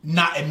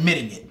not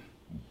admitting it.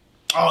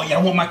 Oh yeah,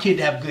 I want my kid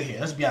to have good hair.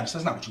 Let's be honest,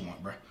 that's not what you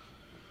want, bro.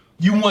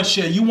 You want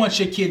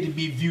your kid to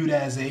be viewed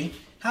as a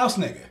house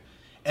nigga,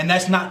 and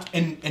that's not.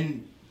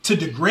 And to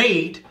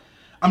degrade,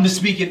 I'm just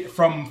speaking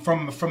from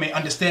an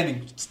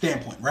understanding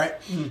standpoint,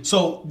 right? Mm.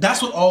 So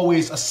that's what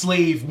always a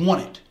slave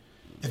wanted.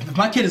 If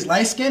my kid is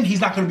light skinned, he's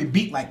not going to be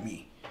beat like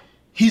me.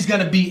 He's going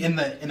to be in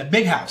the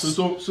big house.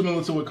 So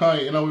similar to what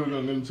Kanye, and I know we were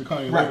going to get into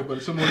Kanye later,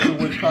 but similar to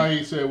what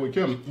Kanye said with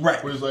Kim,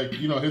 right? Where it's like,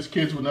 his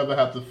kids would never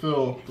have to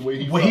feel the way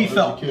he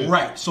felt,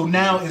 right? So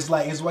now it's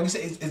like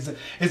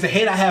it's a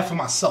hate I have for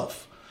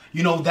myself.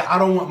 That I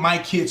don't want my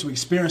kids to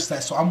experience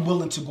that, so I'm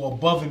willing to go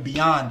above and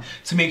beyond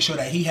to make sure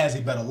that he has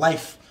a better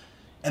life,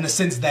 in the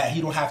sense that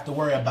he don't have to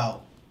worry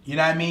about, the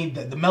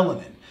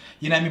melanin.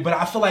 You know what I mean? But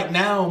I feel like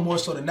now more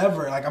so than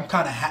ever, like I'm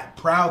kind of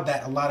proud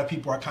that a lot of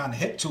people are kind of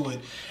hip to it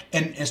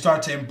and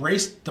start to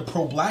embrace the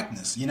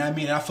pro-blackness. You know what I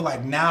mean? And I feel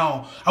like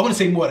now, I wouldn't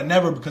say more than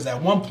ever, because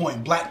at one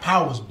point Black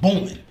Power was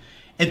booming,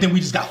 and then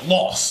we just got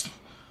lost.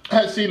 I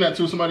had seen that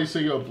too. Somebody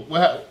say,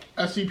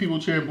 I see people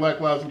cheering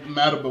Black Lives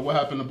Matter, but what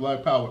happened to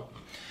Black Power?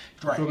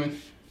 Right. You feel me?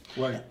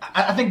 Right.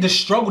 I think the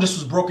struggle just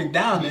was broken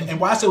down,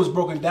 and why I say it was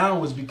broken down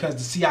was because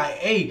the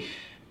CIA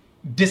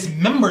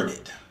dismembered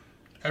it.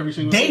 Every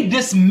single they thing.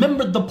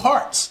 Dismembered the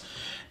parts.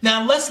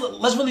 Now let's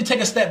really take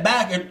a step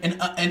back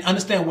and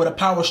understand where the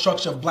power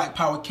structure of Black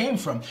Power came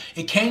from.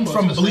 It came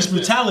from police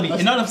brutality.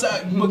 And I'm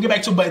saying, we'll get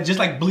back to it, but just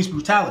like police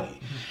brutality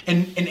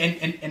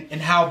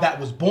and how that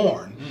was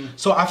born.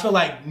 So I feel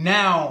like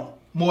now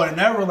more than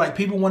ever, like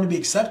people want to be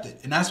accepted,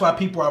 and that's why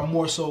people are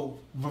more so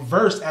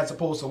reversed as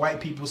opposed to white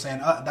people saying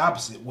the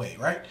opposite way,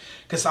 right?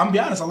 Because I'm be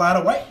honest, a lot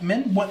of white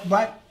men want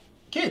black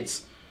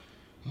kids.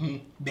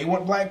 They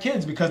want black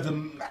kids because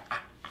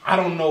I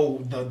don't know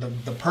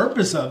the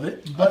purpose of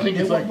it, but I think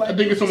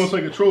it's almost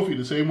like a trophy,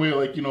 the same way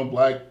like, you know,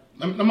 black.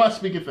 I'm not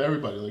speaking for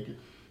everybody, like, you know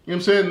what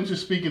I'm saying? I'm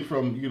just speaking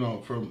from, you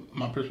know, from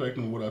my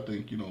perspective of what I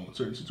think, you know, in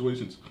certain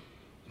situations.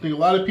 I think a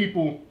lot of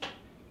people,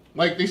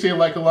 like they say,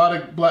 like a lot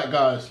of black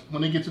guys,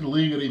 when they get to the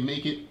league or they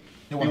make it,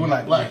 they want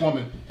a black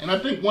woman. And I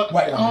think a white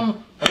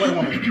woman.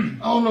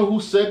 I don't know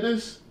who said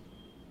this.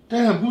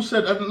 Damn, who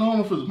said? I don't know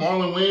if it was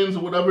Marlon Wayans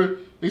or whatever.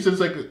 They said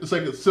it's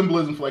like a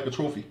symbolism for like a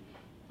trophy.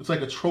 It's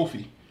like a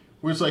trophy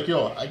where it's like,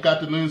 yo, I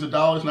got the millions of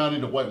dollars, now I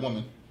need a white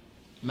woman,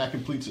 and that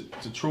completes it.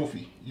 It's a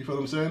trophy. You feel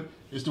what I'm saying?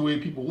 It's the way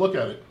people look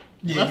at it.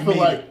 Yeah, I feel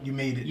like you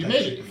made it. You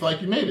made it. I feel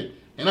like you made it.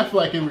 And I feel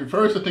like in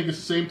reverse, I think it's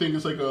the same thing.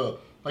 It's like a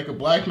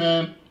black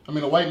man. I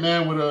mean, a white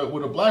man with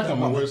a black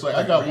woman, where it's like,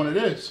 I got one of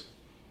this.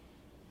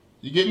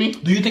 You get me?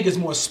 Do you think it's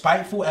more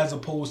spiteful as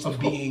opposed to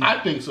being? I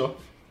think so.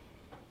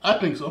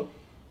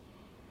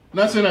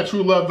 Not saying that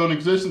true love don't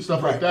exist and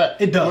stuff like that.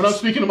 It does. When I'm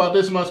speaking about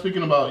this, I'm not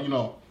speaking about, you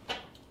know,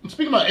 I'm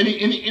speaking about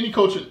any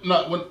culture.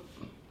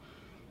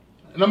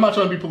 And I'm not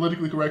trying to be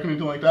politically correct or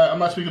anything like that. I'm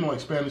not speaking like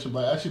Spanish and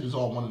black. That shit is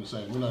all one and the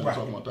same. We're not even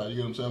talking about that. You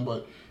get what I'm saying?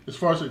 But as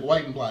far as like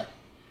white and black,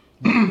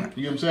 you get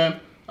what I'm saying?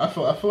 I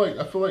feel like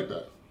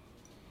that.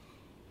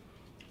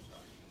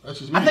 That's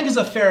just me. I think it's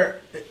a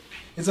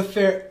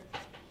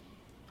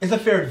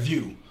fair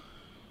view,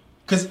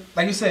 because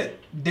like you said,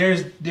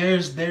 there's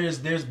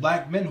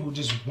black men who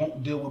just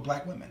won't deal with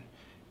black women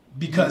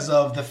because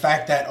of the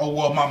fact that, oh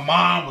well, my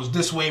mom was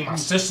this way, my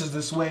sister's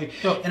this way,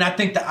 and I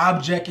think the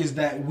object is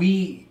that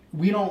we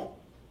don't.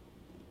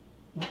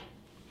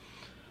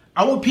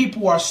 Our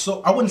people are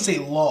so, I wouldn't say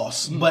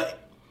lost, but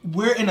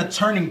we're in a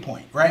turning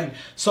point, right?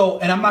 So,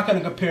 and I'm not going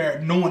to compare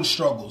no one's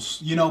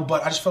struggles, you know,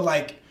 but I just feel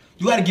like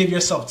you got to give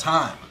yourself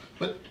time.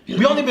 But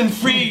we only been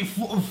free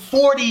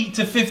 40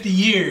 to 50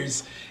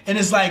 years, and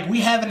it's like we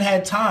haven't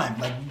had time.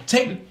 Like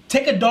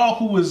take a dog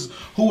who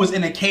was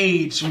in a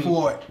cage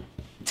for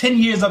 10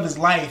 years of his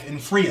life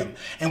and free him,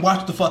 and watch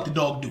what the fuck the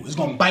dog do. It's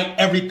gonna bite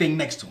everything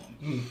next to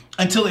him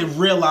until it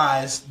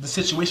realizes the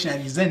situation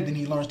that he's in. Then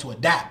he learns to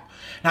adapt.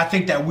 And I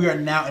think that we are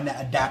now in that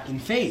adapting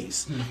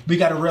phase. We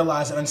got to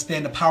realize and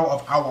understand the power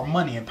of our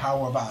money and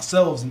power of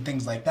ourselves and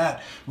things like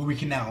that, where we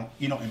can now,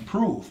 you know,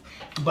 improve.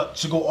 But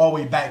to go all the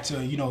way back to,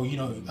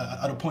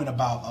 the point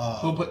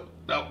about. But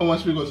I want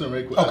to speak on something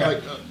very quick. Okay.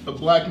 Like a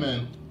black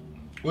man,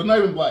 well, not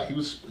even black. He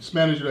was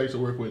Spanish dude I used to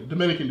work with,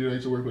 Dominican dude I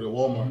used to work with at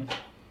Walmart,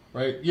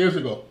 right? Years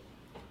ago.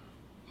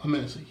 My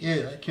man said,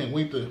 "Yeah, I can't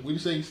wait to." What do you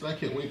say? He said, "I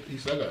can't wait." He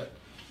said,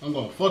 I'm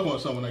going to fuck on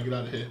something when I get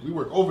out of here. We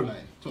work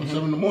overnight. So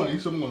 7 in the morning. He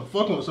said, I'm going to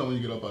fuck on something when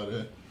you get up out of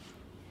here.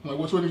 I'm like,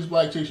 which one of these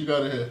black chicks you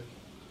got in here?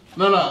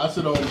 No. I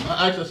said,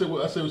 I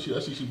said,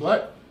 she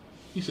black?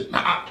 He said,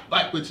 nah,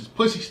 black bitches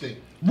pussy stink.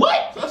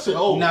 What? So I said,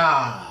 oh.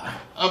 Nah.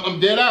 I'm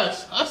dead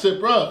ass. I said,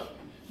 bruh,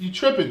 you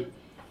tripping.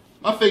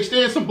 My face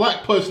there some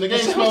black pussy. Nigga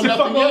ain't smelled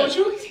nothing yet.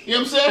 You know what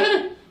I'm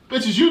saying?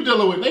 Bitches you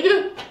dealing with,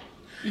 nigga.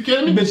 You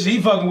kidding me? Bitches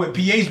he fucking with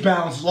pH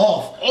balance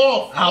off.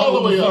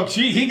 All the way up.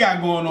 He got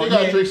going on. They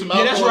gotta drink some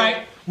alcohol. Yeah, that's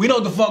right. We know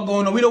what the fuck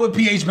going on. We know what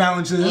pH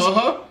balance is.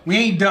 We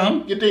ain't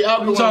dumb. Get the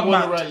alcohol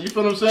right. You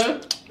feel what I'm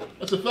saying?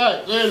 That's a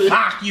fact.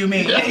 Fuck you,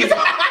 man. That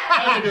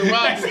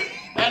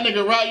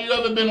nigga Rod, you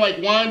ever been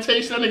like wine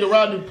tasting? That nigga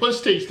Rod do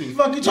puss tasting.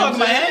 Fuck you talking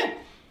about, man?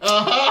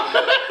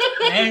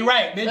 That ain't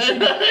right, bitch.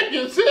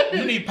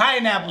 You need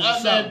pineapples or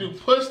something. That man do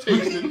puss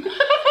tasting.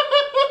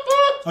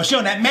 Oh, she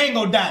on that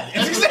mango diet.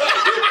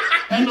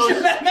 I know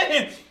that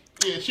man.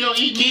 Yeah, she don't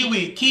eat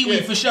meat.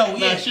 Kiwi for sure.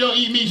 Yeah, she don't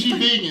eat meat. She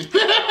vegan.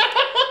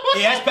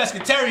 Yeah, that's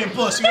pescatarian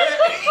pussy,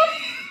 right?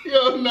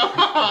 Yo,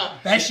 nah.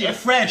 That shit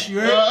fresh, you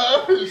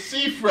heard?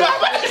 Sea fresh.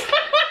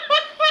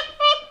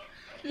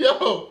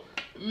 Yo,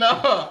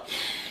 nah,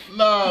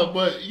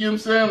 but you know what I'm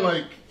saying?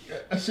 Like,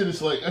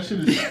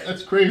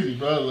 that's crazy,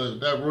 bro.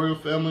 Like, that royal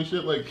family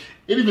shit, like,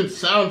 it even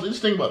sounds,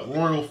 just think about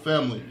royal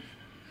family.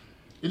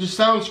 It just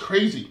sounds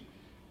crazy.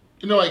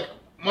 You know, like,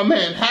 my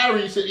man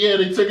Harry said, yeah,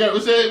 they took out,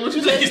 what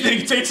you say?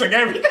 They took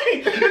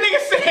everything. The nigga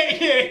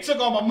said, yeah, they took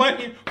all my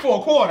money for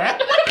a quarter.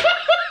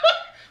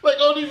 Like,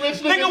 all these rich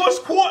niggas. Nigga was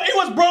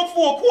broke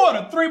for a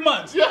quarter, 3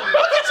 months. Yeah.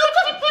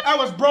 I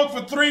was broke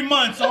for 3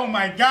 months. Oh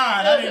my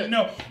God, I didn't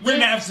know. We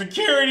didn't have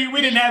security.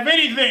 We didn't have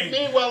anything.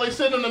 Meanwhile, they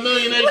sitting on 1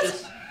 million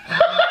acres. You know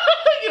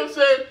what I'm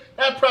saying?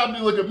 That probably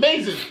look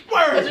amazing.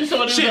 Word.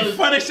 Shit,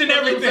 furnished and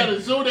everything. At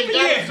a zoo, they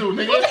got a zoo,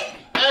 nigga.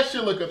 That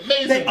shit look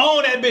amazing. They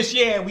own that bitch.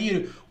 Yeah,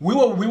 we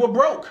were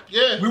broke.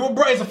 Yeah. We were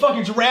broke. It's a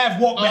fucking giraffe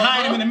walk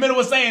behind him in the middle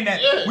of saying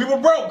that. Yeah. We were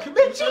broke.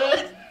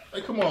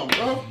 Like, come on,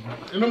 bro.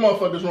 And them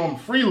motherfuckers roam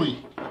freely.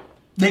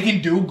 They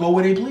can go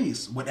where they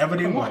please, whatever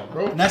they want,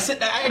 bro. And that's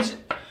it.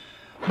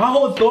 My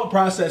whole thought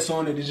process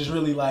on it is just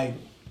really like,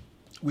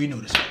 we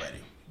knew this already.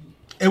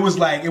 It was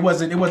like, it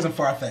wasn't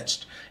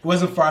far-fetched. It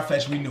wasn't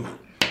far-fetched, we knew it.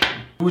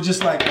 It was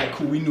just like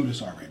cool, we knew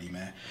this already,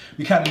 man.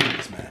 We kind of knew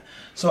this, man.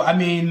 So, I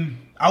mean,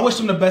 I wish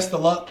them the best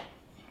of luck.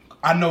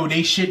 I know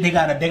they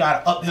got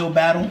an uphill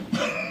battle.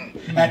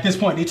 At this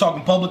point, they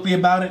talking publicly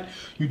about it.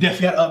 You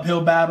definitely got an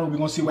uphill battle. We're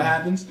going to see what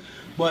happens.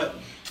 But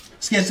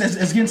let's get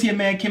into your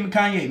man, Kim and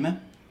Kanye,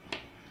 man.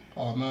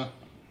 Oh, man.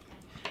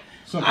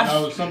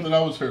 Something I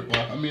was hurt by.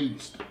 I mean,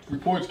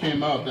 reports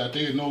came out that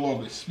they are no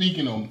longer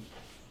speaking on,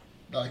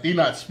 like, they're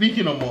not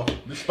speaking no more,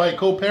 despite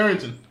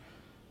co-parenting.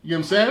 You know what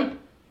I'm saying?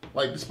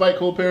 Like, despite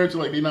co-parenting,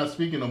 like, they're not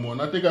speaking no more.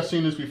 And I think I've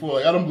seen this before.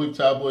 Like, I don't believe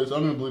tabloids. I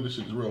don't even believe this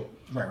shit is real.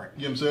 Right.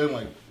 You know what I'm saying?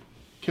 Like,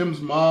 Kim's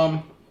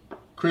mom,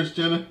 Kris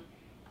Jenner,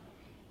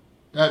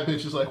 that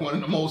bitch is like one of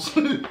the most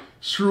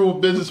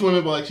shrewd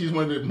businesswomen, but like she's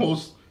one of the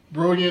most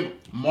brilliant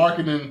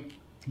marketing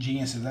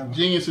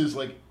geniuses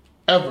like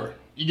ever.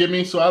 You get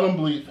me? So I don't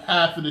believe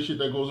half of the shit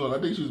that goes on. I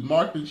think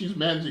she's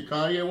managing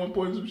Kanye at one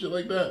point or some shit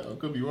like that. I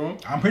could be wrong.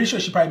 I'm pretty sure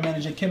she probably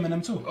managing Kim and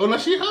them too. Oh no,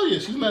 hell yeah,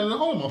 she's managing the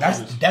whole.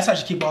 That's how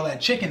she keep all that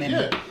chicken in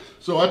there.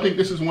 So I think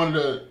this is one of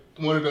the.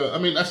 I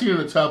mean, I see it in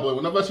the tabloid.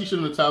 Whenever I see shit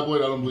in the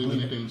tabloid, I don't believe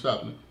anything that's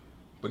happening.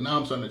 But now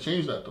I'm starting to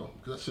change that though,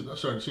 because I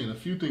started seeing a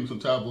few things on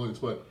tabloids,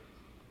 but.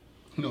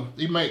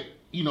 They might,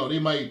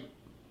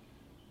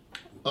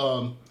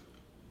 pause.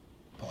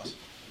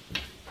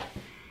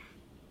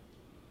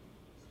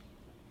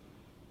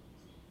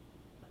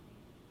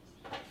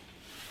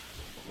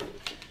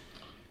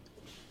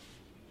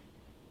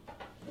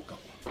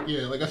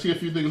 Yeah, like I see a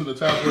few things in the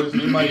tabloids,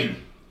 and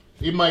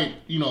they might,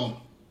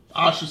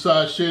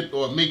 ostracize shit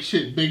or make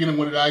shit bigger than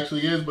what it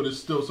actually is, but it's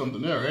still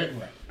something there, right?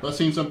 But I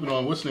seen something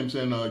on, what's the name,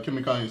 saying Kim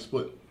and Kanye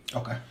split.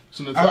 Okay.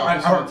 So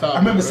I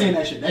remember seeing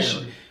that shit. That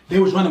shit. They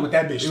was running with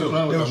that bitch too.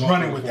 They was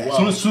running with that.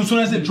 As soon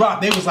as it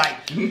dropped, they was like,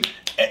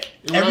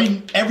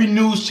 every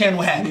news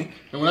channel had it.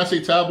 And when I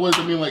say tabloids,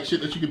 I mean like shit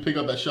that you can pick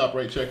up at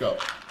ShopRite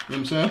checkout. You know what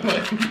I'm saying?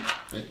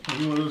 Like,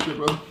 you know those shit,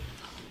 bro?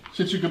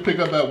 Shit you can pick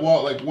up at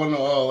Walt, like one of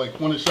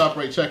the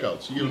ShopRite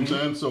checkouts. You get what I'm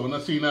saying? So when I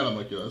seen that, I'm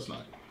like, yo, that's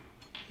not.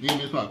 You get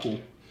me? It's not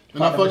cool.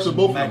 And I fucks with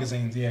both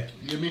magazines, yeah.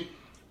 You get me?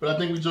 But I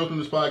think we joked on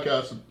this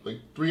podcast like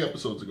 3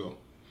 episodes ago.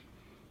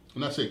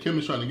 And I said, Kim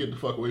is trying to get the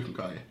fuck away from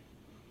Kanye.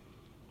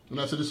 And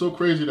I said, it's so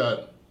crazy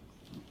that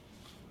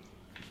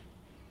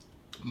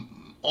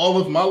all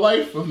of my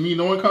life, of me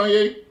knowing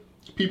Kanye,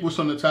 people are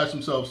starting to attach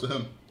themselves to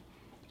him.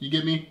 You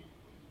get me?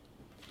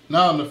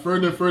 Now, the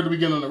further and further we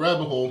get on the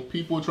rabbit hole,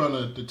 people are trying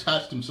to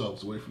detach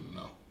themselves away from him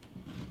now.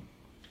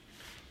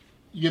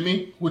 You get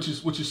me? Which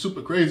is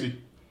super crazy.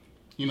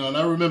 And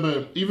I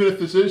remember, even if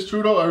this is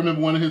true though, I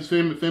remember one of his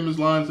famous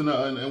lines in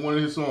one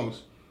of his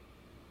songs.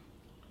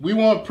 We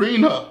want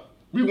prenup.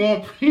 We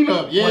want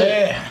prenup,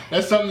 yeah.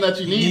 That's something that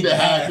you need to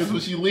have, because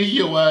when she leave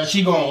your ass,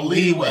 she gonna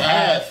leave with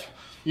half.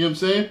 You know what I'm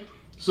saying?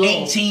 So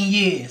 18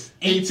 years.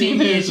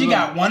 18 years. She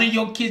got one of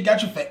your kids,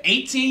 got you for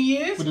 18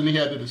 years? But then he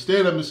had to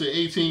stand up and say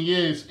 18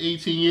 years,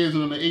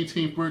 and on the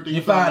 18th birthday,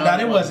 you found out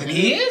it wasn't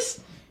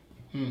his?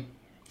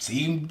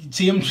 See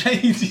him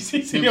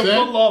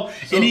pull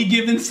off any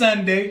given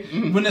Sunday,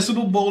 win the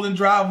Super Bowl and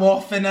drive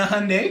off in a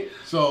Hyundai.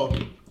 So,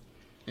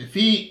 if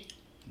he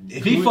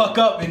fuck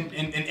up and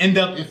end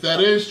up... If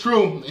that is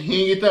true, and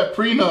he ain't get that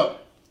prenup,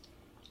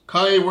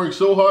 Kanye worked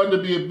so hard to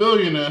be a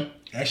billionaire.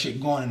 That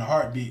shit going in a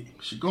heartbeat.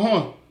 Shit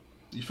going.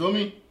 You feel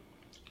me?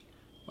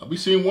 We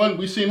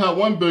seen how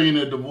one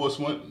billionaire divorce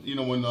went.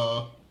 When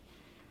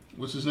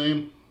what's his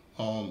name?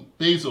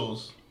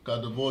 Bezos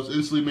got divorced,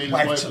 instantly made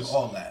his wife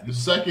all that. The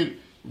second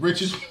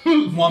richest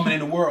woman in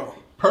the world.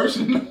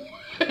 Person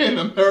in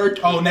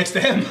America. Oh, next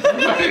to him.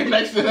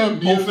 Next to him.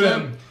 Both of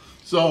them.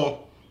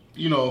 So,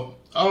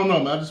 I don't know,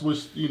 man. I just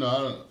wish,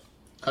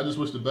 I just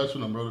wish the best for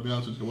them, bro, to be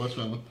honest with you, the West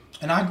family.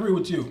 And I agree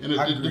with you. And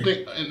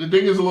the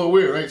thing is a little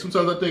weird, right?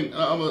 Sometimes I think,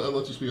 I'll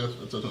let you speak, I'll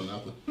touch on it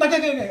after.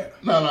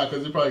 No,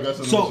 because you probably got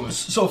something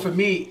So for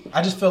me,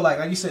 I just feel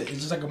like you said, it's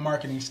just like a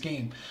marketing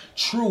scheme.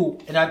 True,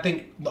 and I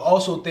think the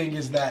also thing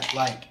is that,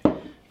 like,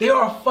 they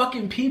are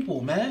fucking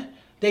people, man.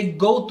 They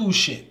go through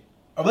shit.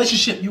 A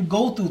relationship, you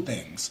go through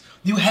things.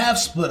 You have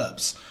split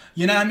ups.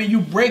 You know what I mean? You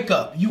break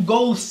up. You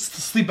go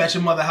sleep at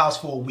your mother's house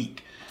for a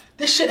week.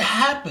 This shit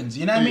happens,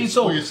 you know what I mean?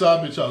 So your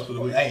side bitch house for the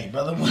week. Hey,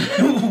 brother,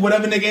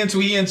 whatever nigga into,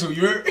 he into.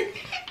 You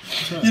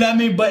know what I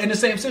mean? But in the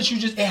same sense,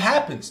 it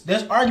happens.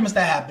 There's arguments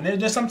that happen.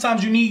 There's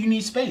sometimes you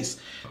need space.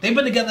 They've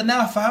been together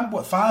now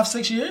 5,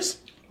 6 years?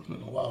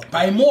 Wow.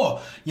 Probably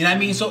more. You know what I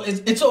mean? So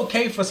it's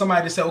okay for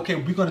somebody to say, okay,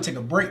 we're gonna take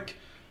a break.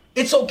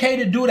 It's okay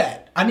to do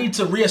that. I need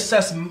to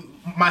reassess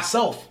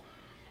myself.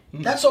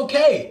 That's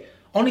okay.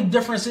 Only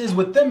difference is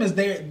with them is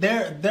they're in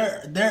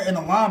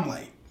the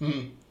limelight.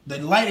 The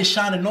light is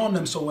shining on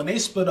them, so when they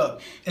split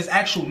up, it's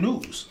actual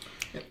news.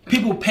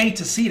 People pay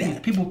to see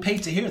that. People pay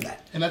to hear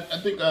that. And I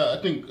think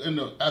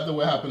after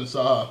what happened to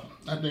Saha,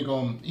 I think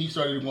he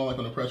started going like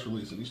on a press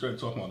release and he started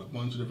talking about a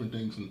bunch of different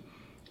things and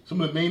some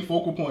of the main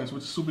focal points,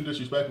 which is super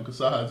disrespectful because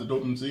Saha is a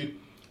dope MC.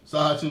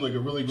 Saha seems like a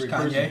really great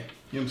person.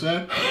 You know what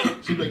I'm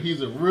saying? Seems like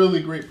he's a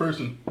really great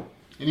person.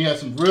 And he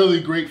has some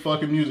really great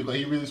fucking music. Like,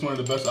 he released one of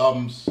the best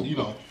albums, you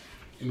know,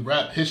 in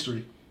rap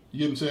history. You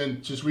get what I'm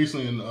saying? Just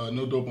recently in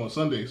No Dope on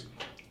Sundays.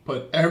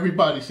 But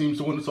everybody seems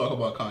to want to talk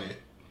about Kanye.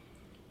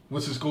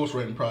 What's his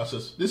ghostwriting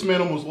process? This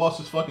man almost lost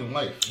his fucking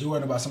life. He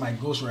worried about somebody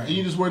ghostwriting.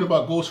 He just worried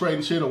about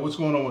ghostwriting shit or what's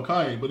going on with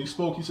Kanye. But he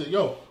spoke, he said,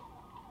 yo,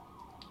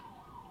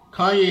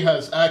 Kanye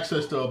has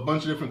access to a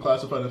bunch of different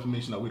classified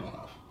information that we don't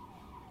have.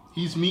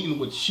 He's meeting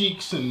with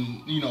sheiks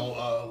and, you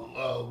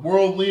know,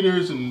 world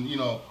leaders and, you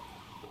know,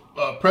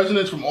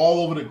 presidents from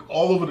all over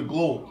the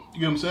globe.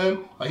 You know what I'm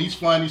saying? Like, he's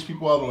flying these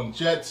people out on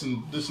jets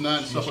and this and that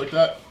and stuff like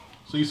that.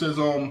 So he says,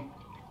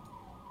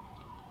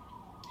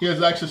 he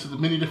has access to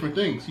many different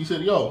things. He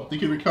said, yo, they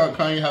can recount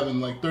Kanye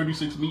having like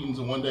 36 meetings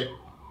in one day.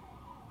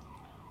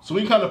 So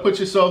we kind of put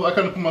yourself, I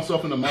kind of put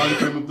myself in the mind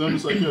frame of them.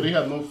 It's like, yo, they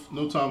have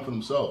no time for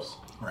themselves.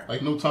 Right.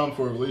 Like, no time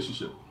for a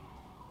relationship.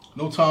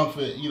 No time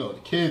for, you know, the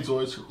kids,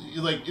 or it's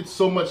like, it's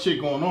so much shit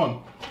going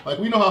on. Like,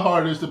 we know how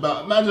hard it is to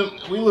balance. Imagine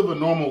we live a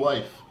normal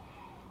life.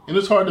 And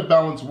it's hard to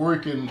balance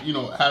work and, you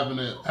know, having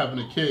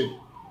a kid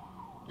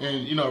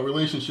and, you know, a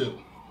relationship,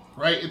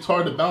 right? It's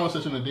hard to balance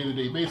this on a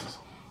day-to-day basis.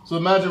 So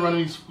imagine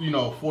running these, you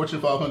know, Fortune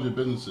 500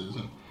 businesses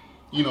and,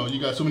 you know, you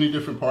got so many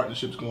different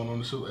partnerships going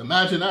on. So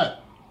imagine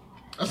that.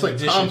 That's like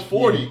times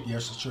 40. Yeah,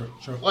 yes, it's true.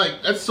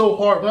 Like, that's so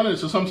hard running.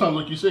 So sometimes,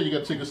 like you said, you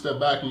got to take a step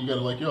back and you got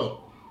to like,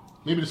 yo,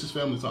 maybe this is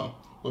family time.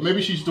 But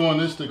maybe she's doing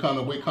this to kind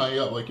of wake Kanye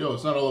up. Like, yo,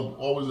 it's not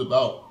always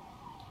about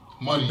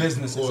money.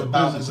 Business. It's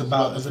about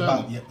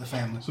the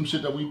family. Some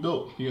shit that we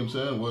built. You know what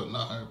I'm saying? Well,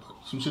 not her, but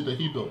some shit that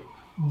he built.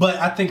 But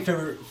I think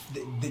sorry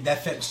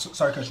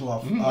to cut you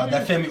off.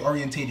 That family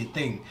orientated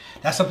thing.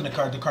 That's something the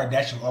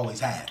Kardashians always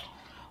had.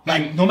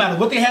 Like, no matter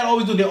what they had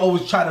always do, they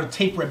always try to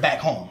taper it back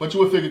home. But you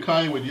would figure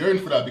Kanye would yearn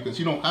for that because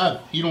he don't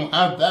have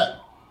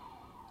that.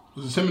 It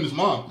was him and his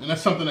mom, and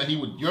that's something that he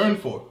would yearn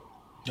for.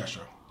 That's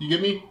true. You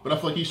get me? But I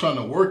feel like he's trying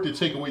to work to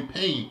take away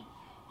pain.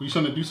 He's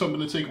trying to do something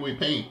to take away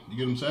pain. You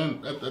get what I'm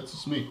saying? That's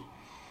just me.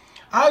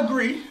 I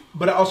agree,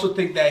 but I also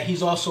think that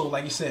he's also,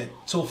 like you said,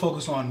 so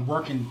focused on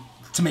working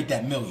to make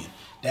that million,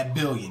 that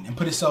billion, and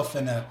put himself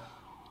in a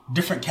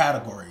different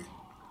category.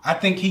 I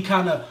think he's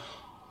not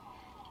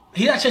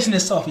chasing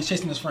himself, he's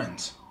chasing his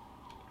friends.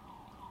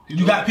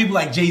 You got people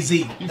like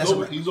Jay-Z.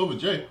 He's over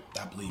Jay.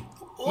 I believe.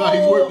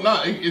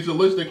 It's a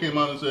list that came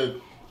out and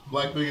said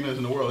black billionaires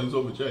in the world. He's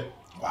over Jay.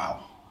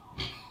 Wow.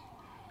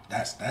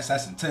 That's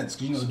intense.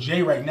 Cause you know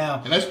Jay right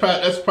now, and that's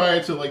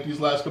prior to like these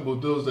last couple of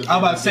deals that I'm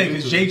about to say,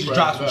 because Jay just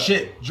dropped some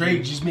shit. Dre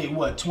just made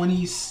what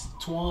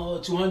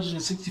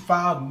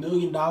 $265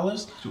 million,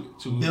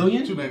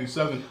 billion,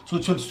 297. So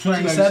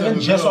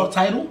 297 just off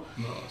title.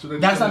 No,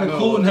 that's not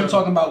including him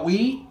talking about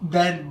weed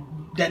that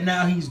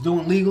now he's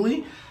doing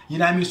legally. You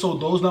know what I mean? So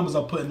those numbers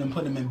are putting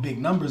him in big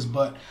numbers.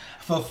 But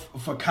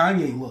for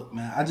Kanye, look,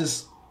 man, I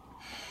just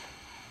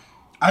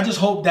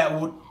hope that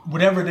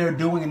whatever they're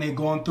doing and they're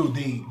going through,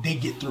 they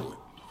get through it.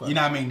 You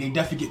know what I mean? They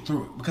definitely get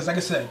through it. Because like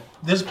I said,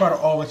 this is part of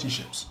all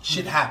relationships.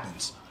 Shit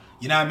happens.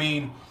 You know what I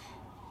mean?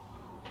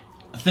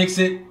 Fix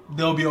it,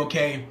 they'll be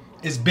okay.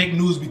 It's big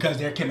news because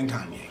they're Kim and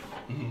Kanye.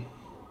 Mm-hmm.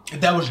 If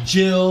that was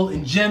Jill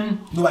and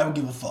Jim, nobody would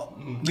give a fuck.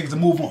 Mm-hmm. Niggas will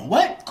move on.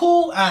 What?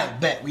 Cool? I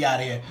bet we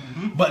out of here.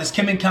 Mm-hmm. But it's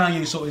Kim and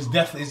Kanye, so it's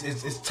definitely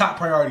it's top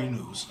priority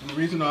news. And the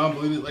reason I don't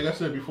believe it, like I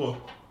said before,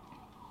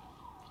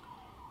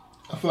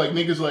 I feel like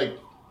niggas like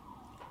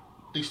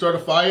they start a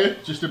fire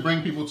just to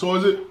bring people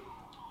towards it.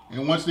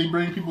 And once they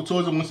bring people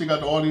towards it, once they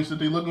got the audience that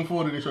they're looking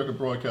for, then they start to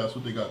broadcast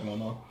what they got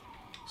going on.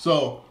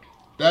 So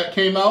that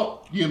came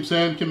out, you know what I'm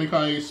saying? Kim and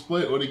Kanye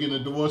split, or they getting a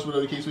divorce,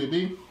 whatever the case may be.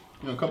 You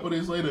know, a couple of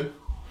days later,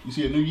 you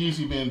see a new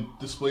Yeezy being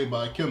displayed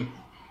by Kim.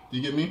 Do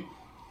you get me?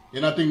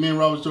 And I think me and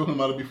Rob was joking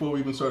about it before we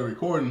even started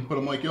recording. But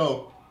I'm like,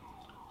 yo,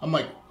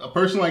 a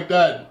person like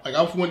that, like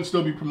I wouldn't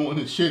still be promoting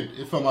his shit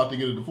if I'm out to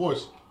get a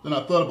divorce. Then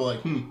I thought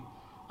about like,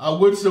 I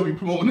would still be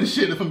promoting this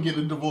shit if I'm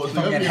getting a divorce. If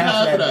I'm getting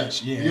half of that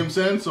bitch, yeah. You know what I'm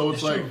saying? So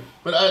it's like, true.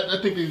 But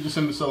I think they just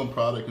into selling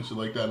product and shit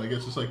like that. And I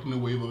guess it's like the new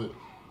wave of it.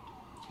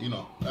 You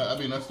know, I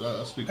mean, I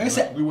speak. Like I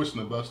said, we wish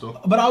them the best though.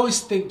 But I always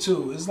think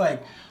too, it's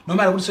like no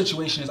matter what the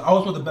situation is, I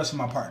always want the best for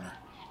my partner,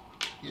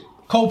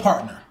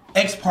 co-partner,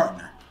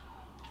 ex-partner.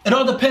 It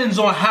all depends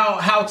on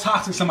how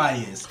toxic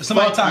somebody is. If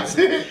somebody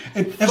toxic,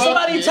 if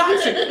somebody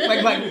toxic,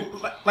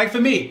 like for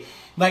me,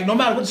 like no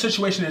matter what the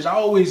situation is, I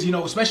always, you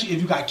know, especially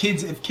if you got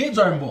kids, if kids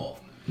are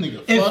involved,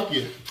 nigga, fuck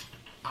it.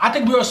 I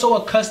think we are so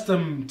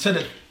accustomed to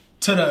the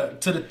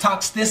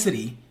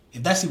toxicity,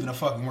 if that's even a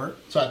fucking word.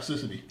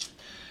 Toxicity.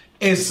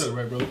 Is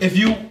right, brother.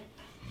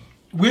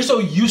 We're so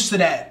used to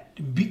that,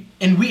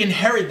 and we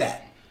inherit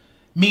that,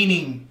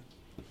 meaning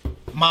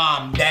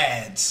mom,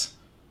 dads.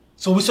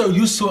 So we're so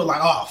used to it,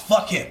 like, oh,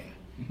 fuck him.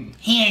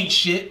 He ain't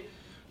shit.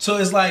 So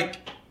it's like,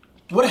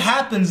 what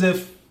happens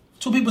if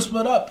two people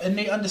split up and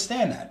they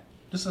understand that?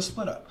 This is a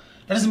split up.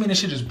 That doesn't mean the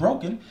shit is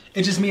broken.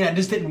 It just means that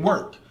this didn't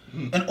work.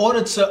 In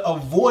order to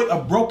avoid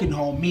a broken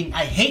home, meaning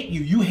I hate you,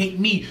 you hate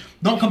me,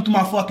 don't come through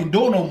my fucking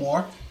door no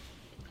more.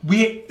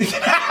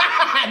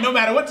 No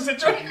matter what the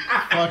situation.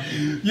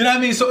 You know what I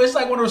mean? So it's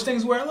like one of those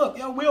things where, look,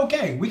 yo, we're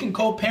okay. We can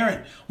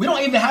co-parent. We don't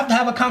even have to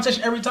have a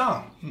conversation every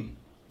time.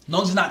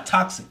 long as it's not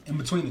toxic in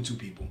between the two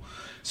people.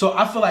 So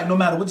I feel like no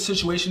matter what the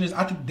situation is,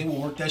 I think they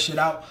will work that shit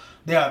out.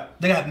 They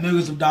got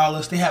millions of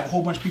dollars. They have a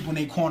whole bunch of people in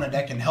their corner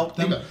that can help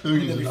them.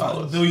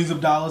 Billions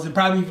of dollars, and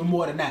probably even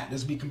more than that.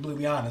 Let's be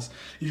completely honest.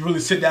 If you really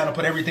sit down and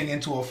put everything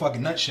into a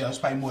fucking nutshell, it's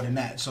probably more than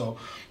that. So,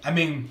 I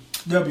mean,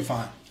 they'll be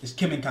fine. It's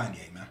Kim and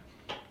Kanye, man.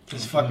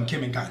 It's fucking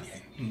Kim and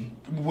Kanye.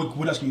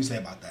 What else can you say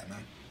about that,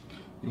 man?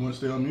 You want to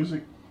stay on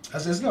music?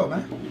 Let's go,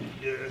 man.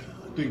 Yeah,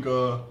 I think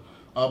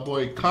our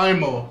boy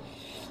Kaimo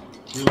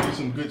released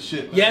some good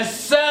shit, man.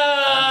 Yes,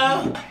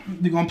 sir.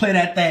 We're gonna play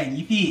that thing.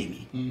 You feel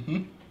me?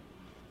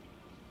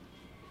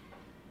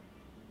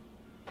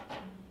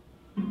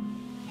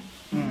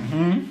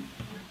 Mm-hmm.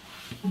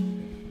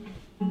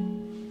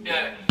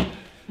 Yeah.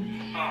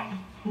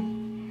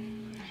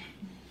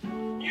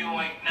 You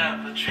ain't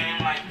never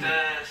dreamed like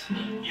this.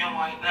 You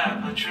ain't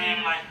never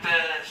dreamed like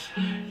this.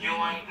 You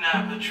ain't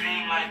never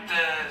dreamed like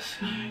this.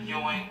 You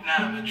ain't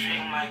never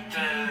dreamed like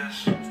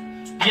this.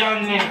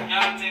 Young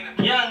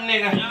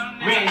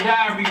nigga, red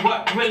diary,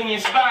 what really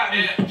inspired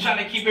me?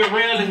 Tryna keep it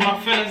real, is my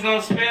feelings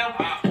gonna spill?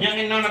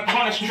 Youngin' on the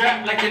corner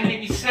strapped like a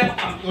Navy SEAL.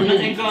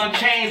 Nothing gonna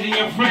change and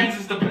your friends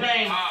is to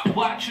blame.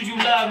 Watch who you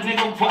love,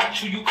 nigga,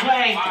 watch who you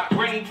claim.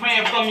 Granny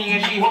praying for me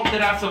and she hope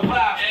that I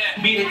survive.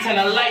 Beat it 10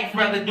 of life,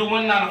 rather do it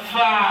 9 to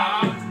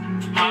 5.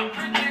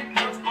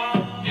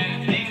 Unpredictable,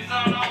 things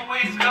don't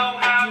always go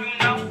how you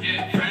know.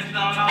 Friends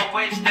don't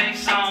always stay,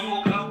 some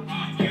will go.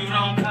 You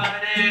don't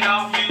cut it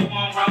off, you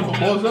won't roll.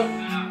 What was that?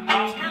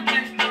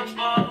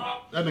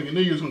 That nigga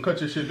knew you was gonna cut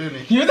your shit,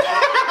 didn't he?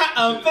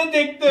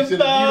 Unpredictable. He said if you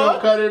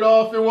don't cut it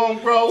off, it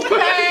won't grow.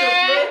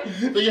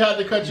 So you had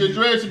to cut your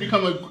dreads to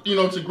become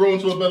to grow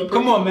into a better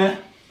person. Come on, man.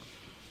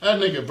 That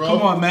nigga, bro.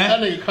 Come on,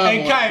 man. That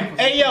nigga,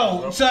 Hey,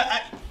 yo. So,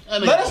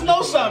 let us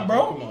know something,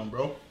 bro. Come on,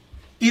 bro.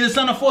 Either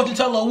son of fortune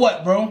teller or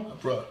what, bro?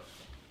 Bro.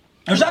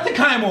 Shout out to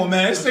Kaimo,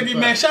 man. This nigga,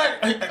 man.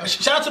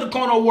 Shout out to the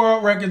Corner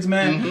World Records,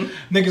 man.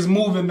 Niggas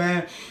moving,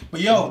 man.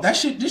 But yo, this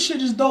shit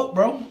is dope,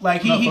 bro.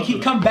 Like he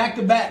come back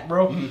to back,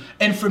 bro.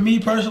 And for me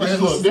personally, it's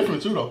a little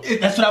different too, though.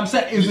 That's what I'm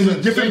saying. It's in a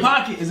different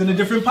pocket. It's in a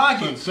different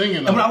pocket.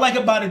 Singing, and what I like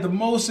about it the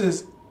most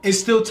is it's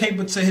still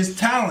tapered to his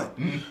talent,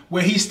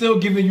 where he's still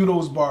giving you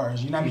those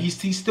bars. You know what I mean?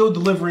 He's still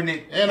delivering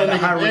it.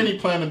 And he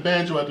playing the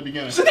banjo at the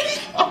beginning.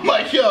 I'm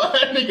like, yo,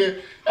 that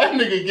nigga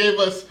gave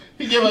us.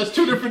 He gave us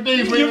 2 different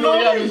things when he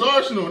got his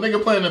arsenal.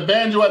 Nigga playing the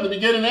banjo at the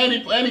beginning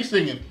and he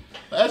singing.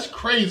 That's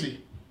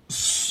crazy.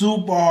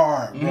 Super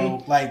hard,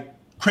 bro. Like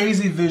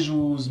crazy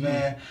visuals,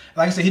 man.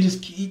 Like I said, he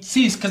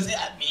sees because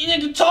he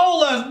nigga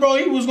told us, bro,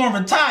 he was gonna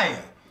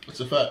retire.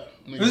 That's a fact.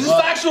 This is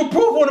factual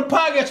proof on the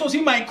podcast, so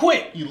he might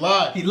quit. He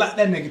lied. He lied.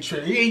 That nigga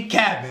trick. He ain't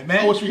capping,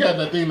 man. I wish we had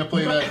that thing to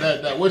play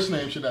that what's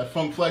name shit, that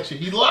funk flex shit.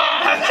 He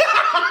lied.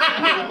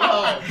 He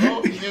lied,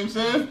 bro. You know what I'm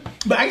saying?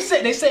 But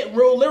they say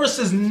real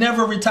lyricists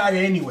never retire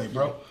anyway,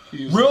 bro.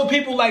 Real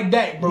people like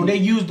that, bro. They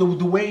use the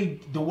way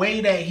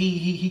that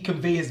he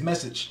convey his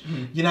message.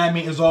 You know what I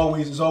mean? Is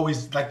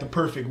always like the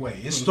perfect way.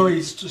 His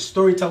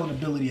storytelling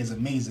ability is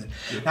amazing.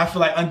 And I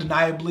feel like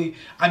undeniably,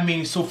 I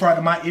mean, so far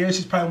to my ears,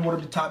 he's probably one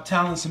of the top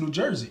talents in New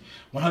Jersey.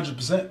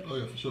 100%. Oh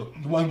yeah, for sure.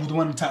 One of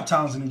the top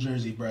talents in New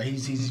Jersey, bro.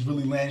 He's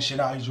really laying shit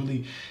out.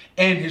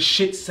 And his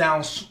shit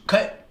sounds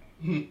cut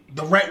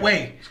the right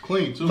way. It's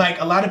clean too. Like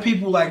a lot of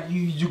people, like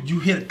you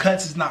hear the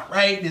cuts, it's not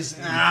right. It's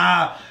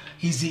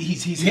He's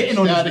hitting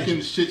on this.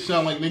 And shit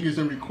sound like niggas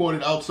and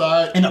recorded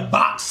outside in a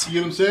box. You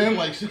know what I'm saying?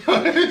 Like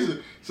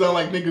sound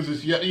like niggas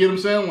is, you know what I'm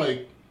saying?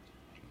 Like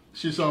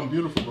shit sound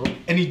beautiful, bro.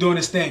 And he's doing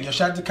his thing. Yo,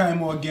 shout out to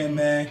Kaimo again,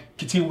 man.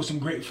 Continue with some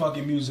great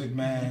fucking music,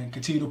 man.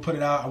 Continue to put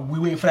it out. We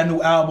waiting for that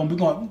new album. You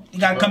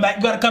gotta come back.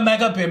 You gotta come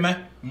back up here,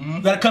 man.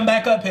 You gotta come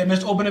back up here, man.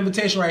 It's an open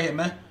invitation right here,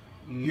 man.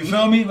 You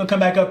feel me? You're gonna come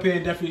back up here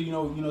and definitely, you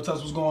know, tell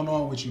us what's going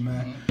on with you,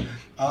 man.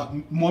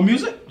 More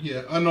music?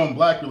 Yeah, Unknown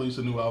Black released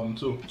a new album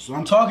too. That's what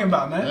I'm talking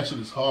about, man. That shit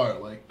is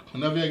hard. Like,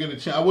 whenever I get a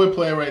chance, I would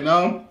play it right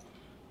now,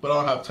 but I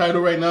don't have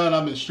title right now, and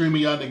I've been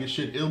streaming y'all niggas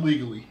shit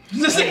illegally.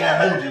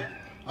 I hold you.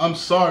 I'm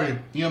sorry. You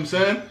know what I'm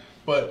saying?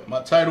 But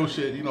my title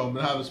shit, you know, I've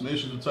been having some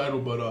issues with title,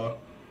 but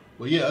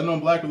yeah,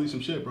 Unknown Black released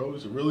some shit, bro.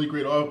 He's a really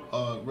great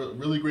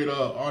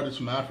artist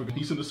from Africa.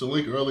 He sent us a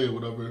link earlier,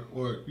 whatever,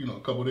 or you know,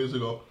 a couple of days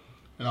ago,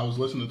 and I was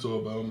listening to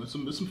it, but it's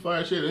some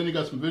fire shit, and he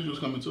got some visuals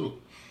coming too.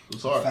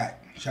 It's hard. Fact.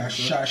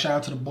 Shout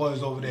out to the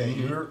boys over there.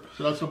 You heard?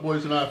 Shout out to the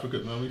boys in Africa,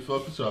 man. We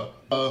fuck with y'all.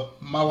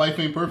 My life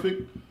ain't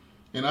perfect,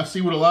 and I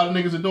see what a lot of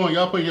niggas are doing.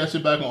 Y'all put y'all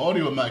shit back on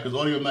Audio Mac, because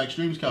Audio Mac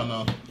streams count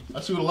now. I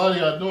see what a lot of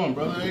y'all doing,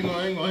 brother. I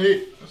ain't gonna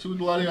hit. I see what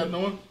a lot of y'all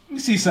doing. Let me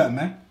see something,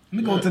 man.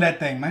 Let me go to that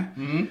thing, man.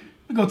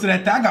 Let me go to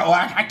that thing.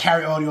 I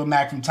carry Audio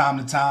Mac from time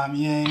to time.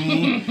 You know what I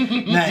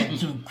mean? Nothing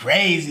too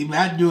crazy, but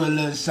I do a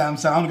little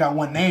something. I only got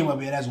one name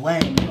up here. That's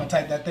Wayne. You gonna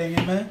type that thing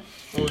in, man?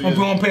 Oh, yeah. I'm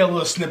gonna play a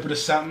little snippet or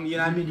something. You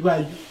know what I mean? You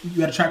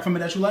got a track from it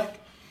that you like?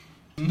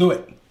 Do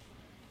it.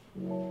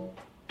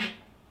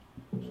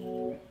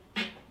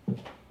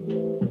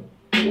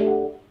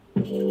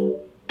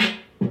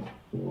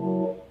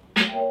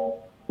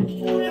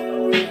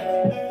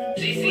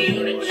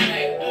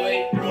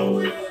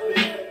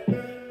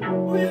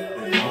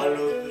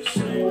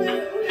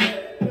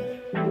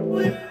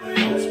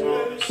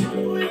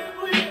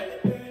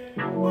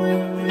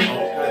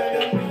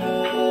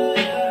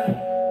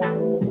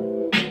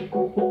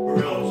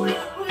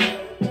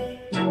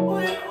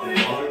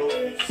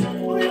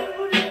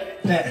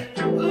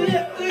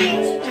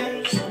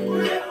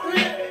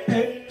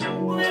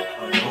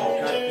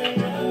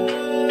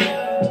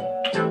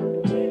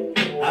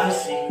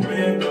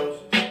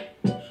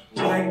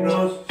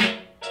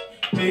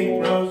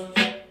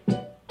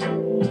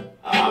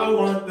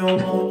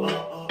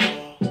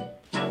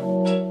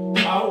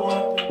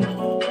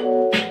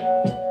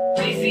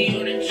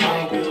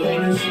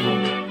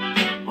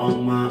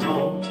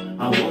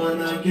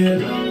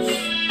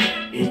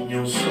 in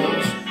your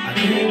sauce. I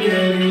can't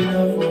get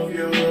enough of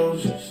your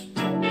roses.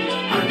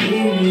 I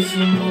need me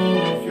some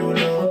more of your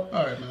love.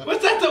 All right, man.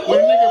 What's that? When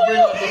a nigga bring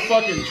out the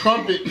fucking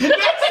trumpet.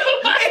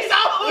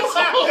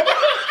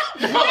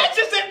 That's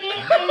just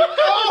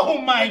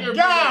oh my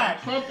god!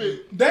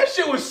 Trumpet. That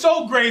shit was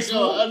so graceful.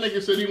 Yo, that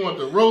nigga said he wanted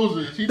the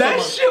roses.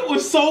 That shit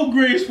was so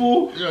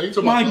graceful. Yeah, he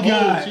talking my about the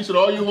god. hoes. He said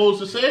all you hoes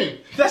the same.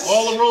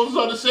 All the roses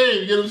are the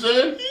same. You get what I'm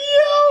saying?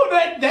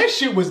 Yo, that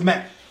shit was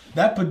mad.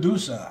 That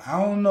producer,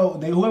 I don't know.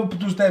 Whoever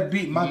produced that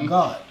beat, my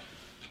god.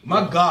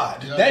 My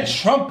god. Yeah, that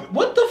trumpet.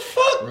 What the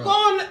fuck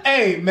on?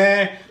 Hey,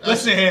 man.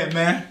 Listen here,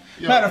 man.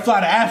 We gotta fly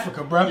to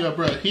Africa, bro. Yeah,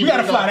 bro. We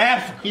gotta fly to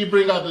Africa. He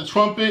bring out the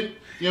trumpet.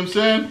 You know what I'm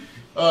saying?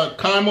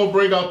 Kaimo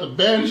bring out the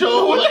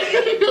banjo. Like,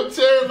 you know what I'm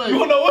saying? Like, you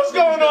don't know what's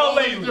going on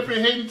lately.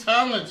 Different hidden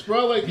talents,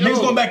 bro. Like,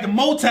 niggas going back to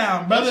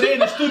Motown, brother. They in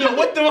the studio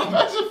with them.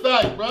 That's a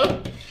fact, bro.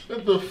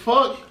 What the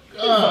fuck?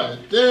 God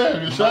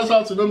damn. Shouts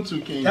out to them two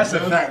kings. That's a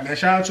fact, man.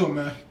 Shout out to them,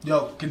 man.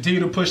 Yo, continue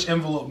to push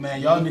envelope,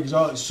 man. Y'all niggas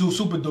are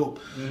super dope.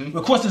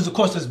 Of course,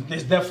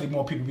 there's definitely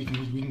more people we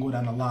can go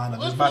down the line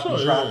of this about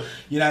to drop. Yeah.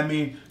 You know what I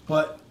mean?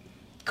 But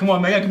come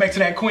on, man. Gotta get back to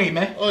that queen,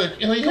 man. Oh,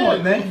 yeah, come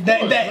on, man.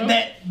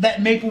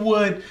 That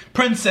Maplewood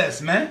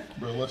princess, man.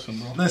 Bro,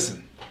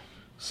 listen.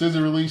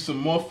 SZA released some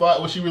more fire.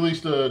 Well, she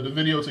released the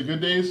video to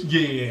Good Days.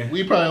 Yeah.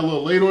 We probably a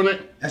little late on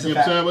it. That's you know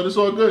what I'm saying? But it's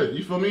all good.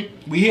 You feel me?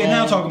 We here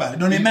now talking about it.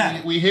 Don't even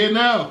matter. We here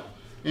now.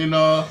 And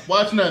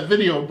watching that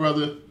video,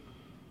 brother.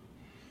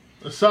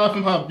 Aside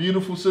from how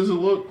beautiful SZA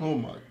look, oh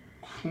my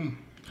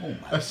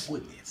goodness.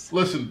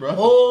 Listen, bro.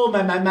 Oh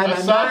my.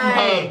 Aside from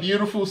how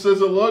beautiful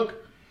SZA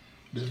look,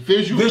 the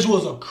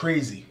visuals are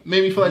crazy.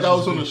 Made me feel like I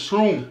was on a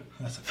shroom.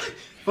 Feel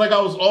like I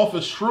was off a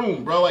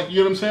shroom, bro. Like, you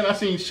know what I'm saying? I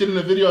seen shit in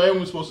the video I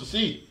wasn't supposed to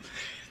see.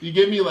 You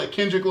get me? Like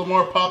Kendrick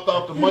Lamar popped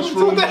out the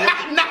mushroom.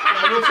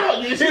 Nah.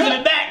 You see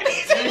it?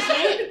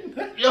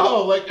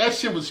 Yo, like that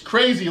shit was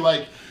crazy.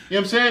 Like, you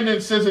know what I'm saying? Then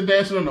SZA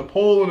dancing on a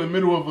pole in the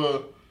middle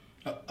of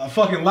a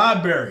fucking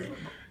library.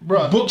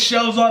 Bruh.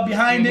 Bookshelves are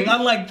behind it.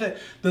 I'm like,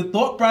 the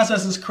thought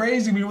process is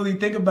crazy when you really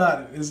think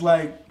about it. It's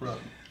like, bruh.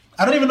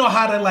 I don't even know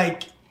how to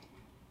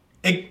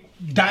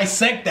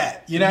dissect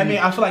that. You know what I mean?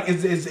 I feel like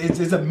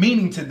it's a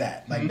meaning to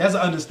that. Like, there's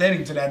an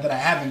understanding to that I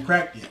haven't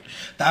cracked yet.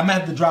 That I'm gonna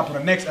have to drop on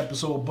the next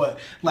episode. But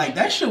like,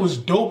 that shit was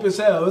dope as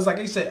hell. It's like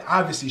you said,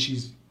 obviously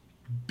she's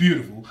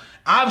beautiful.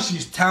 Obviously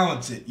she's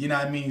talented. You know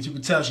what I mean? You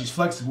can tell she's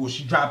flexible.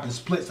 She's dropping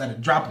splits at a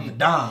drop of a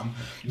dime.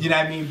 You know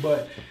what I mean?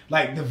 But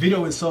like, the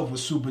video itself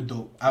was super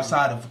dope.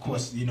 Outside of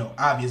course, you know,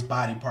 obvious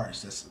body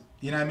parts. That's,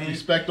 you know what I mean?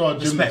 Respect all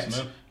gymnasts,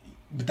 man.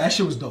 But that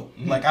shit was dope.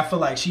 Like, I feel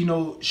like she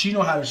know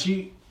how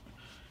she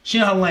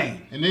in her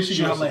lane. And then she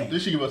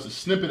give us a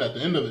snippet at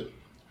the end of it.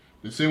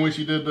 The same way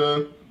she did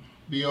the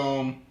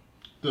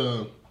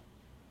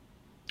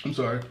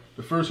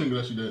first single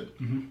that she did.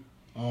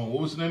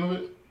 What was the name of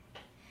it?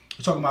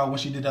 You're talking about when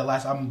she did that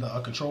last album,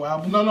 the Control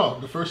album? No.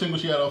 The first single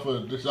she had off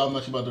of this album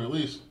that she about to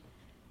release.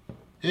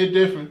 Hit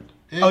Different.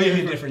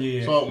 Hit Different,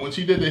 yeah. So when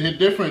she did the Hit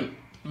Different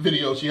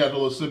video, she had a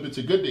little snippet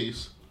to Good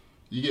Days.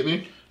 You get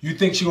me? You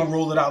think she gonna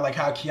roll it out like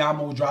how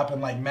Kiamo dropping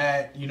like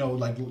mad, you know,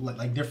 like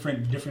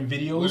different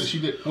videos? What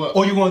she did? Well,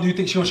 or do you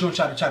think she gonna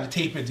try to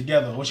tape it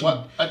together? Or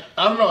I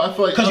don't know. I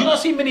feel like because you don't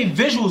see many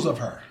visuals of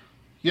her.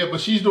 Yeah, but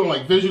she's doing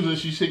like visuals and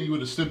she's hitting you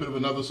with a snippet of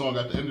another song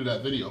at the end of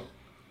that video.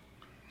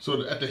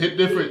 So at the Hit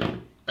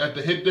Different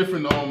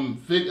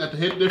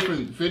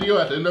video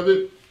at the end of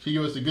it, she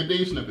give us the Good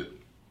Days snippet.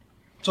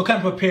 So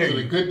kind of prepare you. So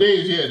the Good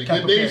Days, the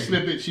Good Days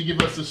snippet, she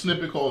give us a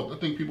snippet called, I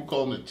think people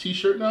call them a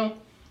T-shirt now.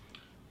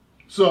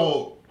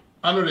 So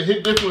I know the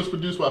Hit Different was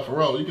produced by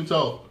Pharrell. You can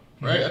tell,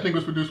 right? I think it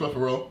was produced by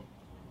Pharrell.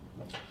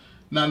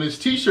 Now this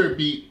T-shirt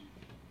beat,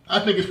 I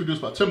think it's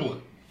produced by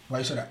Timbaland. Why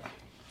you say that?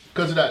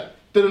 Because of that.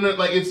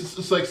 Like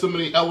it's like so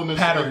many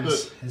elements.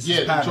 Patterns. Like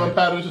the drum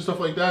patterns and stuff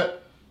like that.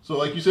 So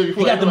like you said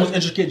before, he got the most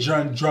intricate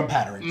drum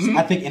patterns.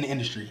 I think in the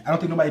industry. I don't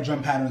think nobody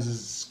drum patterns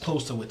is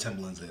close to what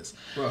Timbaland's is.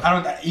 Right. I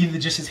don't either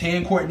just his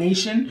hand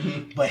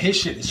coordination, but his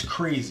shit is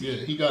crazy.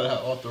 Yeah, he gotta have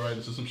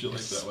arthritis or some shit like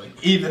that. Like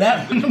either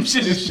that, or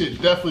his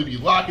shit definitely be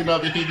locking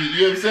up, and he be,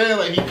 you know what I'm saying?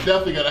 Like he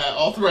definitely gotta have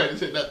arthritis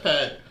hit that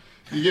pad.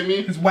 You get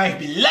me? His wife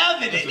be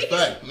loving it. That's a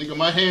fact. Nigga,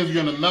 my hands be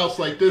on the mouse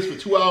like this for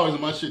 2 hours,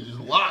 and my shit just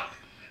locked.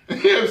 You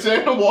know what I'm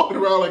saying? I'm walking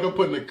around like I'm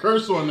putting a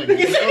curse on niggas.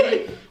 You know what I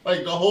mean?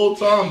 Like the whole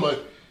time,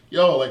 but.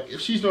 Yo, like, if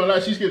she's doing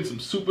that, she's getting some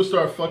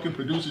superstar fucking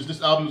producers.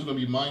 This album is going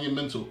to be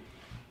monumental.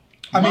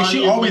 I mean,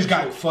 she always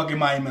got fucking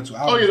monumental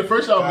albums. Oh, yeah, the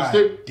first album was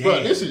different.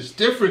 Bro, this is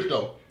different,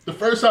 though. The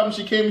first album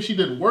she came and she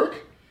did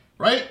Work,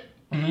 right?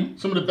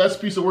 Some of the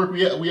best piece of work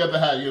we ever had. You know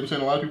what I'm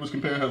saying? A lot of people's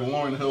comparing her to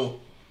Lauryn Hill.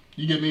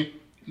 You get me?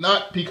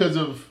 Not because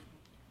of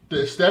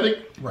the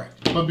aesthetic, right?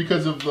 But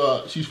because of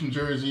she's from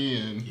Jersey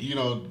and, you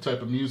know, the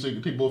type of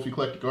music. They both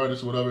eclectic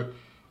artists or whatever.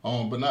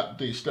 But not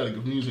the aesthetic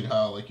of music,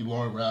 how like you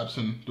Lauren raps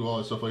and do all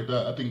that stuff like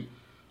that.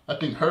 I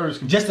think hers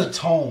just the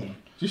tone,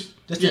 just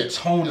the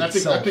tone and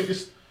itself.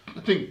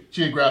 I think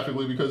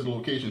geographically because of the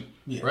location,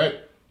 right?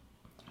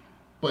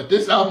 But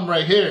this album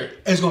right here,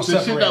 it's gonna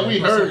separate. Shit that we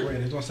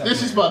heard,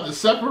 this is about to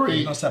separate.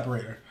 It's gonna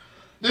separate her.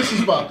 This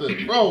is about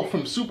the bro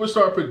from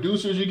superstar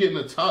producers. You're getting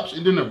the tops,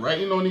 and then the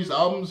writing on these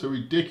albums are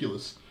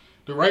ridiculous.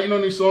 The writing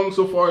on these songs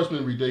so far has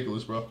been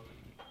ridiculous, bro.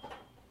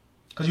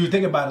 Because you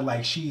think about it,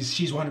 like she's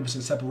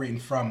 100% separating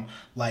from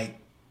like.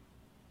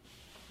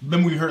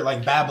 Remember we heard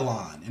like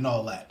Babylon and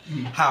all that.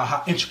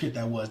 How intricate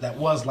that was. That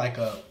was like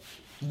a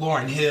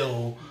Lauryn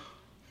Hill,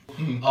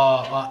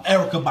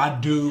 Erykah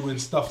Badu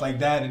and stuff like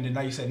that. And then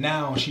like you said,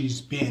 now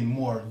she's being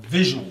more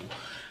visual.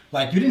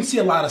 Like you didn't see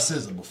a lot of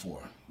SZA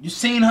before. You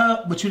seen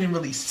her, but you didn't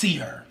really see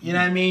her. You know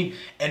what I mean?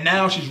 And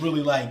now she's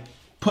really like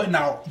putting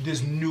out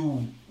this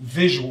new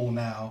visual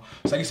now.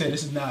 So like you said,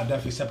 this is now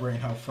definitely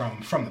separating her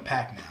from the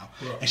pack now.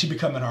 Right. And she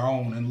becoming her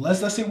own. And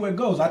let's see where it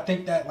goes. I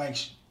think that like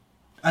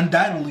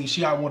undoubtedly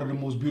she got one of the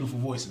most beautiful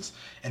voices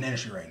in the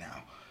industry right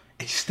now.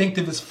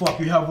 Instinctive as fuck.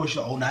 You hear her voice,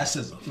 oh, nah, it's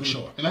SZA for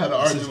sure. And I had an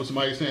argument with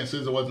somebody saying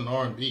SZA wasn't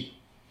R&B.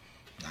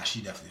 Nah, she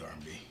definitely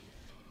R&B.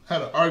 I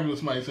had an argument with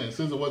somebody saying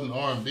SZA wasn't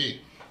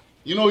R&B.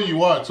 You know who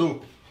you are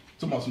too.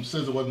 Talking about some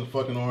SZA wasn't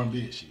fucking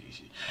R&B.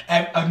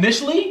 And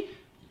initially,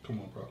 come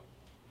on, bro.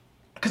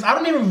 Because I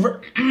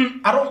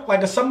don't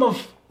like some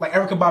of like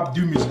Erykah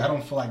Badu music. I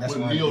don't feel like that's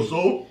R&B. Neo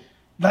soul.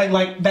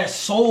 Like that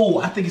soul,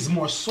 I think it's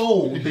more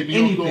soul than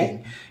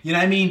anything. You know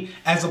what I mean?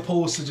 As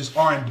opposed to just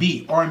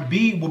R&B.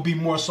 R&B would be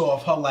more so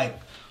of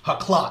her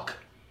clock.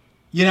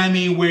 You know what I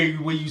mean? Where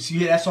you see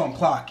that song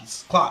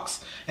clocks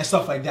and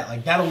stuff like that.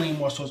 Like that'll lean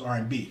more towards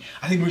R&B.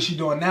 I think what she's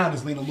doing now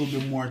is lean a little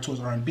bit more towards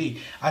R&B.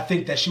 I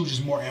think that she was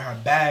just more in her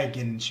bag,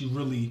 and she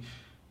really,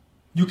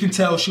 you can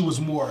tell she was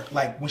more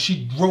like when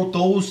she wrote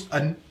those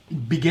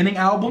beginning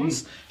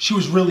albums, she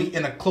was really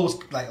in a close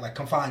like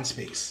confined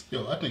space.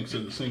 Yo, I think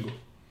SZA's single.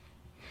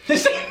 I'm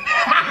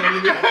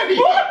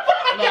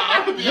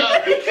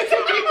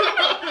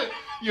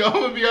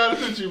gonna be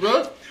honest with you,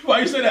 bro.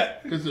 Why you say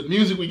that? Because the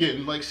music we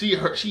getting, like, she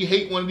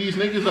hate one of these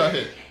niggas out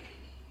here.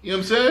 You know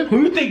what I'm saying?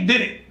 Who you think did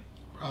it?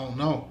 I don't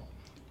know.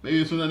 Maybe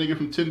it's from that nigga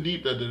from 10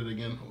 Deep that did it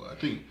again. I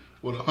think,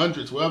 well, the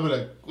Hundreds,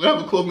 whatever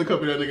clothing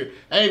company that nigga.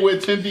 I ain't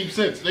with 10 Deep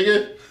since,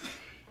 nigga.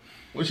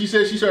 When she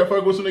said she started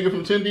fucking with some nigga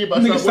from 10 Deep,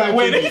 I started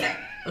wearing 10 Deep.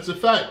 That's a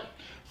fact.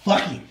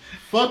 Fuck you.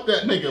 Fuck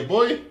that nigga,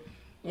 boy.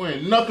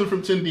 Wearing nothing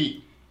from 10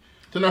 Deep.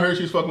 Then I heard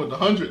she was fucking with the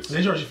Hundreds.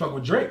 Then she fucking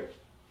with Drake.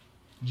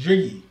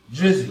 Drizzy.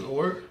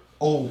 Or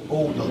old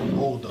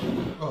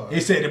though. They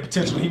said the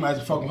potential he might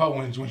have fucking with her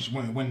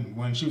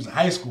when she was in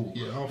high school.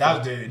 Yeah,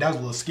 that was a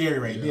little scary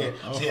right there.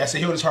 I said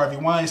he was Harvey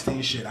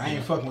Weinstein shit. I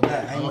ain't fucking with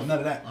that. I ain't with none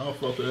of that. I don't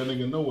fuck with that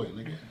nigga no way,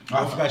 nigga.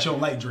 I forgot you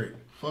don't like Drake.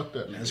 Fuck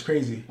that nigga. That's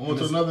crazy. On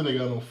to another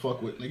nigga I don't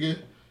fuck with, nigga.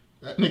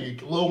 That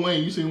nigga Lil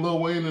Wayne. You seen Lil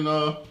Wayne in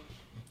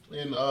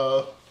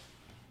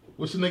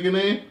what's the nigga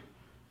name?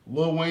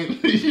 Lil Wayne.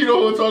 You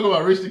know what I'm talking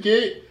about? Rich the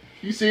Kid.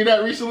 You seen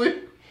that recently?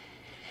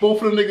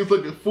 Both of them niggas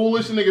looking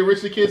foolish. The nigga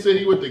Rich the Kid said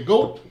he with the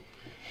GOAT.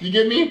 You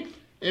get me?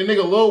 And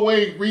nigga Lil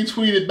Wayne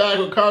retweeted back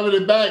or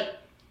commented back,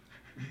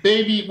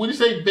 baby, what do you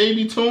say,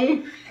 baby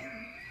tune?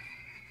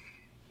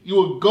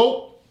 You a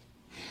GOAT?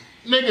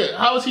 Nigga,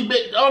 how is he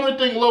I don't even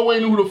think Lil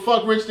Wayne knew who the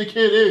fuck Rich the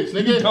Kid is,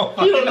 nigga.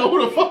 He don't know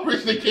who the fuck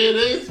Rich the Kid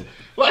is.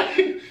 Like,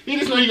 he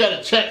just know he got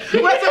a check.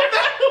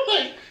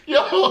 Like,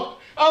 yo,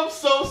 I'm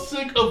so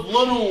sick of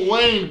Lil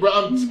Wayne, bro.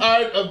 I'm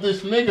tired of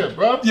this nigga,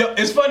 bro. Yo,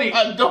 it's funny.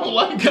 I don't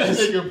like this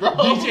nigga, bro.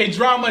 DJ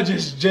Drama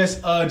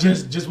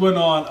just went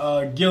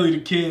on Gilly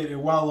the Kid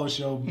and Wallow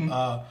show,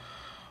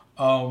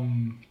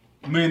 $1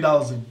 Million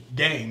a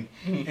Game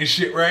and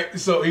shit, right?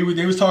 So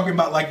they was talking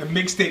about like the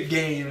mixtape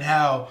game and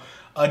how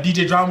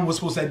DJ Drama was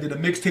supposed to have did a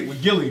mixtape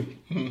with Gilly.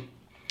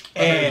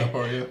 And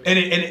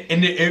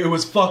it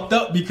was fucked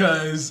up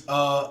because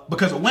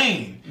of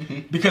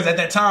Wayne. Because at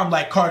that time,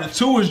 like Carter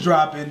 2 was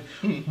dropping,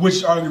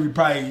 which arguably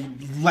probably,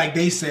 like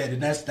they said,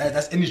 and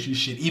that's industry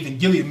shit. Even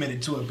Gilly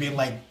admitted to it being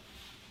like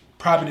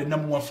probably the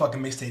 #1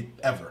 fucking mixtape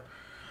ever.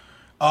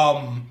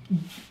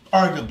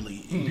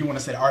 Arguably, if you want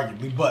to say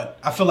arguably, but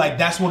I feel like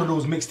that's one of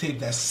those mixtapes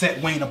that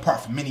set Wayne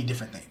apart from many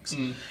different things,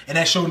 and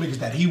that showed niggas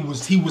that he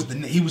was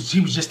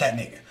just that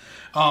nigga.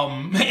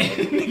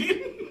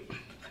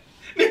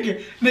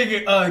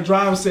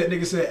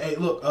 Nigga said, hey,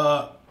 look,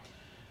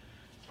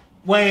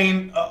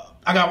 Wayne,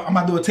 I'm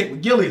about to do a tape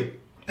with Gilly.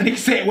 And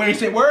Wayne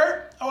said,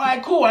 word? All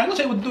right, cool. I ain't gonna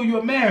tell you what to do. You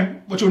a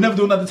man, but you'll never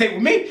do another tape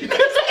with me.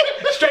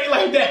 Straight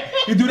like that.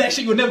 You do that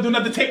shit, you'll never do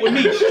another tape with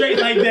me. Straight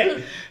like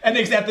that. And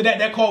niggas after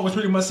that call was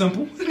pretty much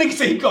simple. Nigga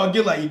said he called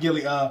Gilly, like,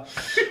 Gilly,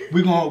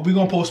 we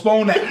gonna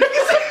postpone that.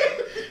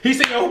 He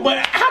said, yo, but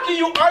how can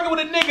you argue with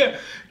a nigga?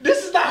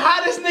 This is the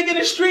hottest nigga in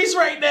the streets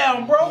right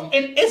now, bro.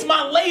 And it's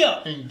my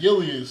layup. And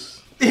Gilly is...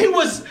 He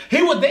was.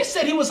 They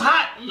said he was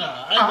hot.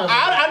 Nah,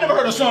 I never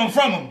heard a song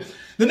from him.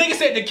 The nigga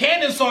said the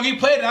Cannon song he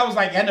played. I was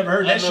like, I never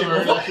heard that shit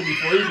before.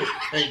 Either.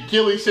 And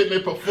Gilly sitting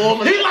there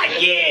performing. He like,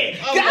 yeah.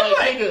 I'm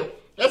like, nigga,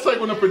 that's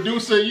like when a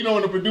producer,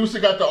 when the producer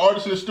got the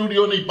artist in the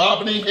studio and they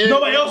bobbing their head.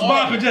 Nobody else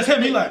bobbing, just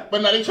him. He like,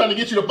 but now they trying to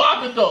get you to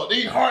bob it though.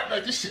 They hard,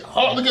 like this shit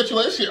hard. Look at you,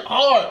 like this shit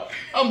hard.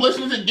 I'm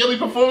listening to Gilly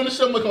performing this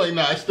shit. I'm looking like,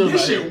 nah, it's still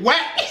this not shit it.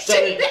 whack.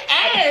 Shit the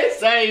ass.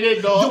 That ain't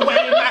it, dog. The way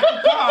they knock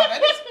the car.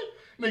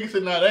 Nigga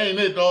said, nah, that ain't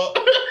it, dog.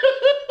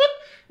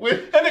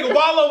 That nigga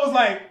Wallow was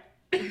like,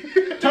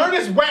 turn turn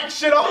this whack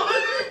shit off.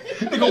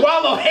 Nigga,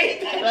 Wallow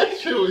hate that. That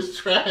shit was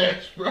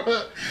trash, bro.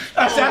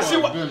 I see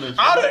what.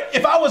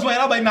 If I was Wayne,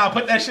 I'd be like, nah,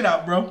 put that shit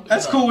out, bro.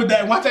 That's cool with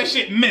that. Watch that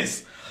shit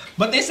miss.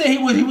 But they said he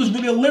was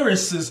really a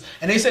lyricist,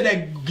 and they said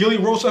that Gilly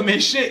wrote some of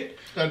his shit.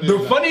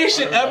 The funniest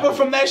shit ever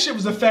from that shit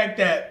was the fact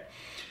that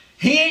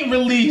he ain't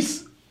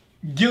released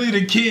Gilly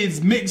the Kid's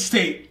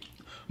mixtape,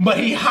 but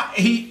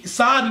he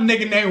signed a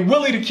nigga named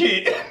Willie the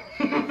Kid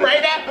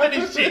right after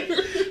this shit.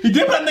 He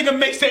did put a nigga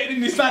mixtape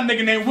and he signed a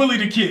nigga named Willie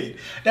the Kid.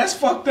 That's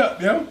fucked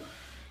up, yo.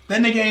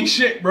 That nigga ain't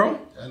shit, bro.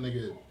 That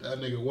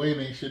nigga Wayne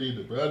ain't shit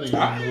either, bro. That nigga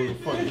don't know who the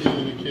fuck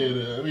Willie the Kid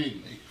is. I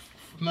mean,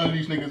 none of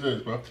these niggas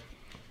is, bro.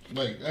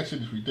 Like, that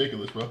shit is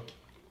ridiculous, bro.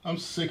 I'm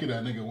sick of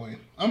that nigga Wayne.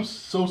 I'm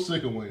so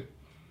sick of Wayne.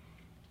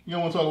 You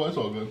don't want to talk about it? It's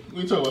all good.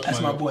 We talk about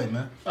that's my boy,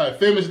 man. Alright,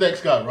 Famous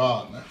Dex got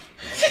robbed, man.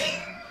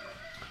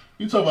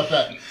 You talk about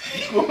that.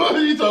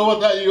 You talk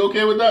about that. You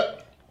okay with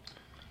that?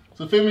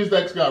 So Famous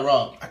Dex got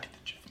robbed. I get the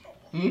shit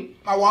from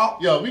my wall.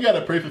 Yo, we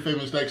gotta pray for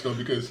Famous Dex though,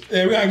 because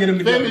yeah, we gotta get him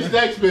together. Famous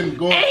Dex been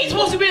going. And he's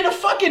supposed to be in a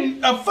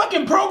fucking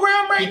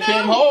program right now. He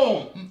came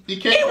home. He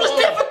was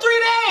there for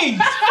 3 days.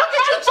 What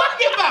are you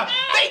talking about?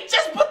 They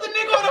just put the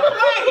nigga on a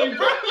plane,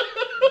 bro.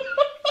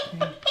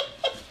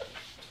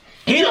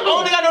 He the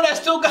only guy I know that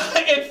still got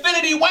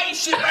infinity white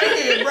shit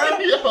right here, bro.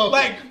 Yo.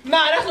 Like,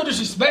 nah, that's no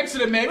disrespect to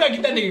the man. We gotta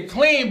get that nigga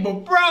clean,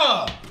 but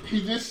bro.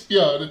 He just,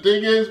 the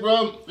thing is,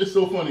 bro, it's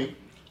so funny.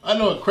 I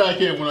know a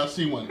crackhead when I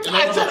see one.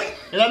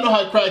 And I know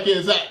how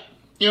crackheads act.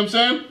 You know what I'm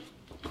saying?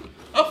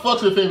 I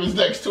fucks with Famous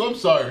Dex too, I'm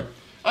sorry.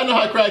 I know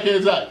how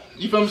crackheads act.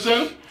 You feel what I'm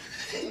saying?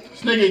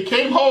 This nigga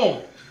came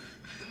home.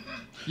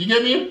 You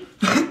get me?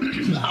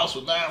 He's in the house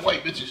with 9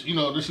 white bitches. You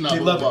know, this is not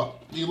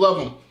what you love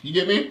him. You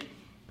get me?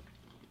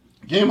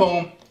 Came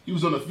home. He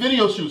was on a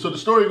video shoot. So the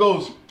story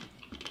goes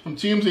from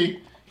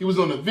TMZ, he was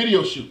on a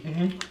video shoot.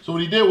 Mm-hmm. So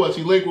what he did was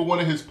he linked with one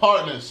of his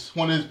partners,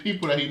 one of his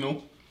people that he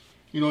knew,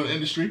 in the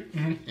industry,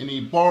 and he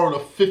borrowed a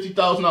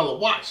 $50,000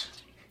 watch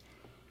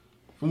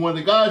from one of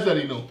the guys that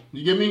he knew.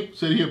 You get me?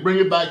 Said he'd bring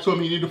it back to him.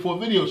 He needed it for a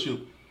video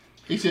shoot.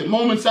 He said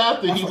moments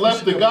after he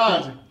left the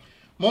guy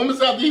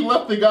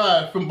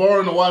from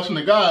borrowing the watch from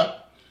the guy,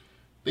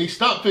 they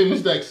stopped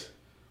Famous Dex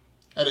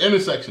at an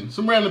intersection.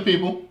 Some random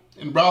people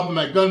and robbed him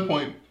at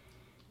gunpoint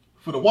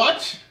for the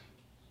watch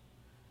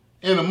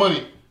and the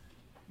money.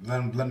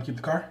 Let him keep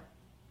the car?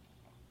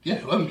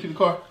 Yeah, let him keep the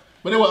car.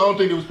 But I don't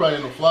think it was probably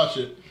no fly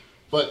shit.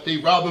 But they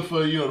robbed him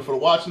for for the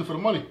watch and for the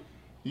money.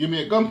 You give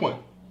me at gunpoint.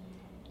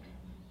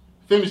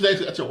 Famous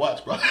Dex got your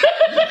watch, bro.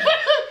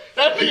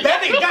 that nigga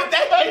got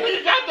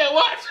that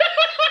watch.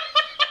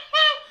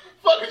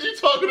 Fuck is you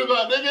talking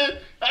about, nigga?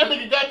 That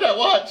nigga got that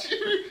watch.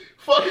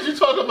 Fuck is you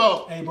talking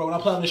about? Hey, bro, when I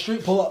play on the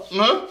street, pull up.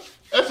 Huh?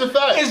 That's a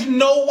fact. There's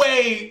no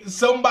way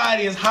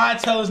somebody is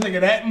high-tail this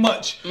nigga that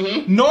much.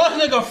 Mm-hmm. Knowing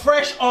this nigga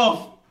fresh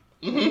off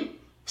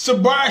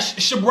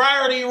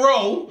sobriety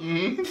row.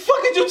 Mm-hmm.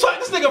 Fuck is you talking?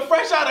 This nigga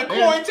fresh out of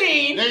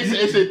quarantine.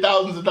 They said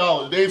thousands of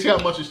dollars. They didn't see how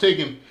much it's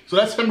taken. So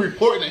that's him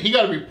reporting it. He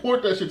got to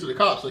report that shit to the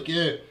cops. Like,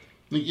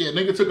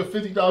 nigga took a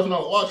 $50,000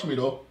 watch from me,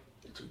 though.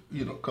 He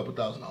took, a couple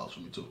 $1,000s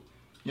from me, too.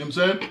 You know what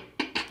I'm saying?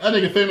 That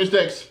nigga Famous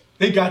Dex.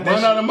 They got that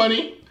run shit. Out of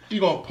money. He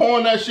gonna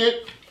pawn that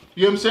shit.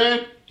 You know what I'm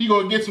saying? He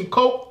gonna get some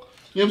coke.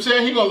 You know what I'm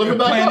saying? He gonna live it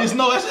back up.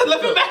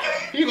 Live it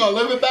back. He gonna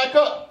live it back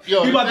up.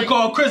 Yo, he about to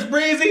call Chris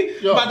Breezy.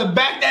 About to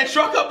back that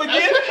truck up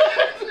again.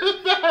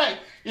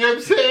 You know what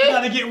I'm saying? He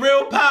about to get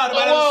real proud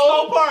about his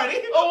slow party.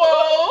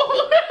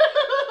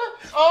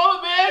 Oh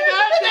man,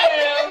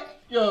 goddamn.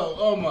 Yo,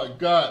 oh my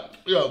God.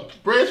 Yo,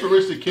 praise for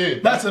Rich the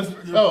Kid. That's a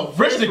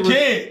Rich the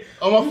Kid.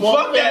 Oh my fault.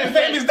 Fuck that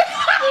Famous.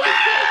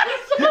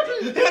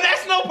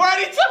 That's no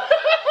party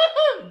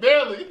too.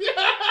 Barely.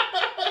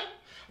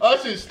 I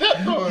should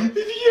stepped on.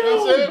 You know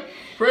what I'm saying?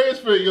 Prayers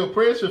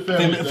for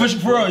family.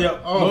 For real,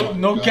 yo.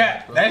 No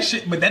cap. Bro. That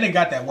shit, but then they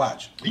got that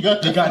watch. He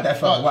got that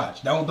fucking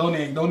watch. Don't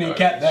even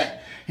cap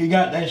that. He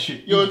got that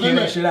shit. Yo, he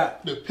that shit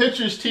out. The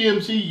pictures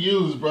TMZ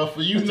used, bro,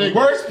 for you it's niggas. The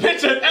worst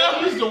picture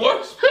ever. It's the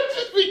worst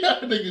pictures we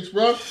got, niggas,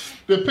 bro.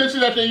 The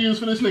picture that they used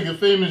for this nigga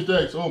Famous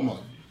Dex. Oh my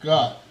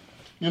God.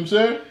 You know what I'm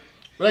saying?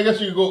 But I guess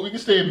we can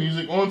stay in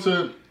music. On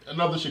to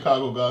another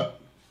Chicago guy.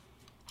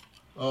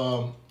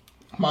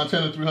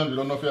 Montana 300. I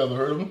don't know if you ever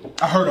heard of him.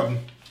 I heard of him.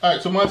 All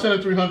right, so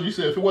Montana 300, he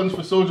said, if it wasn't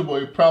for Soulja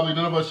Boy, probably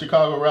none of us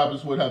Chicago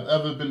rappers would have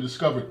ever been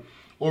discovered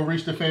or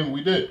reached the fame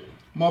we did.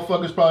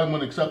 Motherfuckers probably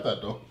wouldn't accept that,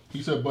 though.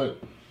 He said, but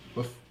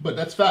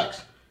that's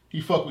facts.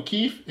 He fucked with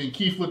Keith, and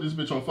Keith lit this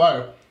bitch on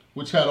fire,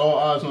 which had all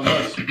eyes on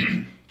us.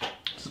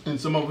 And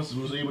some of us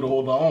was able to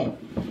hold our own.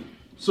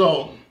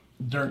 So...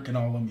 Dirk and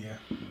all of them, yeah.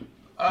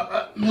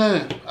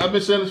 Man, I've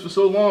been saying this for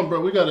so long,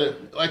 bro. We gotta,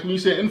 like when you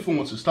say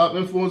influencers, top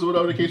influencer,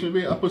 whatever the case may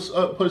be, I put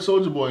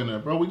Soulja Boy in there,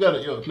 bro. We gotta,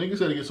 niggas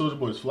gotta get Soulja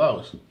Boy's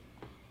flowers.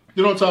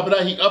 Then on top of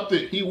that, he upped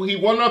it. He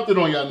one-upped it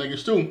on y'all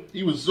niggas too.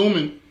 He was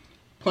zooming,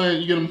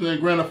 playing, you get him playing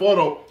Grand Theft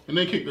Auto, and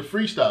then kicked the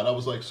freestyle. I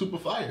was like, super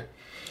fire.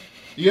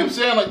 You know what I'm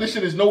saying? Like this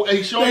shit is no,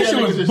 he's showing that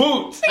y'all shit was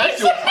boots. That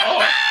shit was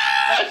hard.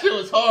 That shit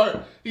was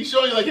hard. He's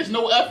showing you like it's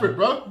no effort,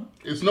 bro.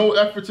 It's no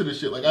effort to this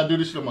shit. Like I do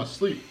this shit in my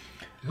sleep.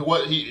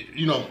 What he,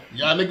 y'all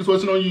niggas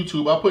wasn't on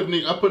YouTube. I put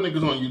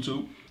niggas on YouTube. You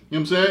know what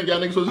I'm saying? Y'all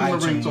niggas wasn't on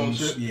the ringtone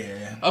shit.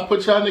 Yeah. I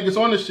put y'all niggas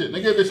on this shit,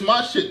 nigga. This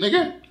my shit,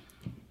 nigga.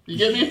 You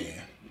get me?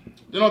 Yeah.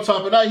 Then on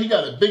top of that, he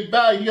got a big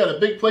bag. He got a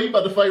big play. He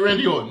about to fight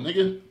Randy Orton,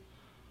 nigga.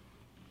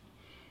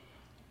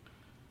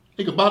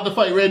 Nigga about to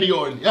fight Randy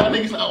Orton. Y'all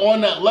niggas not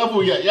on that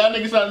level yet. Y'all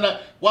niggas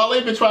not. While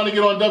they been trying to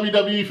get on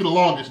WWE for the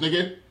longest,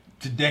 nigga.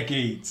 To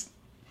decades.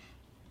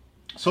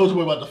 Soulja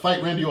Boy about to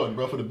fight Randy Orton,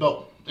 bro, for the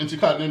belt.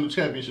 Intercontinental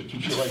Championship, some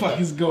shit like that. What the fuck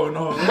is going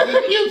on? You know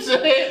what I'm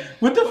saying?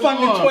 What the fuck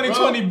Come did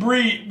 2020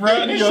 breed,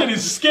 bro? This shit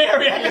is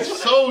scary.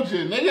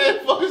 Soldier,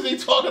 nigga. What the fuck is he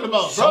talking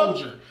about, bro?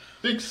 Soldier.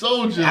 Big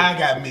Soldier. I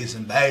got me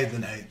some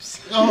bathing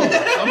apes. Oh,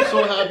 I'm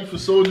so happy for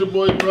Soldier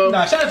Boy, bro.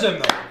 Nah, shout out to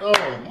him though.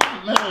 Oh,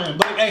 my man.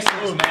 Black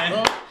excellence, man.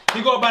 Bro.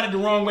 He go about it the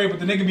wrong way, but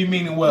the nigga be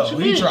meaning well.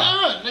 He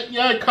try.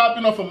 Y'all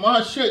copying off of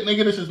my shit,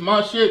 nigga. This is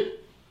my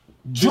shit.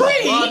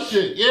 Drake? My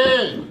shit,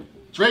 yeah.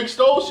 Drake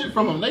stole shit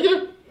from him,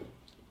 nigga.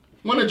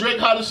 One of Drake's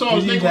hottest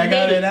songs, nigga, we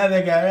made it.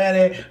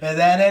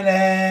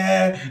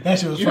 That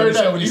shit was you funny. Heard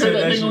that, when you heard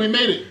that, nigga, shit. We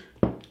made it.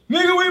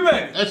 Nigga, we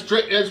made it. That's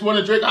Drake. That's one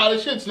of Drake's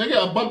hottest shits, nigga.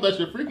 I bump that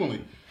shit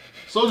frequently.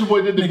 Soulja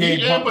Boy did the Nigga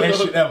beat, ain't bump that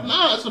shit ever.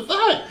 Nah, it's a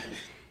fact.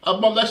 I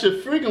bump that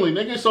shit frequently,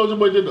 nigga. Soulja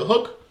Boy did the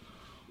hook.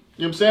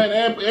 You know what I'm saying?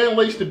 And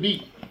laced the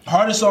beat.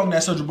 Hardest song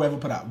that Soulja Boy ever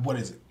put out. What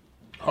is it?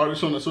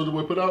 Hardest song that Soulja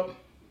Boy put out?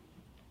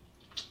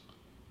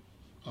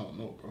 I don't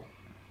know, bro.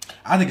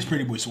 I think it's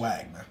Pretty Boy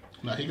Swag, man.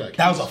 Nah, he got.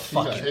 That was a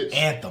fucking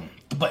anthem.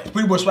 But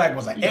Pretty Boy Swag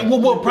was like,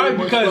 well,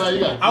 probably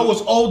because I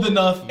was old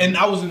enough and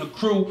I was in a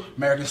crew,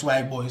 American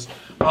Swag Boys.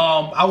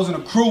 I was in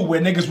a crew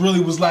where niggas really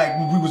was like,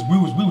 we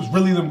was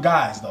really them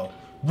guys though,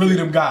 really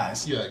them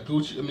guys. Yeah,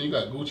 Gucci. I mean, you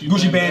got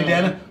Gucci.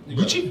 Bandana.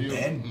 Gucci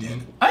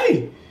bandana.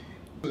 Hey.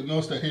 The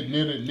notes that hit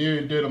near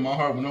and dear to my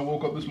heart when I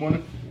woke up this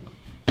morning.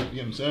 You know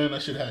what I'm saying?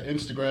 That shit had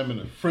Instagram in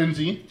a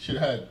frenzy. Shit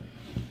had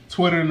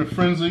Twitter in a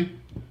frenzy.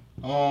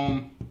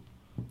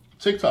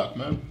 TikTok,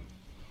 man.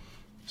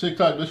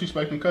 TikTok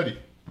disrespecting Cudi.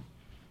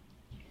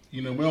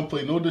 You know, we don't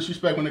play no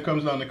disrespect when it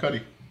comes down to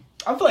Cudi.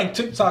 I feel like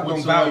TikTok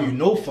don't value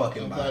no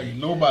fucking body. Value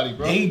nobody,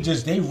 bro.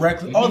 They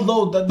reckless.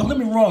 Although don't get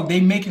me wrong,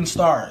 they making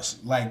stars.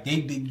 Like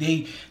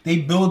they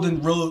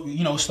building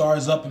real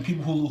stars up and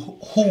people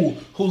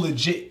who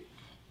legit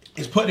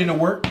is putting in the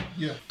work.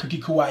 Yeah. Cookie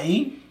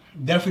Kawaii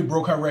definitely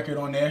broke her record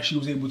on there. She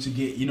was able to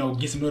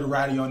get some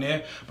notoriety on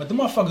there. But the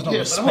motherfuckers don't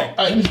respect.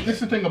 This is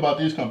the thing about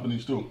these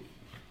companies too.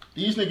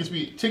 These niggas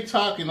be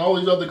TikTok and all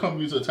these other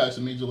companies are attached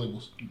to major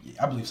labels.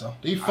 Yeah, I believe so.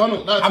 They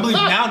funnel. I believe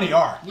now they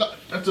are. No,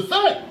 that's a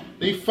fact.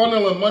 They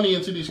funneling money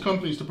into these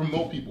companies to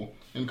promote people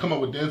and come up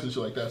with dance and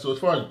shit like that. So as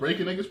far as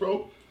breaking niggas,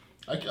 bro,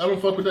 I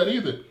don't fuck with that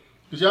either.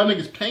 Because y'all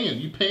niggas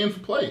paying. You paying for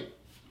play.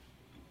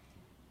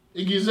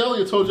 Iggy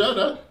Azalea told y'all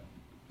that.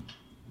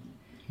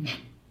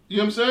 You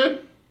know what I'm saying?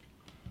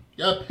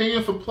 Y'all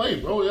paying for play,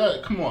 bro. Yeah,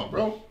 come on,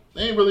 bro.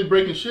 They ain't really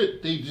breaking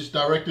shit. They just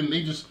directing.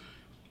 They just,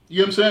 you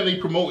know what I'm saying? They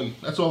promoting.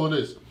 That's all it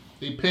is.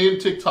 They paying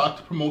TikTok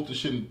to promote the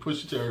shit and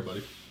push it to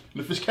everybody.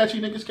 And if it's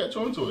catchy, niggas catch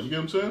on to it. You know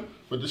what I'm saying?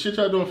 But the shit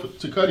y'all doing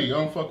to Cudi,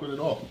 y'all don't fuck with it at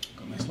all.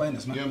 Come explain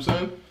this, man. You know what I'm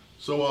saying?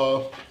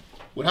 So,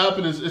 what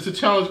happened is, it's a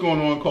challenge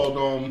going on called,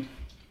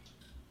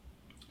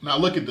 now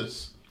look at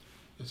this.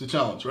 It's a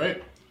challenge,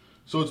 right?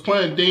 So it's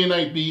playing day and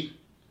night beat,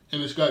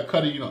 and it's got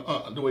Cudi,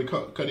 the way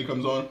Cudi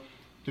comes on.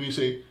 Then you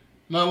say,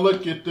 now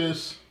look at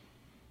this,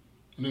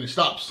 and then it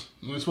stops.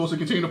 And it's supposed to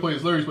continue to play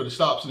his lyrics, but it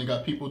stops, and they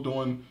got some people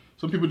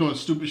doing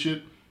stupid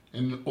shit,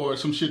 or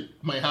some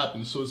shit might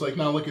happen. So it's like,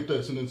 now look at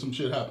this, and then some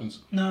shit happens.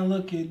 Now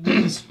look at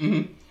this.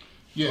 Mm-hmm.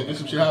 Yeah, then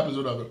some shit happens,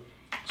 whatever.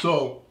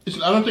 So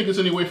I don't think it's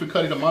any way for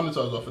Cudi to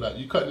monetize off of that.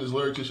 You cutting his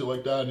lyrics and shit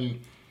like that,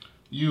 and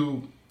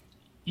you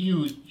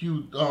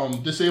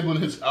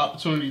disabling his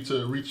opportunity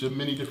to reach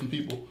many different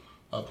people,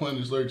 playing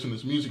his lyrics and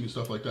his music and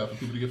stuff like that for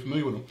people to get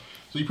familiar with him.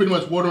 So you pretty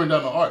much watering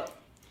down the art.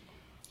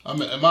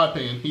 In my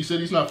opinion, he said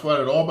he's not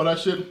flattered at all by that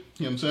shit. You know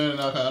what I'm saying?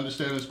 And I can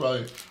understand it's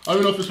probably, I don't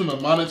even know if it's from a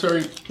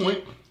monetary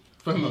point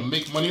for him to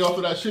make money off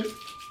of that shit,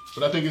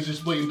 but I think it's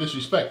just blatant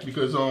disrespect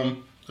because,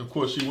 of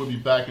course, she would be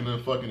back in the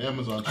fucking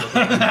Amazon truck. You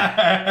know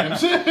what I'm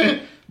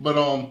saying? But,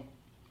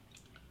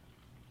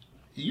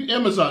 you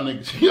Amazon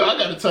niggas, yo, I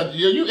gotta tell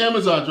you, you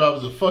Amazon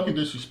drivers are fucking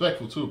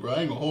disrespectful too, bro.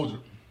 I ain't gonna hold you.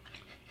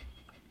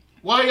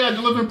 Why y'all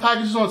delivering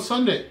packages on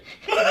Sunday?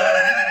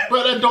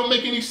 Bro, that don't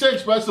make any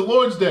sense, bro. It's the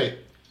Lord's Day.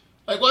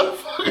 Like, why the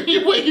fuck are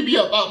you waking me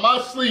up out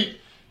my sleep?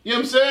 You know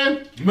what I'm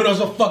saying? But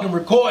also fucking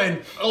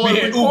recording. We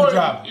had Uber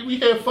driving. We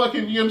had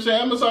fucking, you know what I'm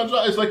saying, Amazon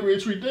drive. It's like,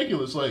 it's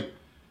ridiculous. Like,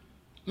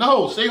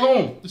 no, stay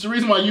home. It's the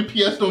reason why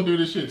UPS don't do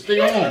this shit. Stay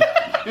home. You know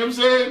what I'm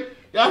saying?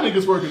 Y'all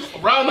niggas working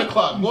around the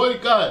clock, boy.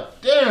 God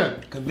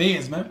damn.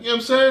 Convenience, man. You know what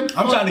I'm saying?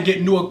 I'm trying to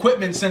get new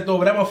equipment sent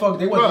over. That motherfucker,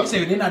 they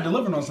say they're not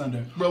delivering on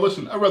Sunday. Bro,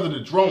 listen, I'd rather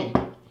the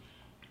drone.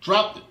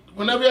 Drop it.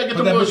 Whenever I get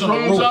the drones out,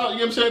 you know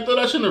what I'm saying? Throw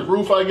that shit in the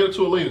roof, I'll get it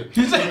to it later.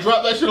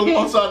 Drop that shit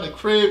alongside the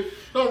crib.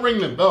 Don't ring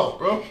the bell,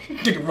 bro. You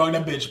can run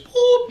that bitch.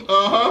 Boop.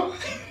 Uh-huh.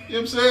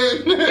 You know what I'm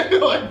saying?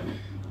 Like,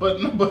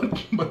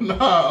 But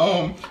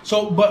nah.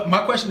 So, but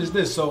my question is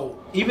this: so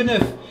even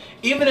if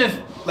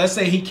let's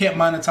say he can't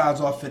monetize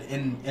off it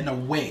in a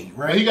way,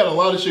 right? He got a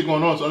lot of shit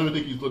going on, so I don't even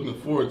think he's looking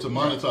forward to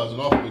monetizing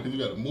off of it because he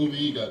got a movie,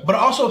 he got. But I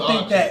also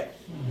think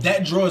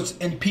that draws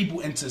in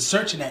people into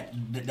searching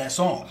that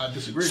song. I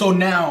disagree. So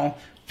now,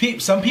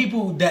 some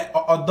people that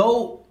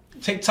although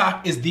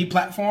TikTok is the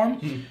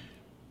platform.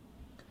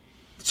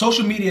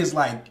 Social media is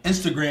like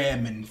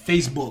Instagram and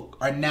Facebook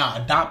are now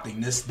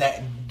adopting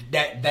that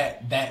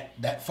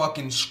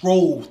fucking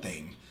scroll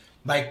thing,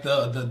 like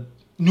the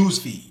news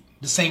feed,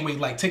 the same way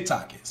like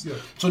TikTok is. Yeah.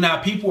 So now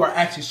people are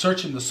actually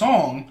searching the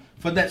song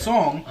for that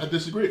song. I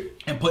disagree.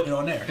 And putting it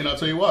on there. And I'll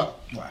tell you why.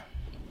 Why?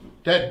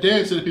 That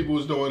dance that people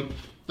was doing,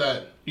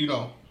 that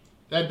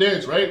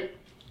dance, right?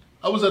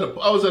 We was at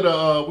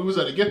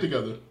a get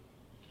together,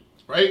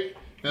 right?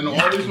 And all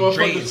these motherfuckers.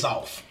 Dre is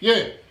off.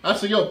 Yeah, I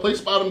said, yo, play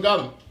Spot 'em Got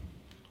 'em.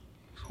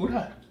 Who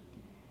that?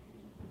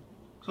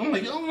 So I'm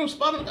like, yo,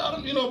 Spot 'em Got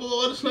 'em, but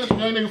all this young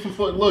nigga from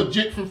Florida, little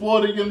jit from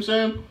Florida, you know what I'm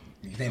saying?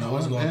 They know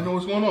what's going on. They know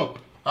what's going on.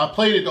 I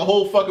played it, the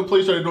whole fucking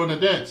place started doing the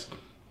dance.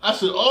 I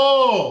said,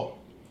 oh,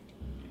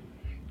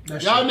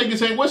 That's y'all true.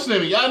 niggas ain't listening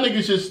to me. Y'all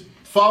niggas just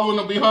following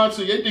up behind.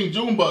 So they think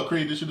Junebug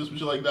created this shit, some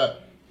shit like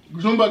that.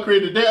 Junebug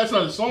created that. That's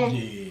not a song.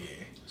 Yeah.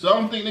 So I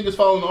don't think niggas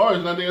following the artist,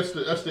 and I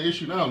think that's the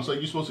issue now. It's like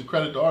you're supposed to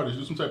credit the artist,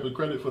 do some type of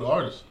credit for the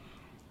artist.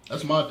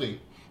 That's my thing.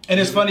 And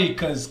it's funny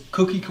because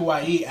Cookie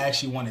Kawaii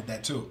actually wanted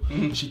that too.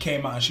 Mm-hmm. She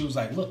came out and she was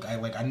like, "Look,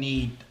 I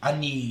need,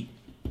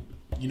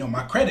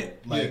 my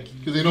credit. Like,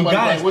 because they nobody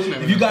guys, what's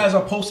name if you guys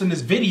are posting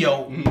this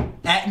video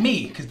at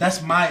me, because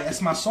that's my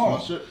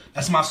song.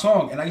 That's my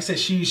song." And like I said,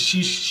 she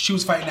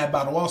was fighting that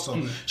battle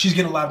also. She's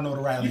getting a lot of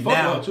notoriety You fuck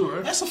now. with her too,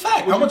 right? That's a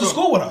fact. Where'd I went you to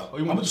go? school with her. Oh,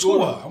 you I went went to to school school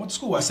with with her? her. I went to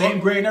school with her. Same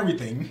grade and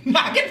everything.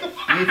 Nah, get the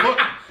You fuck?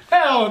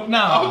 hell no.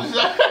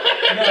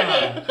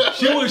 Nah.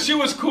 She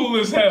was cool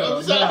as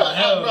hell. Nah,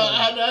 hell no.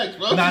 I had to ask,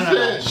 bro.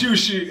 Nah.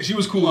 She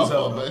was cool as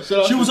hell. fault, Though.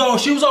 man.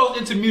 She was always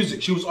into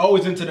music. She was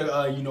always into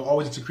the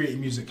always into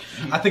creating music.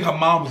 I think her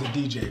mom was a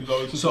DJ. She was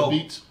always into so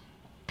beats.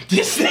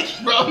 this thing,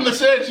 Bro, I'm just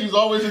saying she was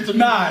always into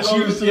nah, she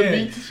always was into yeah,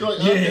 the beats. She like,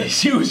 yeah.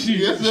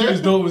 She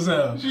was dope as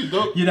hell. She's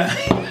dope. You know.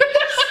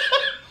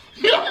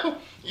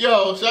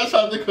 Yo, shouts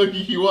out to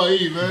Cookie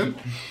Kawaii, man.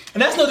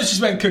 And that's no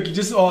disrespect, Cookie.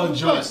 Just all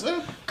jokes.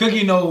 Man.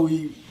 Cookie know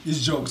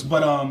it's jokes,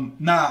 but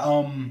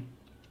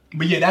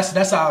but yeah,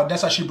 that's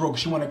how she broke.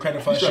 She wanted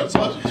credit for her shit. Too,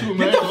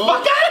 man. Get the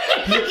fuck out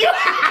of here!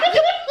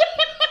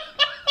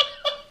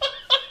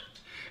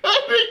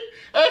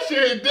 That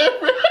shit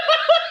different.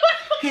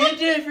 Hit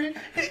different.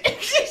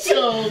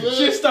 Yo, man.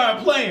 She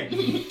started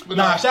playing.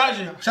 Nah, shout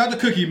out to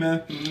Cookie,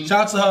 man. Shout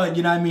out to her.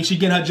 You know what I mean? She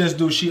getting her just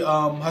due. She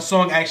her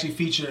song actually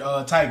featured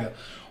Tiger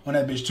on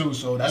that bitch too.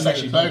 So that's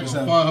actually Tiger dope.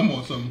 gonna find him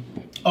on something.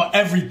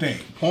 Everything.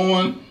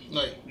 Porn,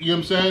 like, you know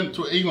what I'm saying?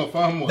 He gonna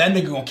find him on. That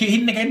nigga gonna kill.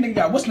 He nigga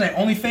got what's the name?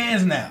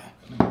 OnlyFans now.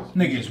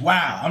 Nigga is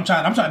wow. I'm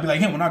trying to be like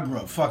him when I grew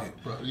up. Fuck it.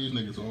 Bro, these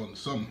niggas are on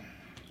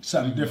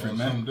Something different,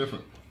 man. Something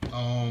different.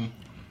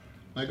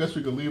 I guess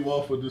we could leave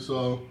off with this.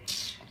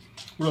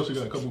 What else we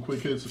got? A couple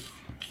quick hits.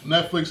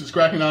 Netflix is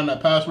cracking down on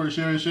that password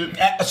sharing shit.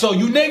 So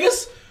you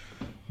niggas,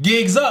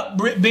 gigs up,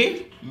 Brit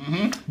B.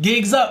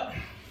 Gigs up.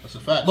 That's a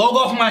fact. Log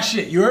off my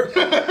shit, you heard?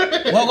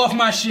 Log off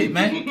my shit,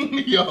 man.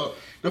 Yo,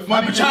 the funny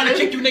I've been trying to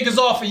kick you niggas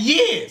off for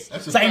years.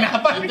 That's a Say,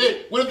 fact. nah,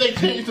 What if they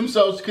change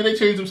themselves? Could they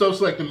change themselves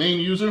to like the main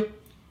user?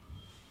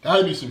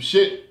 That'd be some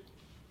shit.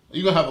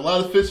 You're gonna have a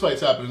lot of fist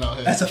fights happening out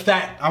here. That's a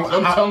fact.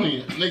 I'm telling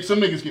you, some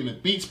niggas getting the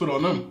beats put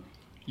on them.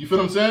 You feel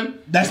what I'm saying?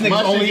 That's If niggas my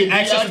shit only get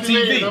access to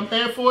deactivated TV. and I'm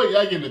paying for it.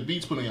 Y'all getting the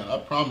beats put on y'all. I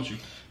promise you.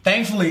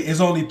 Thankfully, it's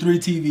only 3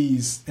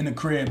 TVs in the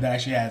crib that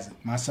actually has it.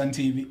 My son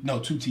TV, no,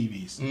 2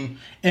 TVs,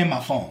 and my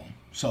phone.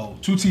 So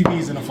 2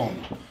 TVs and a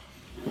phone.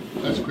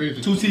 That's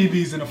crazy. 2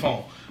 TVs and a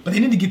phone. But they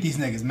need to get these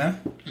niggas,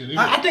 man. Yeah,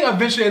 I think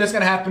eventually that's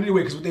gonna happen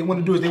anyway. Because what they want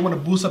to do is they want to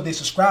boost up their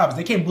subscribers.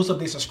 They can't boost up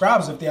their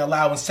subscribers if they're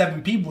allowing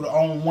 7 people to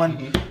own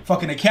one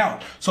fucking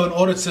account. So in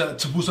order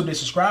to boost up their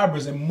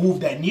subscribers and move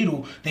that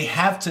needle, they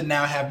have to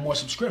now have more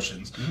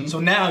subscriptions.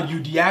 So now you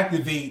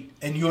deactivate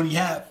and you only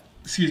have,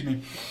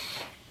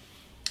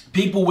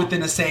 people within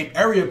the same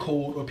area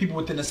code or people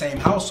within the same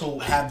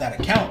household have that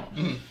account.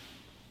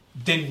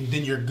 Then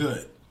you're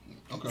good.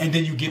 Okay. And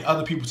then you get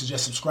other people to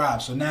just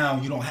subscribe. So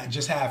now you don't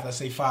just have, let's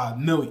say, 5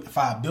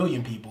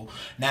 billion people.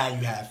 Now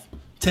you have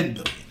 10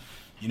 billion.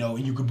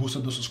 And you can boost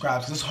up those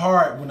subscribers. It's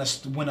hard when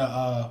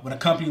a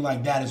company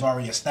like that is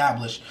already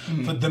established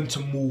for them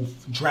to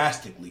move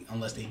drastically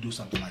unless they do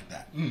something like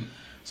that.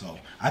 So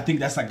I think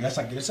that's a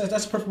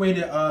perfect way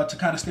to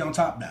kind of stay on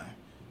top now.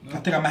 I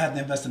think I might have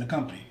to invest in the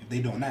company if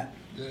they're doing that.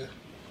 Yeah,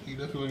 you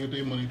definitely get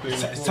their money paid.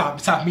 It's time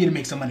for me to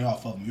make some money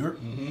off of them. You heard?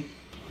 And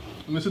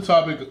it's a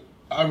topic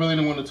I really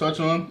didn't want to touch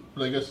on,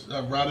 but I guess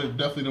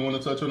definitely didn't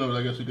want to touch on it, but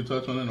I guess we could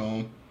touch on it.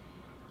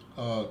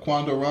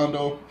 Quando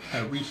Rondo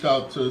had reached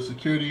out to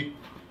security,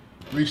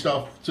 reached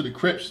out to the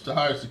Crips to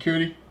hire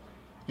security. You know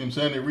what I'm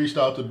saying? They reached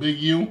out to Big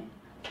U.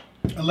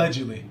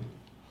 Allegedly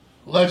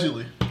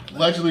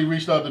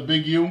reached out to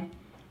Big U.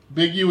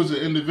 Big U is an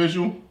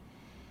individual,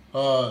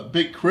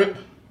 big Crip,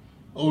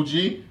 OG.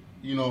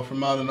 you know,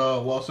 from out in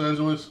Los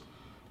Angeles.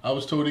 I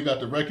was told he got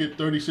the record,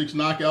 36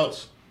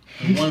 knockouts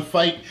in one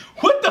fight.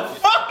 What the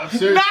fuck? I'm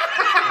serious.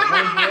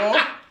 One brawl.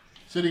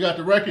 Said he got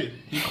the record.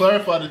 He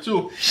clarified it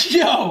too.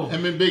 Yo.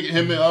 Him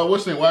and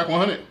what's his name? Whack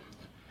 100.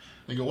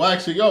 Nigga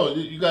Wax said, yo,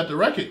 you got the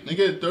record.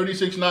 Nigga,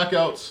 36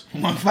 knockouts.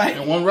 One fight?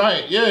 And one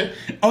riot, yeah.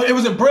 Oh, it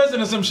was in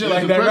prison or some shit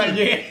like that, right?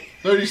 Yeah.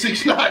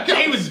 36 knockouts.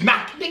 He was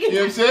knocking niggas. You know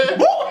what I'm saying?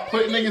 Boop.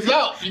 Putting niggas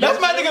out. That's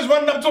my niggas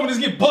running up to him and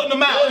just get putting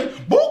them out. Yeah.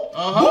 Boop.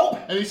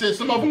 Boop. And he said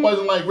some of them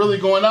wasn't like really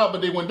going out,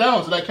 but they went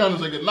down. So that counts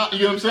as like a knock. You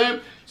know what I'm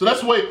saying? So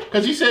that's the way,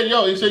 because he said,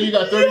 yo, you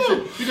got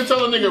 36. You can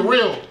tell a nigga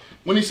real.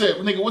 When he said,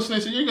 nigga, what's the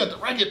name? He said, you got the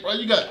record, bro.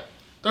 You got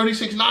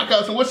 36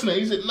 knockouts. And what's the name?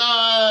 He said,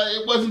 nah,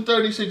 it wasn't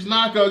 36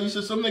 knockouts. He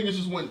said, some niggas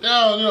just went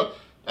down, you know.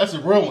 That's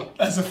a real one.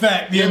 That's a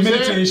fact. The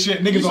military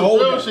shit. Niggas are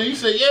old. He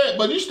said, yeah,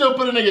 but you still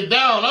put a nigga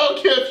down. I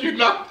don't care if you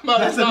knock him out.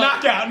 That's a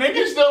knockout, nigga.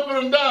 You still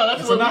put him down.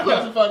 That's what we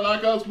classify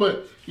knockouts.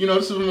 But, you know,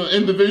 this is an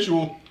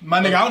individual. My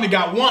nigga, I only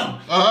got one.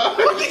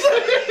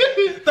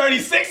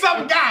 36 of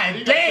them,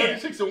 guys. Damn.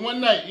 36 in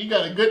one night. You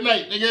got a good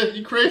night, nigga.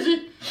 You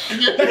crazy?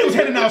 Nigga was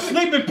handing out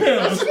sleeping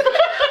pills.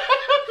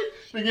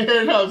 Nigga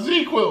handing out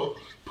ZQL.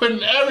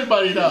 Putting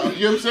everybody down.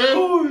 You know what I'm saying?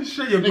 Oh,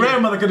 shit. Your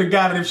grandmother could have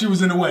got it if she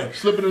was in the way.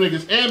 Slipping a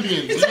nigga's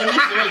Ambien.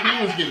 Like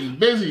he was getting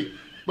busy.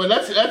 But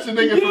that's a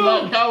nigga from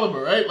that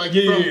caliber, right? Like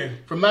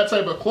from that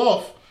type of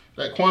cloth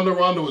that Quando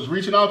Rondo was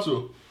reaching out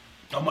to.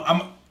 I'm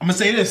gonna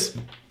say this.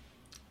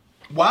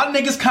 Why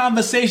niggas'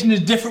 conversation is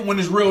different when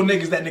it's real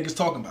niggas that niggas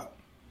talking about?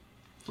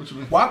 What you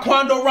mean? Why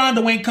Quando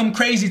Rondo ain't come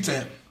crazy to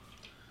him?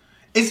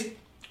 It's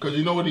because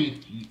you know what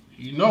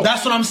you know.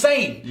 That's what I'm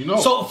saying. You know.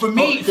 So for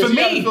me, he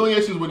had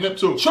affiliations with Nip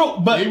too. True,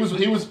 but he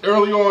was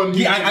early on.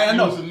 I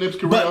know. He was in Nip's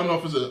career. I don't know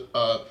if it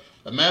was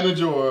a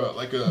manager or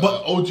like a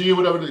OG or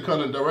whatever to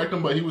kind of direct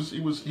him, but he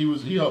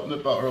helped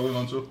Nip out early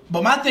on too.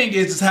 But my thing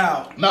is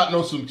how not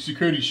no some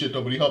security shit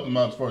though, but he helped him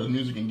out as far as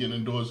music and getting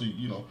indoors.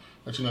 You know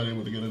that you're not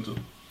able to get into.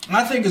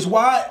 My thing is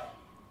why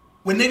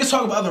when niggas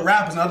talk about other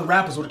rappers and other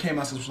rappers would have came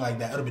out some shit like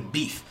that, it would have been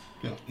beef.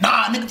 Yeah.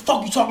 Nah, nigga,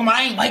 fuck you talking about?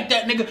 I ain't like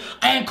that, nigga.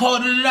 I ain't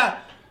called it.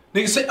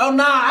 Nigga say, oh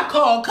nah, I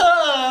called cuz,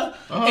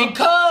 and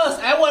cuz,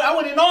 I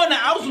wasn't on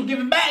that, I was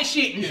giving back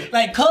shit,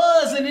 like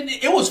cuz, and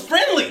it was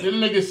friendly.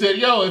 Then the nigga said,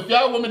 yo, if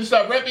y'all want me to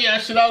stop rapping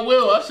that shit, I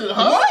will. I said,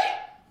 huh? What?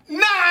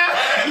 Nah,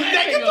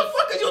 nigga, what the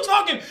fuck is you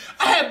talking?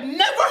 I have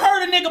never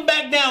heard a nigga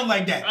back down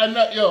like that. I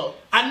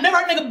never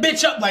heard a nigga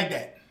bitch up like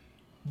that.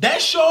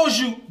 That shows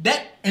you,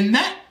 that in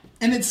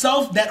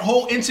itself, that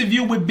whole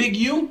interview with Big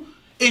U,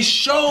 it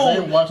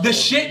showed the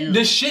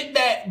shit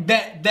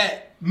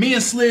that me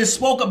and Sliz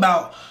spoke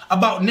about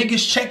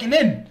niggas checking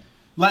in.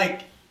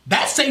 Like,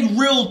 that's a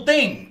real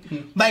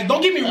thing. Like,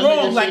 don't get me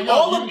wrong, like,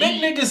 all the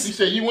big niggas... He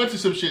said, you went to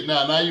some shit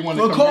now you want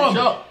to come reach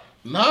out.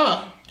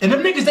 Nah. And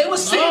them niggas, they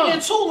was sitting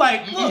there too,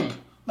 like, look.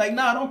 Like,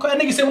 nah, don't call.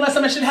 That nigga said, when last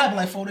time that shit happened?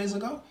 Like, 4 days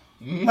ago?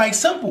 Like,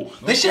 simple.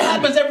 This shit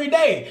happens every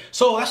day.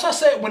 So, that's what I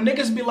said, when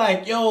niggas be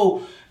like,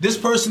 yo, this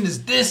person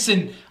is this,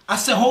 and I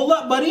said, hold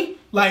up, buddy.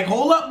 Like,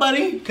 hold up,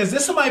 buddy. Because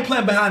there's somebody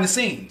playing behind the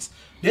scenes.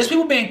 There's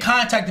people being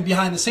contacted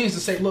behind the scenes to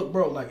say, look,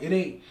 bro, like, it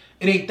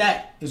ain't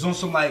that. It's on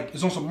some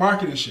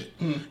marketing shit.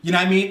 You know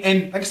what I mean?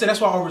 And like I said, that's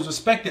why I always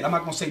respect it. I'm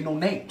not gonna say no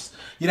names.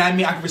 You know what I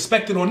mean? I can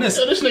respect it on this.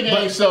 Yeah, this nigga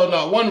ain't selling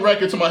out one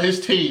record to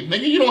his team.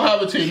 Nigga, you don't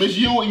have a team. It's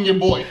you and your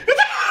boy. What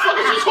the fuck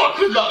is you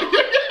talking about?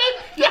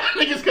 Y'all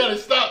niggas gotta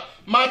stop.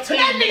 My team.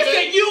 That nigga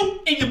said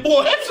you and your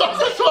boy. That's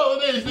all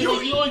it is.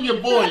 Nigga, you and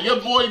your boy. Your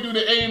boy do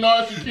the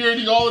A&R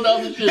security, all of that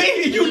other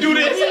shit. You do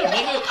this.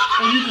 Nigga,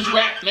 and you just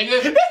rap,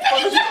 nigga.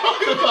 What is you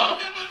talking about?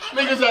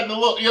 Niggas at the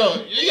look,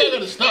 yo, you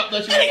gotta stop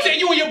that shit. He said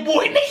you and your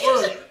boy,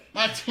 nigga.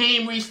 My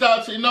team reached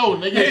out to no,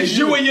 nigga. It's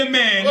you and your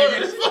man, nigga.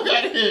 Get the fuck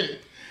out of here.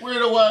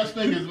 Weirdo ass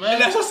niggas, man.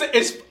 And that's what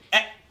I said.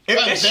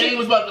 That shit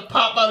was about to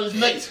pop out his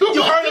neck too.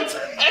 You heard him?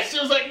 That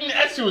shit was like,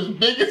 that shit was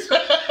big as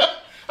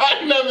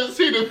I never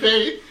seen a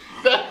vein.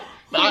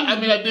 I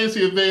mean, I did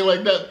see a vein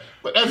like that,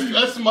 but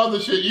that's some other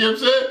shit. You know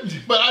what I'm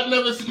saying? But I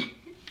never seen.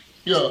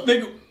 Yo,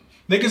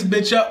 niggas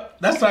bitch up.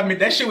 That's what I mean.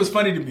 That shit was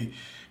funny to me,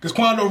 because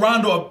Quando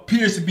Rondo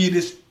appears to be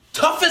this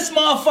toughest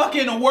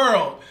motherfucker in the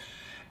world,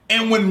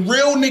 and when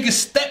real niggas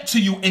step to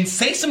you and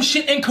say some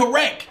shit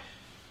incorrect,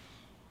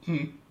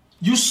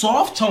 you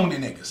soft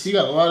toning niggas. He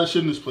got a lot of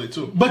shit in his plate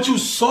too. But you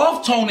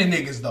soft toning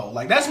niggas though.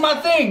 Like, that's my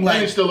thing.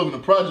 Like, he still living in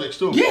the projects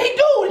too. Yeah, he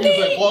do. He's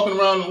like walking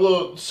around in a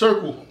little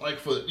circle. Like,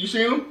 for you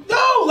seen him?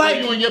 No,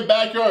 like you in your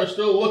backyard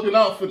still looking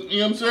out for.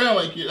 You know what I'm saying?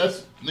 Like, yeah,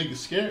 that's niggas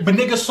scared. But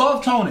niggas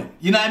soft toning.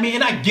 You know what I mean?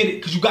 And I get it,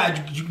 because you got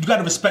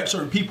to respect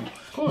certain people.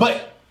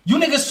 But you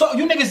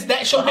niggas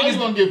that show niggas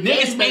gonna give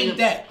niggas ain't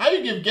that. How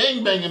you give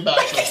gangbanging back?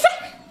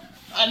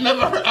 I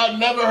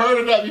never heard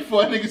of that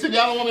before. Niggas said,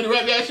 y'all don't want me to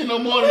rap that shit no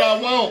more than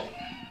I won't.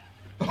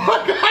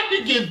 How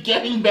you give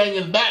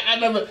gangbanging back? I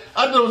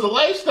thought it was a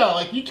lifestyle.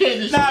 Like, you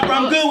can't just. Nah, bro,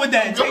 I'm good with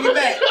that. Take it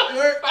back.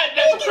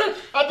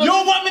 You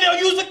don't want me to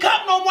use the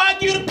cup no more? I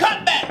give you the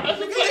cup back.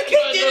 You can't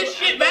get this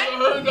shit back. I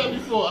never heard that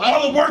before.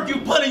 All the work you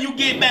put in, you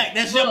get back.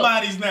 That's your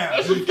bodies now.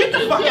 Get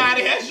the fuck out of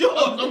here. That's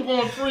yours. I'm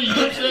going free. You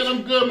know what I'm saying?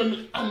 I'm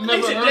good. I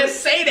never heard.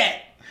 Just say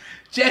that.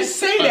 Just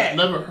say that. I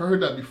never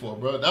heard that before,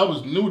 bro. That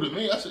was new to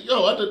me. I said,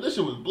 yo, I thought this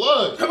shit was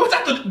blood. What's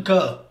that?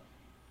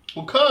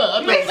 Well, cuz,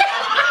 I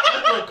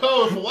thought cuz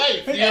was for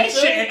life. You know what I'm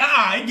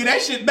saying? Get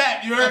that shit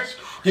back, you heard?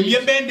 Give me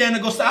your bandana,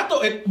 go. I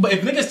thought, but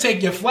if niggas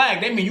take your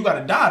flag, they mean you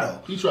gotta die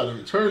though. He tried to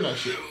return that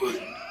shit.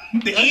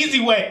 The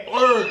easy way.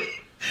 Word.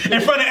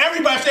 In front of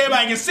everybody so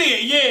everybody can see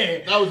it,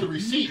 yeah. That was the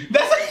receipt.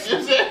 That's You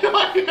know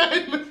what I'm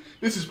saying?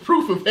 This is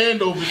proof of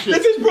handover shit.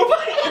 This is proof of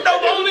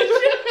handover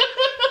shit.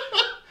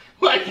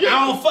 Like, I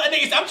don't fuck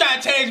niggas. I'm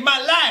trying to change my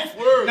life.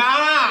 Word.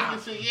 Nah.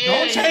 Say,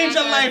 don't change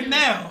your life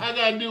now. I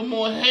gotta do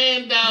more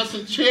handouts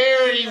and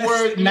charity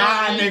work.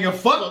 Nah, nigga.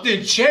 Fuck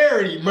the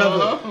charity,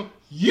 brother. Uh-huh.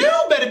 You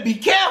better be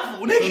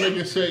careful, nigga. So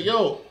nigga say,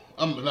 yo,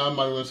 I'm not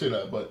gonna say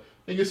that, but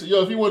nigga said,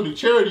 yo, if you want to do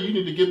charity, you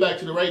need to get back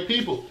to the right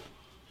people.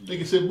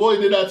 Nigga said, boy,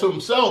 he did that to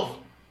himself.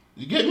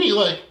 You get me?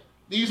 Like,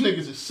 these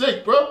niggas is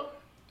sick, bro.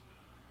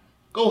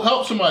 Go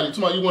help somebody.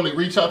 Somebody you want to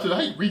reach out to. How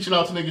you reaching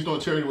out to niggas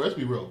doing charity work? Let's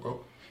be real, bro.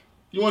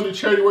 You want to do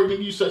charity work,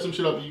 nigga, you set some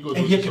shit up and you go do it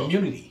in your yourself.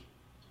 community.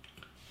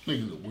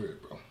 Niggas are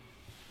weird, bro.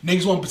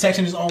 Niggas want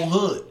protection in his own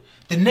hood.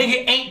 The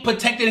nigga ain't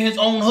protected in his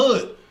own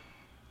hood.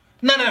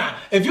 Nah.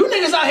 If you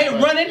niggas out here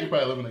running, He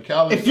probably living in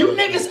Cali. if you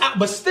niggas out,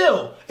 but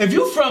still, if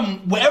you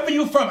from wherever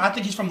you from, I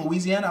think he's from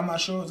Louisiana. I'm not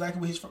sure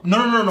exactly where he's from.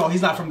 No.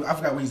 He's not from. I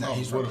forgot where he's at.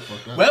 He's from.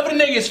 Wherever the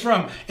nigga is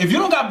from. If you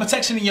don't got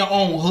protection in your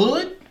own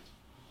hood,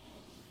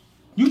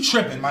 you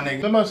tripping, my nigga.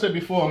 Remember I said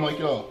before, I'm like,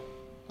 yo,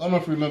 I don't know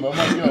if you remember. I'm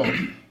like,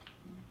 yo,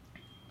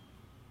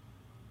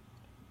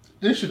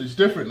 this shit is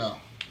different now.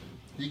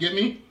 You get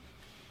me?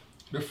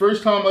 The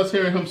first time I was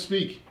hearing him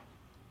speak,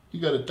 he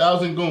got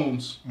 1,000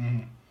 goons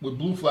with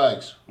blue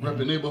flags,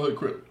 repping neighborhood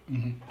Crip.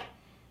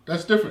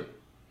 That's different.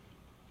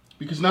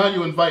 Because now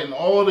you're inviting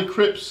all the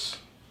Crips,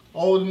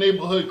 all of the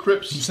neighborhood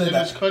Crips in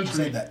this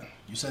country.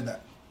 You said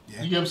that.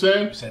 Yeah. You get what I'm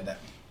saying? You said that.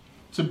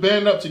 To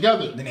band up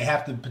together. Then they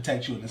have to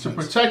protect you in to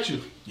protect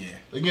you. Yeah.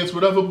 Against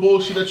whatever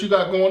bullshit that you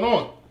got going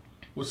on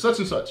with such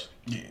and such.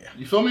 Yeah.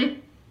 You feel me?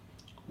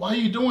 Why are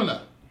you doing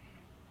that?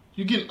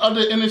 You're getting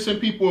other innocent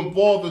people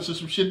involved into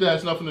some shit that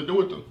has nothing to do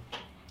with them.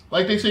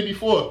 Like they say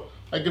before,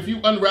 like if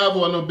you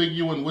unravel, I know Big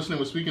U and what's name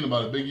was speaking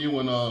about it. Big U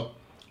and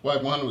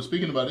White 100 was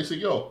speaking about it. They said,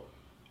 yo,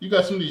 you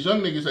got some of these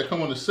young niggas that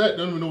come on the set,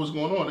 don't even know what's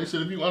going on. They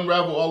said if you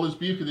unravel all this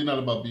beef, because they're not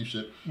about beef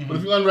shit, but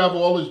if you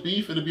unravel all this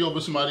beef, it'll be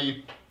over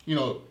somebody,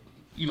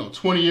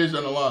 20 years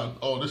down the line.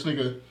 Oh, this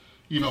nigga,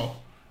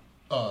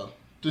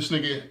 this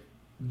nigga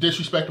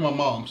disrespecting my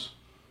moms.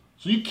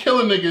 So you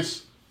killing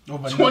niggas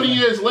 20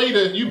 years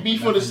later, you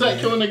beef for the set,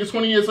 killing niggas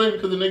 20 years later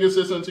because the nigga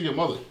said something to your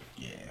mother.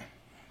 Yeah.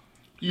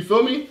 You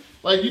feel me?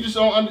 Like, you just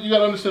don't, you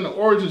gotta understand the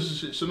origins of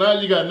shit. So now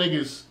you got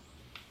niggas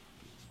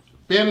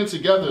banding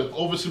together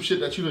over some shit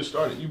that you done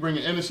started. You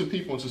bringing innocent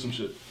people into some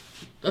shit.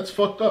 That's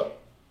fucked up.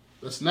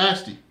 That's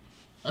nasty.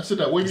 I said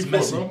that way before,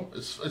 messy. bro.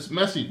 It's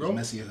messy, bro. It's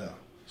messy as hell.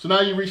 So now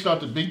you reaching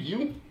out to Big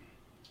U?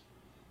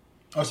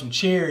 Or some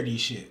charity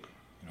shit.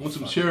 Want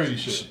some charity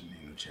shit.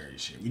 Charity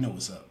shit. We know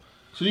what's up.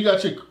 So you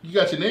got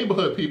your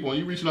neighborhood people and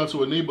you reaching out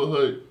to a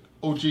neighborhood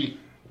OG.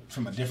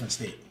 From a different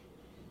state.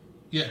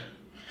 Yeah.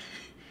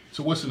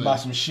 So what's the name? About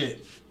some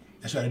shit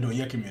that you got to do in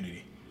your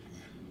community.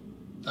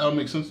 That don't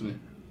make sense to me.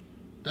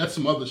 That's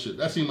some other shit.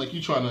 That seemed like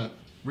you trying to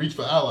reach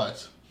for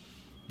allies.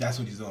 That's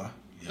what he's doing.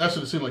 Yeah. That's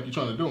what it seemed like you're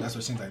trying to do. That's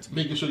what it seems like to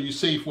me. Making sure you're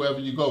safe wherever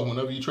you go,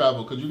 whenever you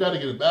travel. Because you got to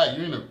get it back.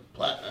 You ain't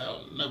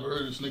I never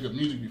heard this nigga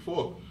music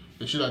before.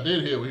 The shit I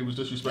did hear where he was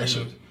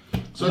disrespecting.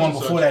 The one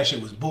before that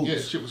shit was boots. Yeah,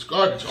 shit was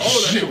garbage. All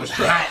of that shit was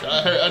trash.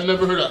 I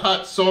never heard a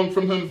hot song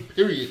from him,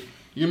 period.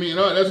 You mean,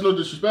 that's no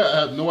disrespect.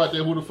 I have no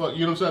idea who the fuck, you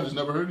know what I'm saying? I just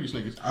never heard these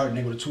niggas. I heard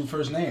a nigga with 2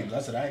 first names. I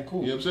said, I ain't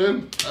cool. You know what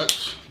I'm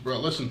saying? Bro,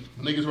 listen,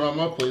 niggas around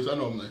my place, I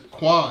know them like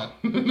Quan.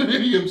 You know what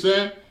I'm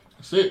saying?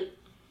 That's it.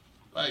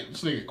 Like,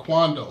 this nigga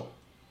Quando.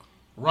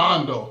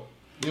 Rondo.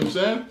 You know what I'm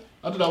saying?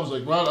 I thought I was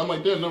like Rondo. I'm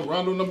like, damn, no,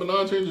 Rondo number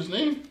 9 changed his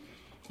name?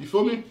 You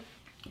feel me?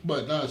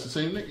 But nah, it's the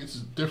same nigga. It's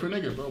a different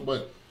nigga, bro.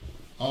 But,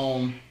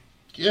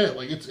 yeah,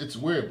 like it's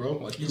weird, bro.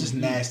 Like it's just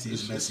nasty.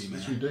 It's messy, man.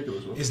 It's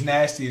ridiculous, bro. It's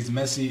nasty. It's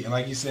messy, and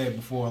like you said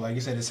before,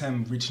 it's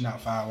him reaching out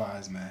for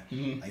allies, man.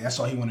 Like that's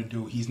all he want to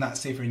do. He's not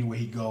safer anywhere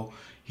he go.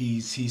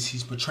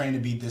 He's portraying to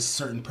be this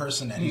certain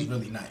person that he's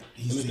really not.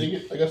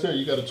 Like I said,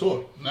 you got a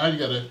tour. Now you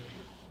got to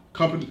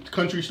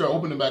country start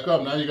opening back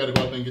up. Now you got to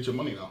go out there and get your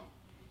money now.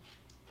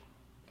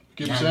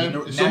 Get what I'm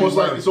saying?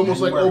 It's almost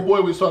like old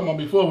boy we was talking about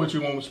before, which we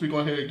won't speak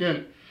on here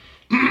again.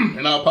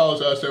 And I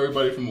apologize to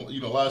everybody from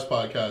last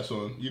podcast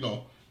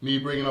on me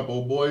bringing up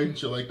old boy and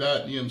shit like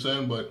that, you know what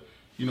I'm saying? But,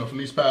 from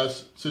these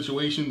past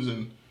situations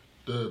and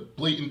the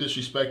blatant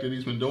disrespect that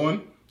he's been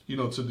doing,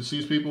 to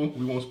deceased people,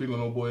 we won't speak on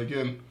old boy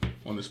again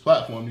on this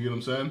platform, you get what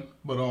I'm saying?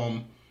 But,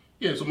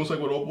 yeah, it's almost like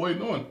what old boy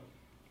doing.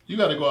 You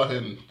got to go out here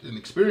and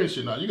experience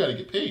shit now. You got to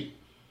get paid.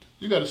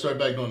 You got to start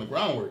back doing the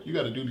groundwork. You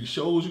got to do these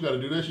shows. You got to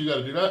do this. You got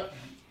to do that.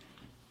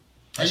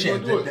 That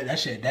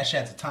shit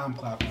has a time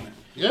clock on it.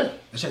 Yeah.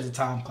 That shit has a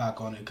time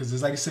clock on it. Because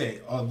it's like I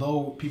said,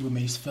 although people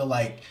may feel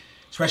like,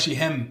 especially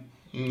him,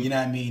 you know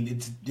what I mean?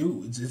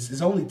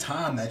 It's only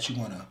time that you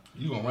gonna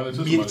run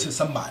into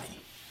somebody.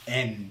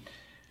 And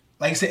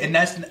Like I said, and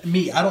that's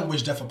me. I don't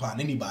wish death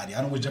upon anybody.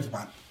 I don't wish death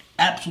upon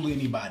absolutely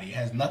anybody. It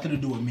has nothing to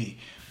do with me.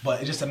 But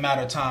it's just a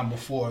matter of time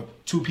before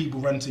two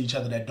people run into each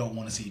other that don't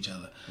want to see each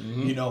other.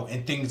 You know,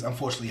 and things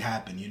unfortunately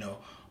happen, you know.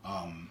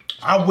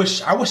 I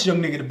wish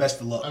young nigga the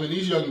best of luck. I mean,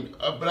 these young,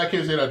 but I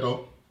can't say that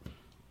though.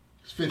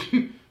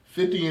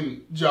 50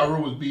 and Ja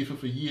Rule was beefing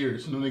for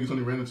years. No niggas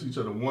only ran into each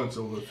other once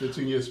over a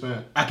 15-year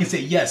span. I can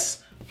say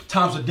yes.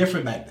 Times were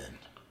different back then.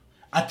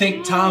 I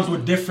think times were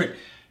different.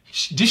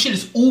 This shit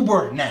is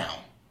Uber now.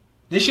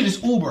 This shit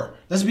is Uber.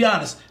 Let's be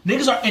honest.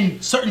 Niggas are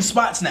in certain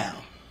spots now.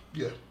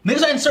 Yeah.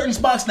 Niggas are in certain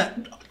spots now.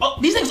 Oh,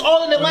 these niggas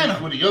all in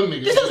Atlanta. With the young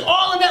niggas. These niggas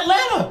all in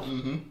Atlanta.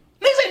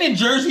 Niggas ain't in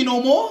Jersey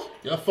no more.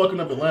 Y'all fucking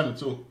up Atlanta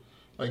too.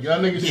 Like y'all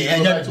niggas need to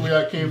go back to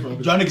where y'all came from.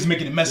 Y'all niggas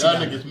making it messy. Y'all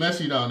niggas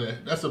messy down there.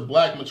 That's a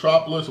black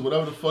metropolis or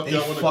whatever the fuck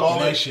y'all want to call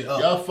that it. Shit up.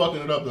 Y'all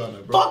fucking it up down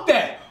there, bro. Fuck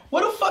that.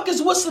 Where the fuck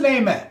is what's the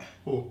name at?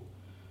 Who?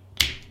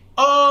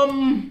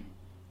 From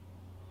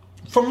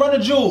Run the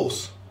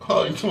Jewels.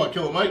 Oh, you talking about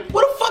Killer Mike?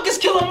 Where the fuck is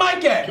Killer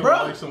Mike at, Killer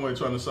bro? Mike somewhere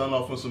trying to sign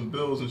off on some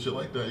bills and shit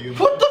like that. You know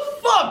what the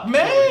fuck,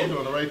 man? You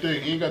doing the right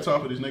thing. He ain't got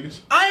time for these niggas.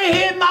 I ain't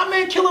heard my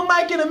man Killer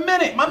Mike in a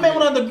minute. My man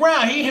went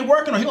underground. He ain't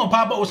working on. He gonna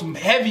pop up with some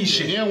heavy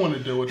shit. He don't want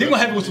to deal with that. He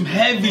gonna have it with some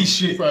heavy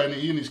shit.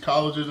 Probably in these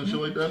colleges and shit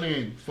like that. They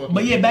ain't fucking.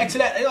 But yeah, back to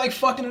that. They like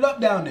fucking it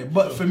up down there.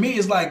 But for me,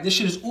 it's like this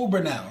shit is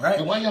Uber now, right?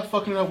 And why y'all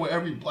fucking it up where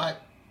every black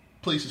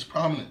place is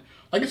prominent?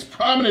 Like it's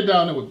prominent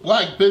down there with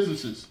black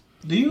businesses.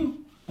 Do you?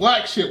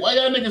 Black shit. Why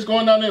y'all niggas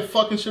going down there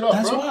fucking shit up,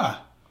 That's bro? why.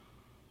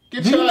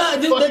 Get your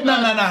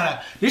No.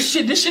 This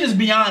shit is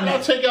beyond y'all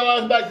that. Take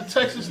y'all ass back to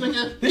Texas,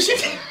 nigga. This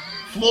shit,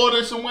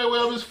 Florida somewhere,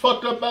 wherever it's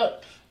fucked up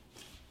at.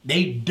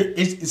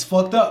 It's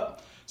fucked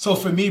up. So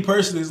for me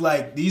personally, it's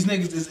like these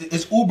niggas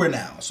it's Uber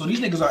now. So these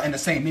niggas are in the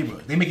same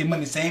neighborhood. They making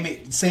money in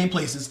the same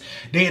places.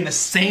 They in the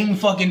same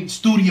fucking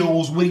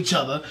studios with each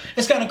other.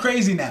 It's kind of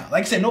crazy now.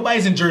 Like I said,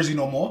 nobody's in Jersey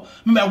no more.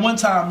 Remember at one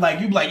time,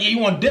 like you be like, yeah, you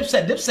want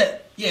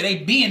Dipset? Yeah, they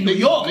be in New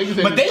York,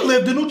 but they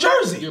lived in New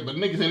Jersey. Yeah, but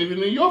niggas ain't even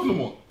in New York no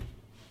more.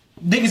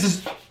 Niggas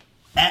is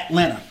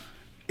Atlanta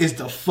is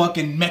the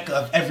fucking mecca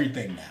of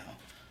everything now.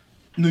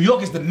 New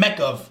York is the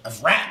mecca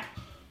of rap,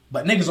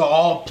 but niggas are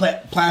all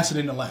placid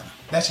in Atlanta.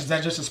 That's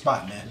just a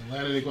spot, man.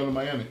 Atlanta, they going to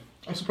Miami.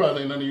 I'm surprised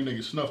ain't none of you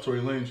niggas snuff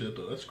Tory Lane shit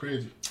though. That's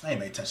crazy. I ain't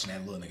nobody touching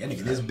that little nigga. That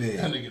nigga this big.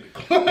 That nigga in the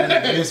club.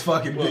 That nigga this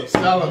fucking big.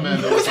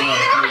 Salamander.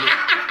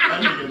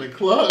 That nigga in the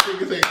club.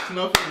 Niggas ain't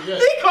snuffing him yet.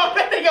 He called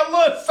that nigga a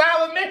little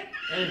salamander.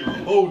 I ain't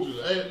gonna hold you.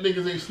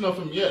 Niggas ain't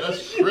snuffing him yet.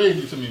 That's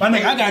crazy to me. My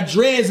nigga, I got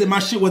dreads and my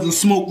shit wasn't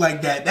smoked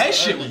like that. That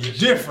shit was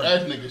different.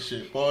 That nigga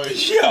shit, boy.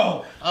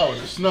 Yo. I would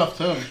have snuffed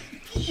him.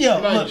 Yo.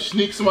 You know, you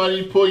sneak somebody,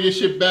 you pull your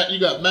shit back, you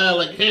got mad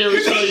like hair or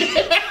something.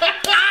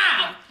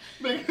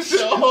 Nigga said,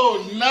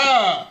 oh,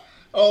 nah.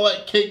 All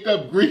that caked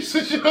up grease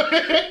and shit.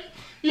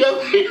 You know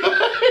what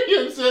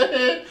I'm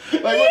saying?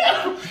 Like,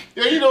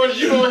 you know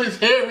what his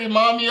hair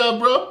remind me of,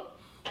 bro?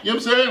 You know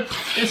what I'm saying?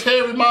 His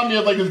hair remind me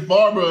of like his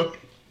barber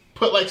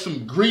put like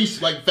some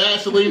grease, like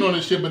Vaseline on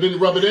his shit, but didn't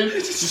rub it in.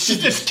 The shit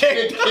just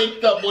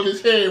caked up on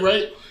his hair,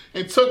 right?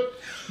 And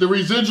took the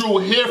residual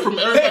hair from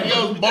everybody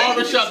else's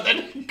barbershop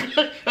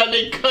that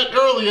they cut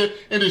earlier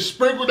and just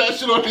sprinkled that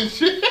shit on his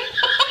shit.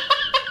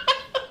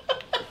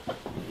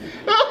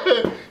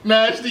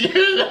 Nasty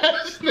hair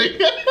ass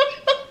nigga.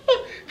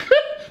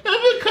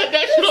 Cut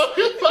that shit off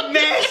your fucking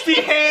nasty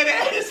head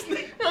ass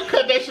nigga.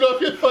 Cut that shit off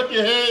your fucking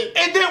head.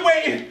 And then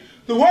wait,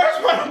 the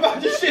worst part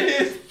about this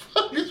shit is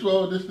what's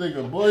wrong with this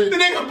nigga, boy? The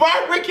nigga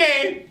barber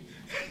came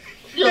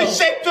and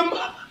shaped him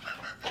up.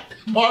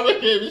 Barber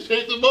came and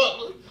shaped him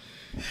up.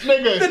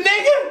 Nigga. The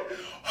nigga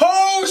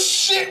whole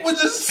shit was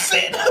just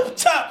sitting up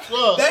top.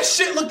 Bro. That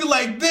shit looking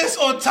like this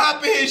on top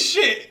of his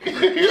shit.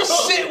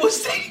 His shit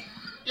was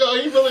yo,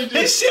 he really just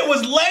his shit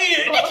was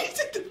layered.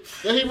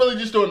 Yo, he really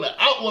just doing the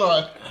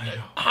outline.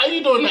 How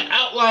you doing the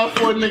outline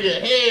for a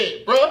nigga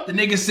head, bro? The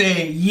nigga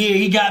said, yeah,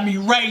 he got me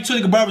right. So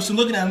nigga barber still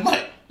looking at him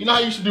like, you know how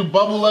you used to do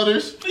bubble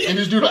letters and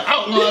just do the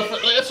outline?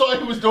 That's all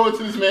he was doing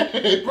to this man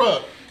head,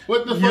 bro.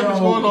 What the fuck is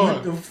going on?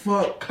 What the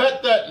fuck?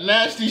 Cut that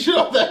nasty shit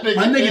off that nigga.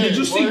 My nigga, head, did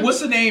you see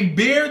what's the name?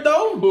 Beard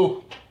though?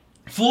 Who?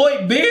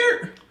 Floyd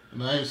Beard?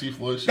 No, I didn't see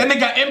Floyd shit. That nigga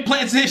got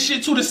implants in his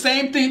shit too. The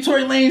same thing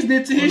Tory Lanez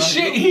did to his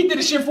shit. He did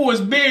the shit for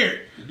his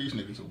beard. These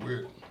niggas are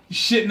weird.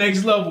 Shit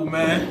next level,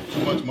 man.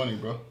 Too much money,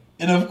 bro.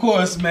 And of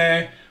course,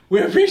 man,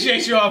 we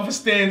appreciate you all for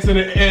staying to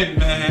the end,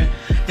 man.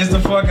 It's the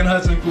fucking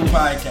Hudson Crew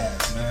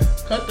podcast, man.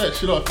 Cut that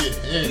shit off your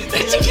head.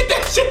 Did you get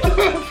that shit? What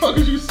the fuck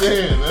is you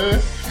saying,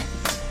 man?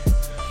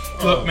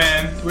 Look,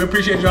 man, we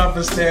appreciate y'all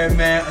for staying,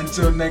 man.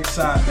 Until next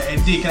time, man.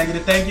 And D, can I get a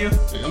thank you?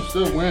 Hey, I'm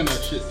still wearing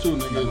that shit too,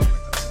 nigga.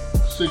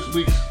 6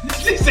 weeks.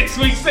 6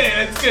 weeks in,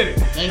 let's get it.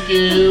 Thank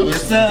you.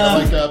 Yes, if you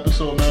like the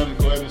episode, man,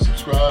 go ahead and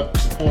subscribe,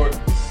 support,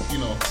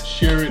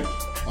 share it.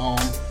 I'm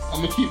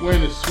gonna keep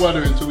wearing this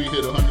sweater until we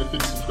hit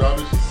 150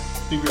 subscribers. I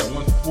think we got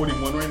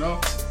 141 right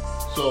now.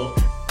 So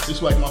this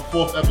is like my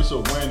 4th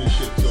episode wearing this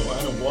shit, so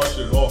I didn't wash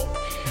it at all.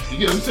 You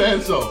get what I'm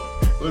saying? So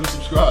go ahead and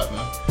subscribe,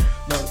 man.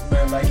 Look,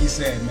 man, like he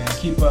said, man,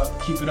 keep it up.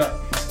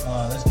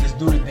 Let's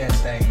do the damn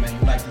thing, man.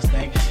 You like this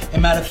thing?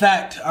 And matter of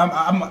fact,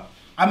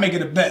 I I make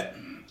it a bet.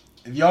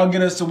 If y'all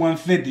get us to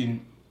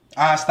 150,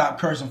 I'll stop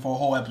cursing for a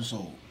whole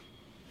episode.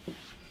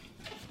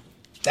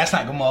 That's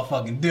like a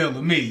motherfucking deal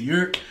with me.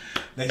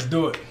 Let's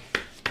do it.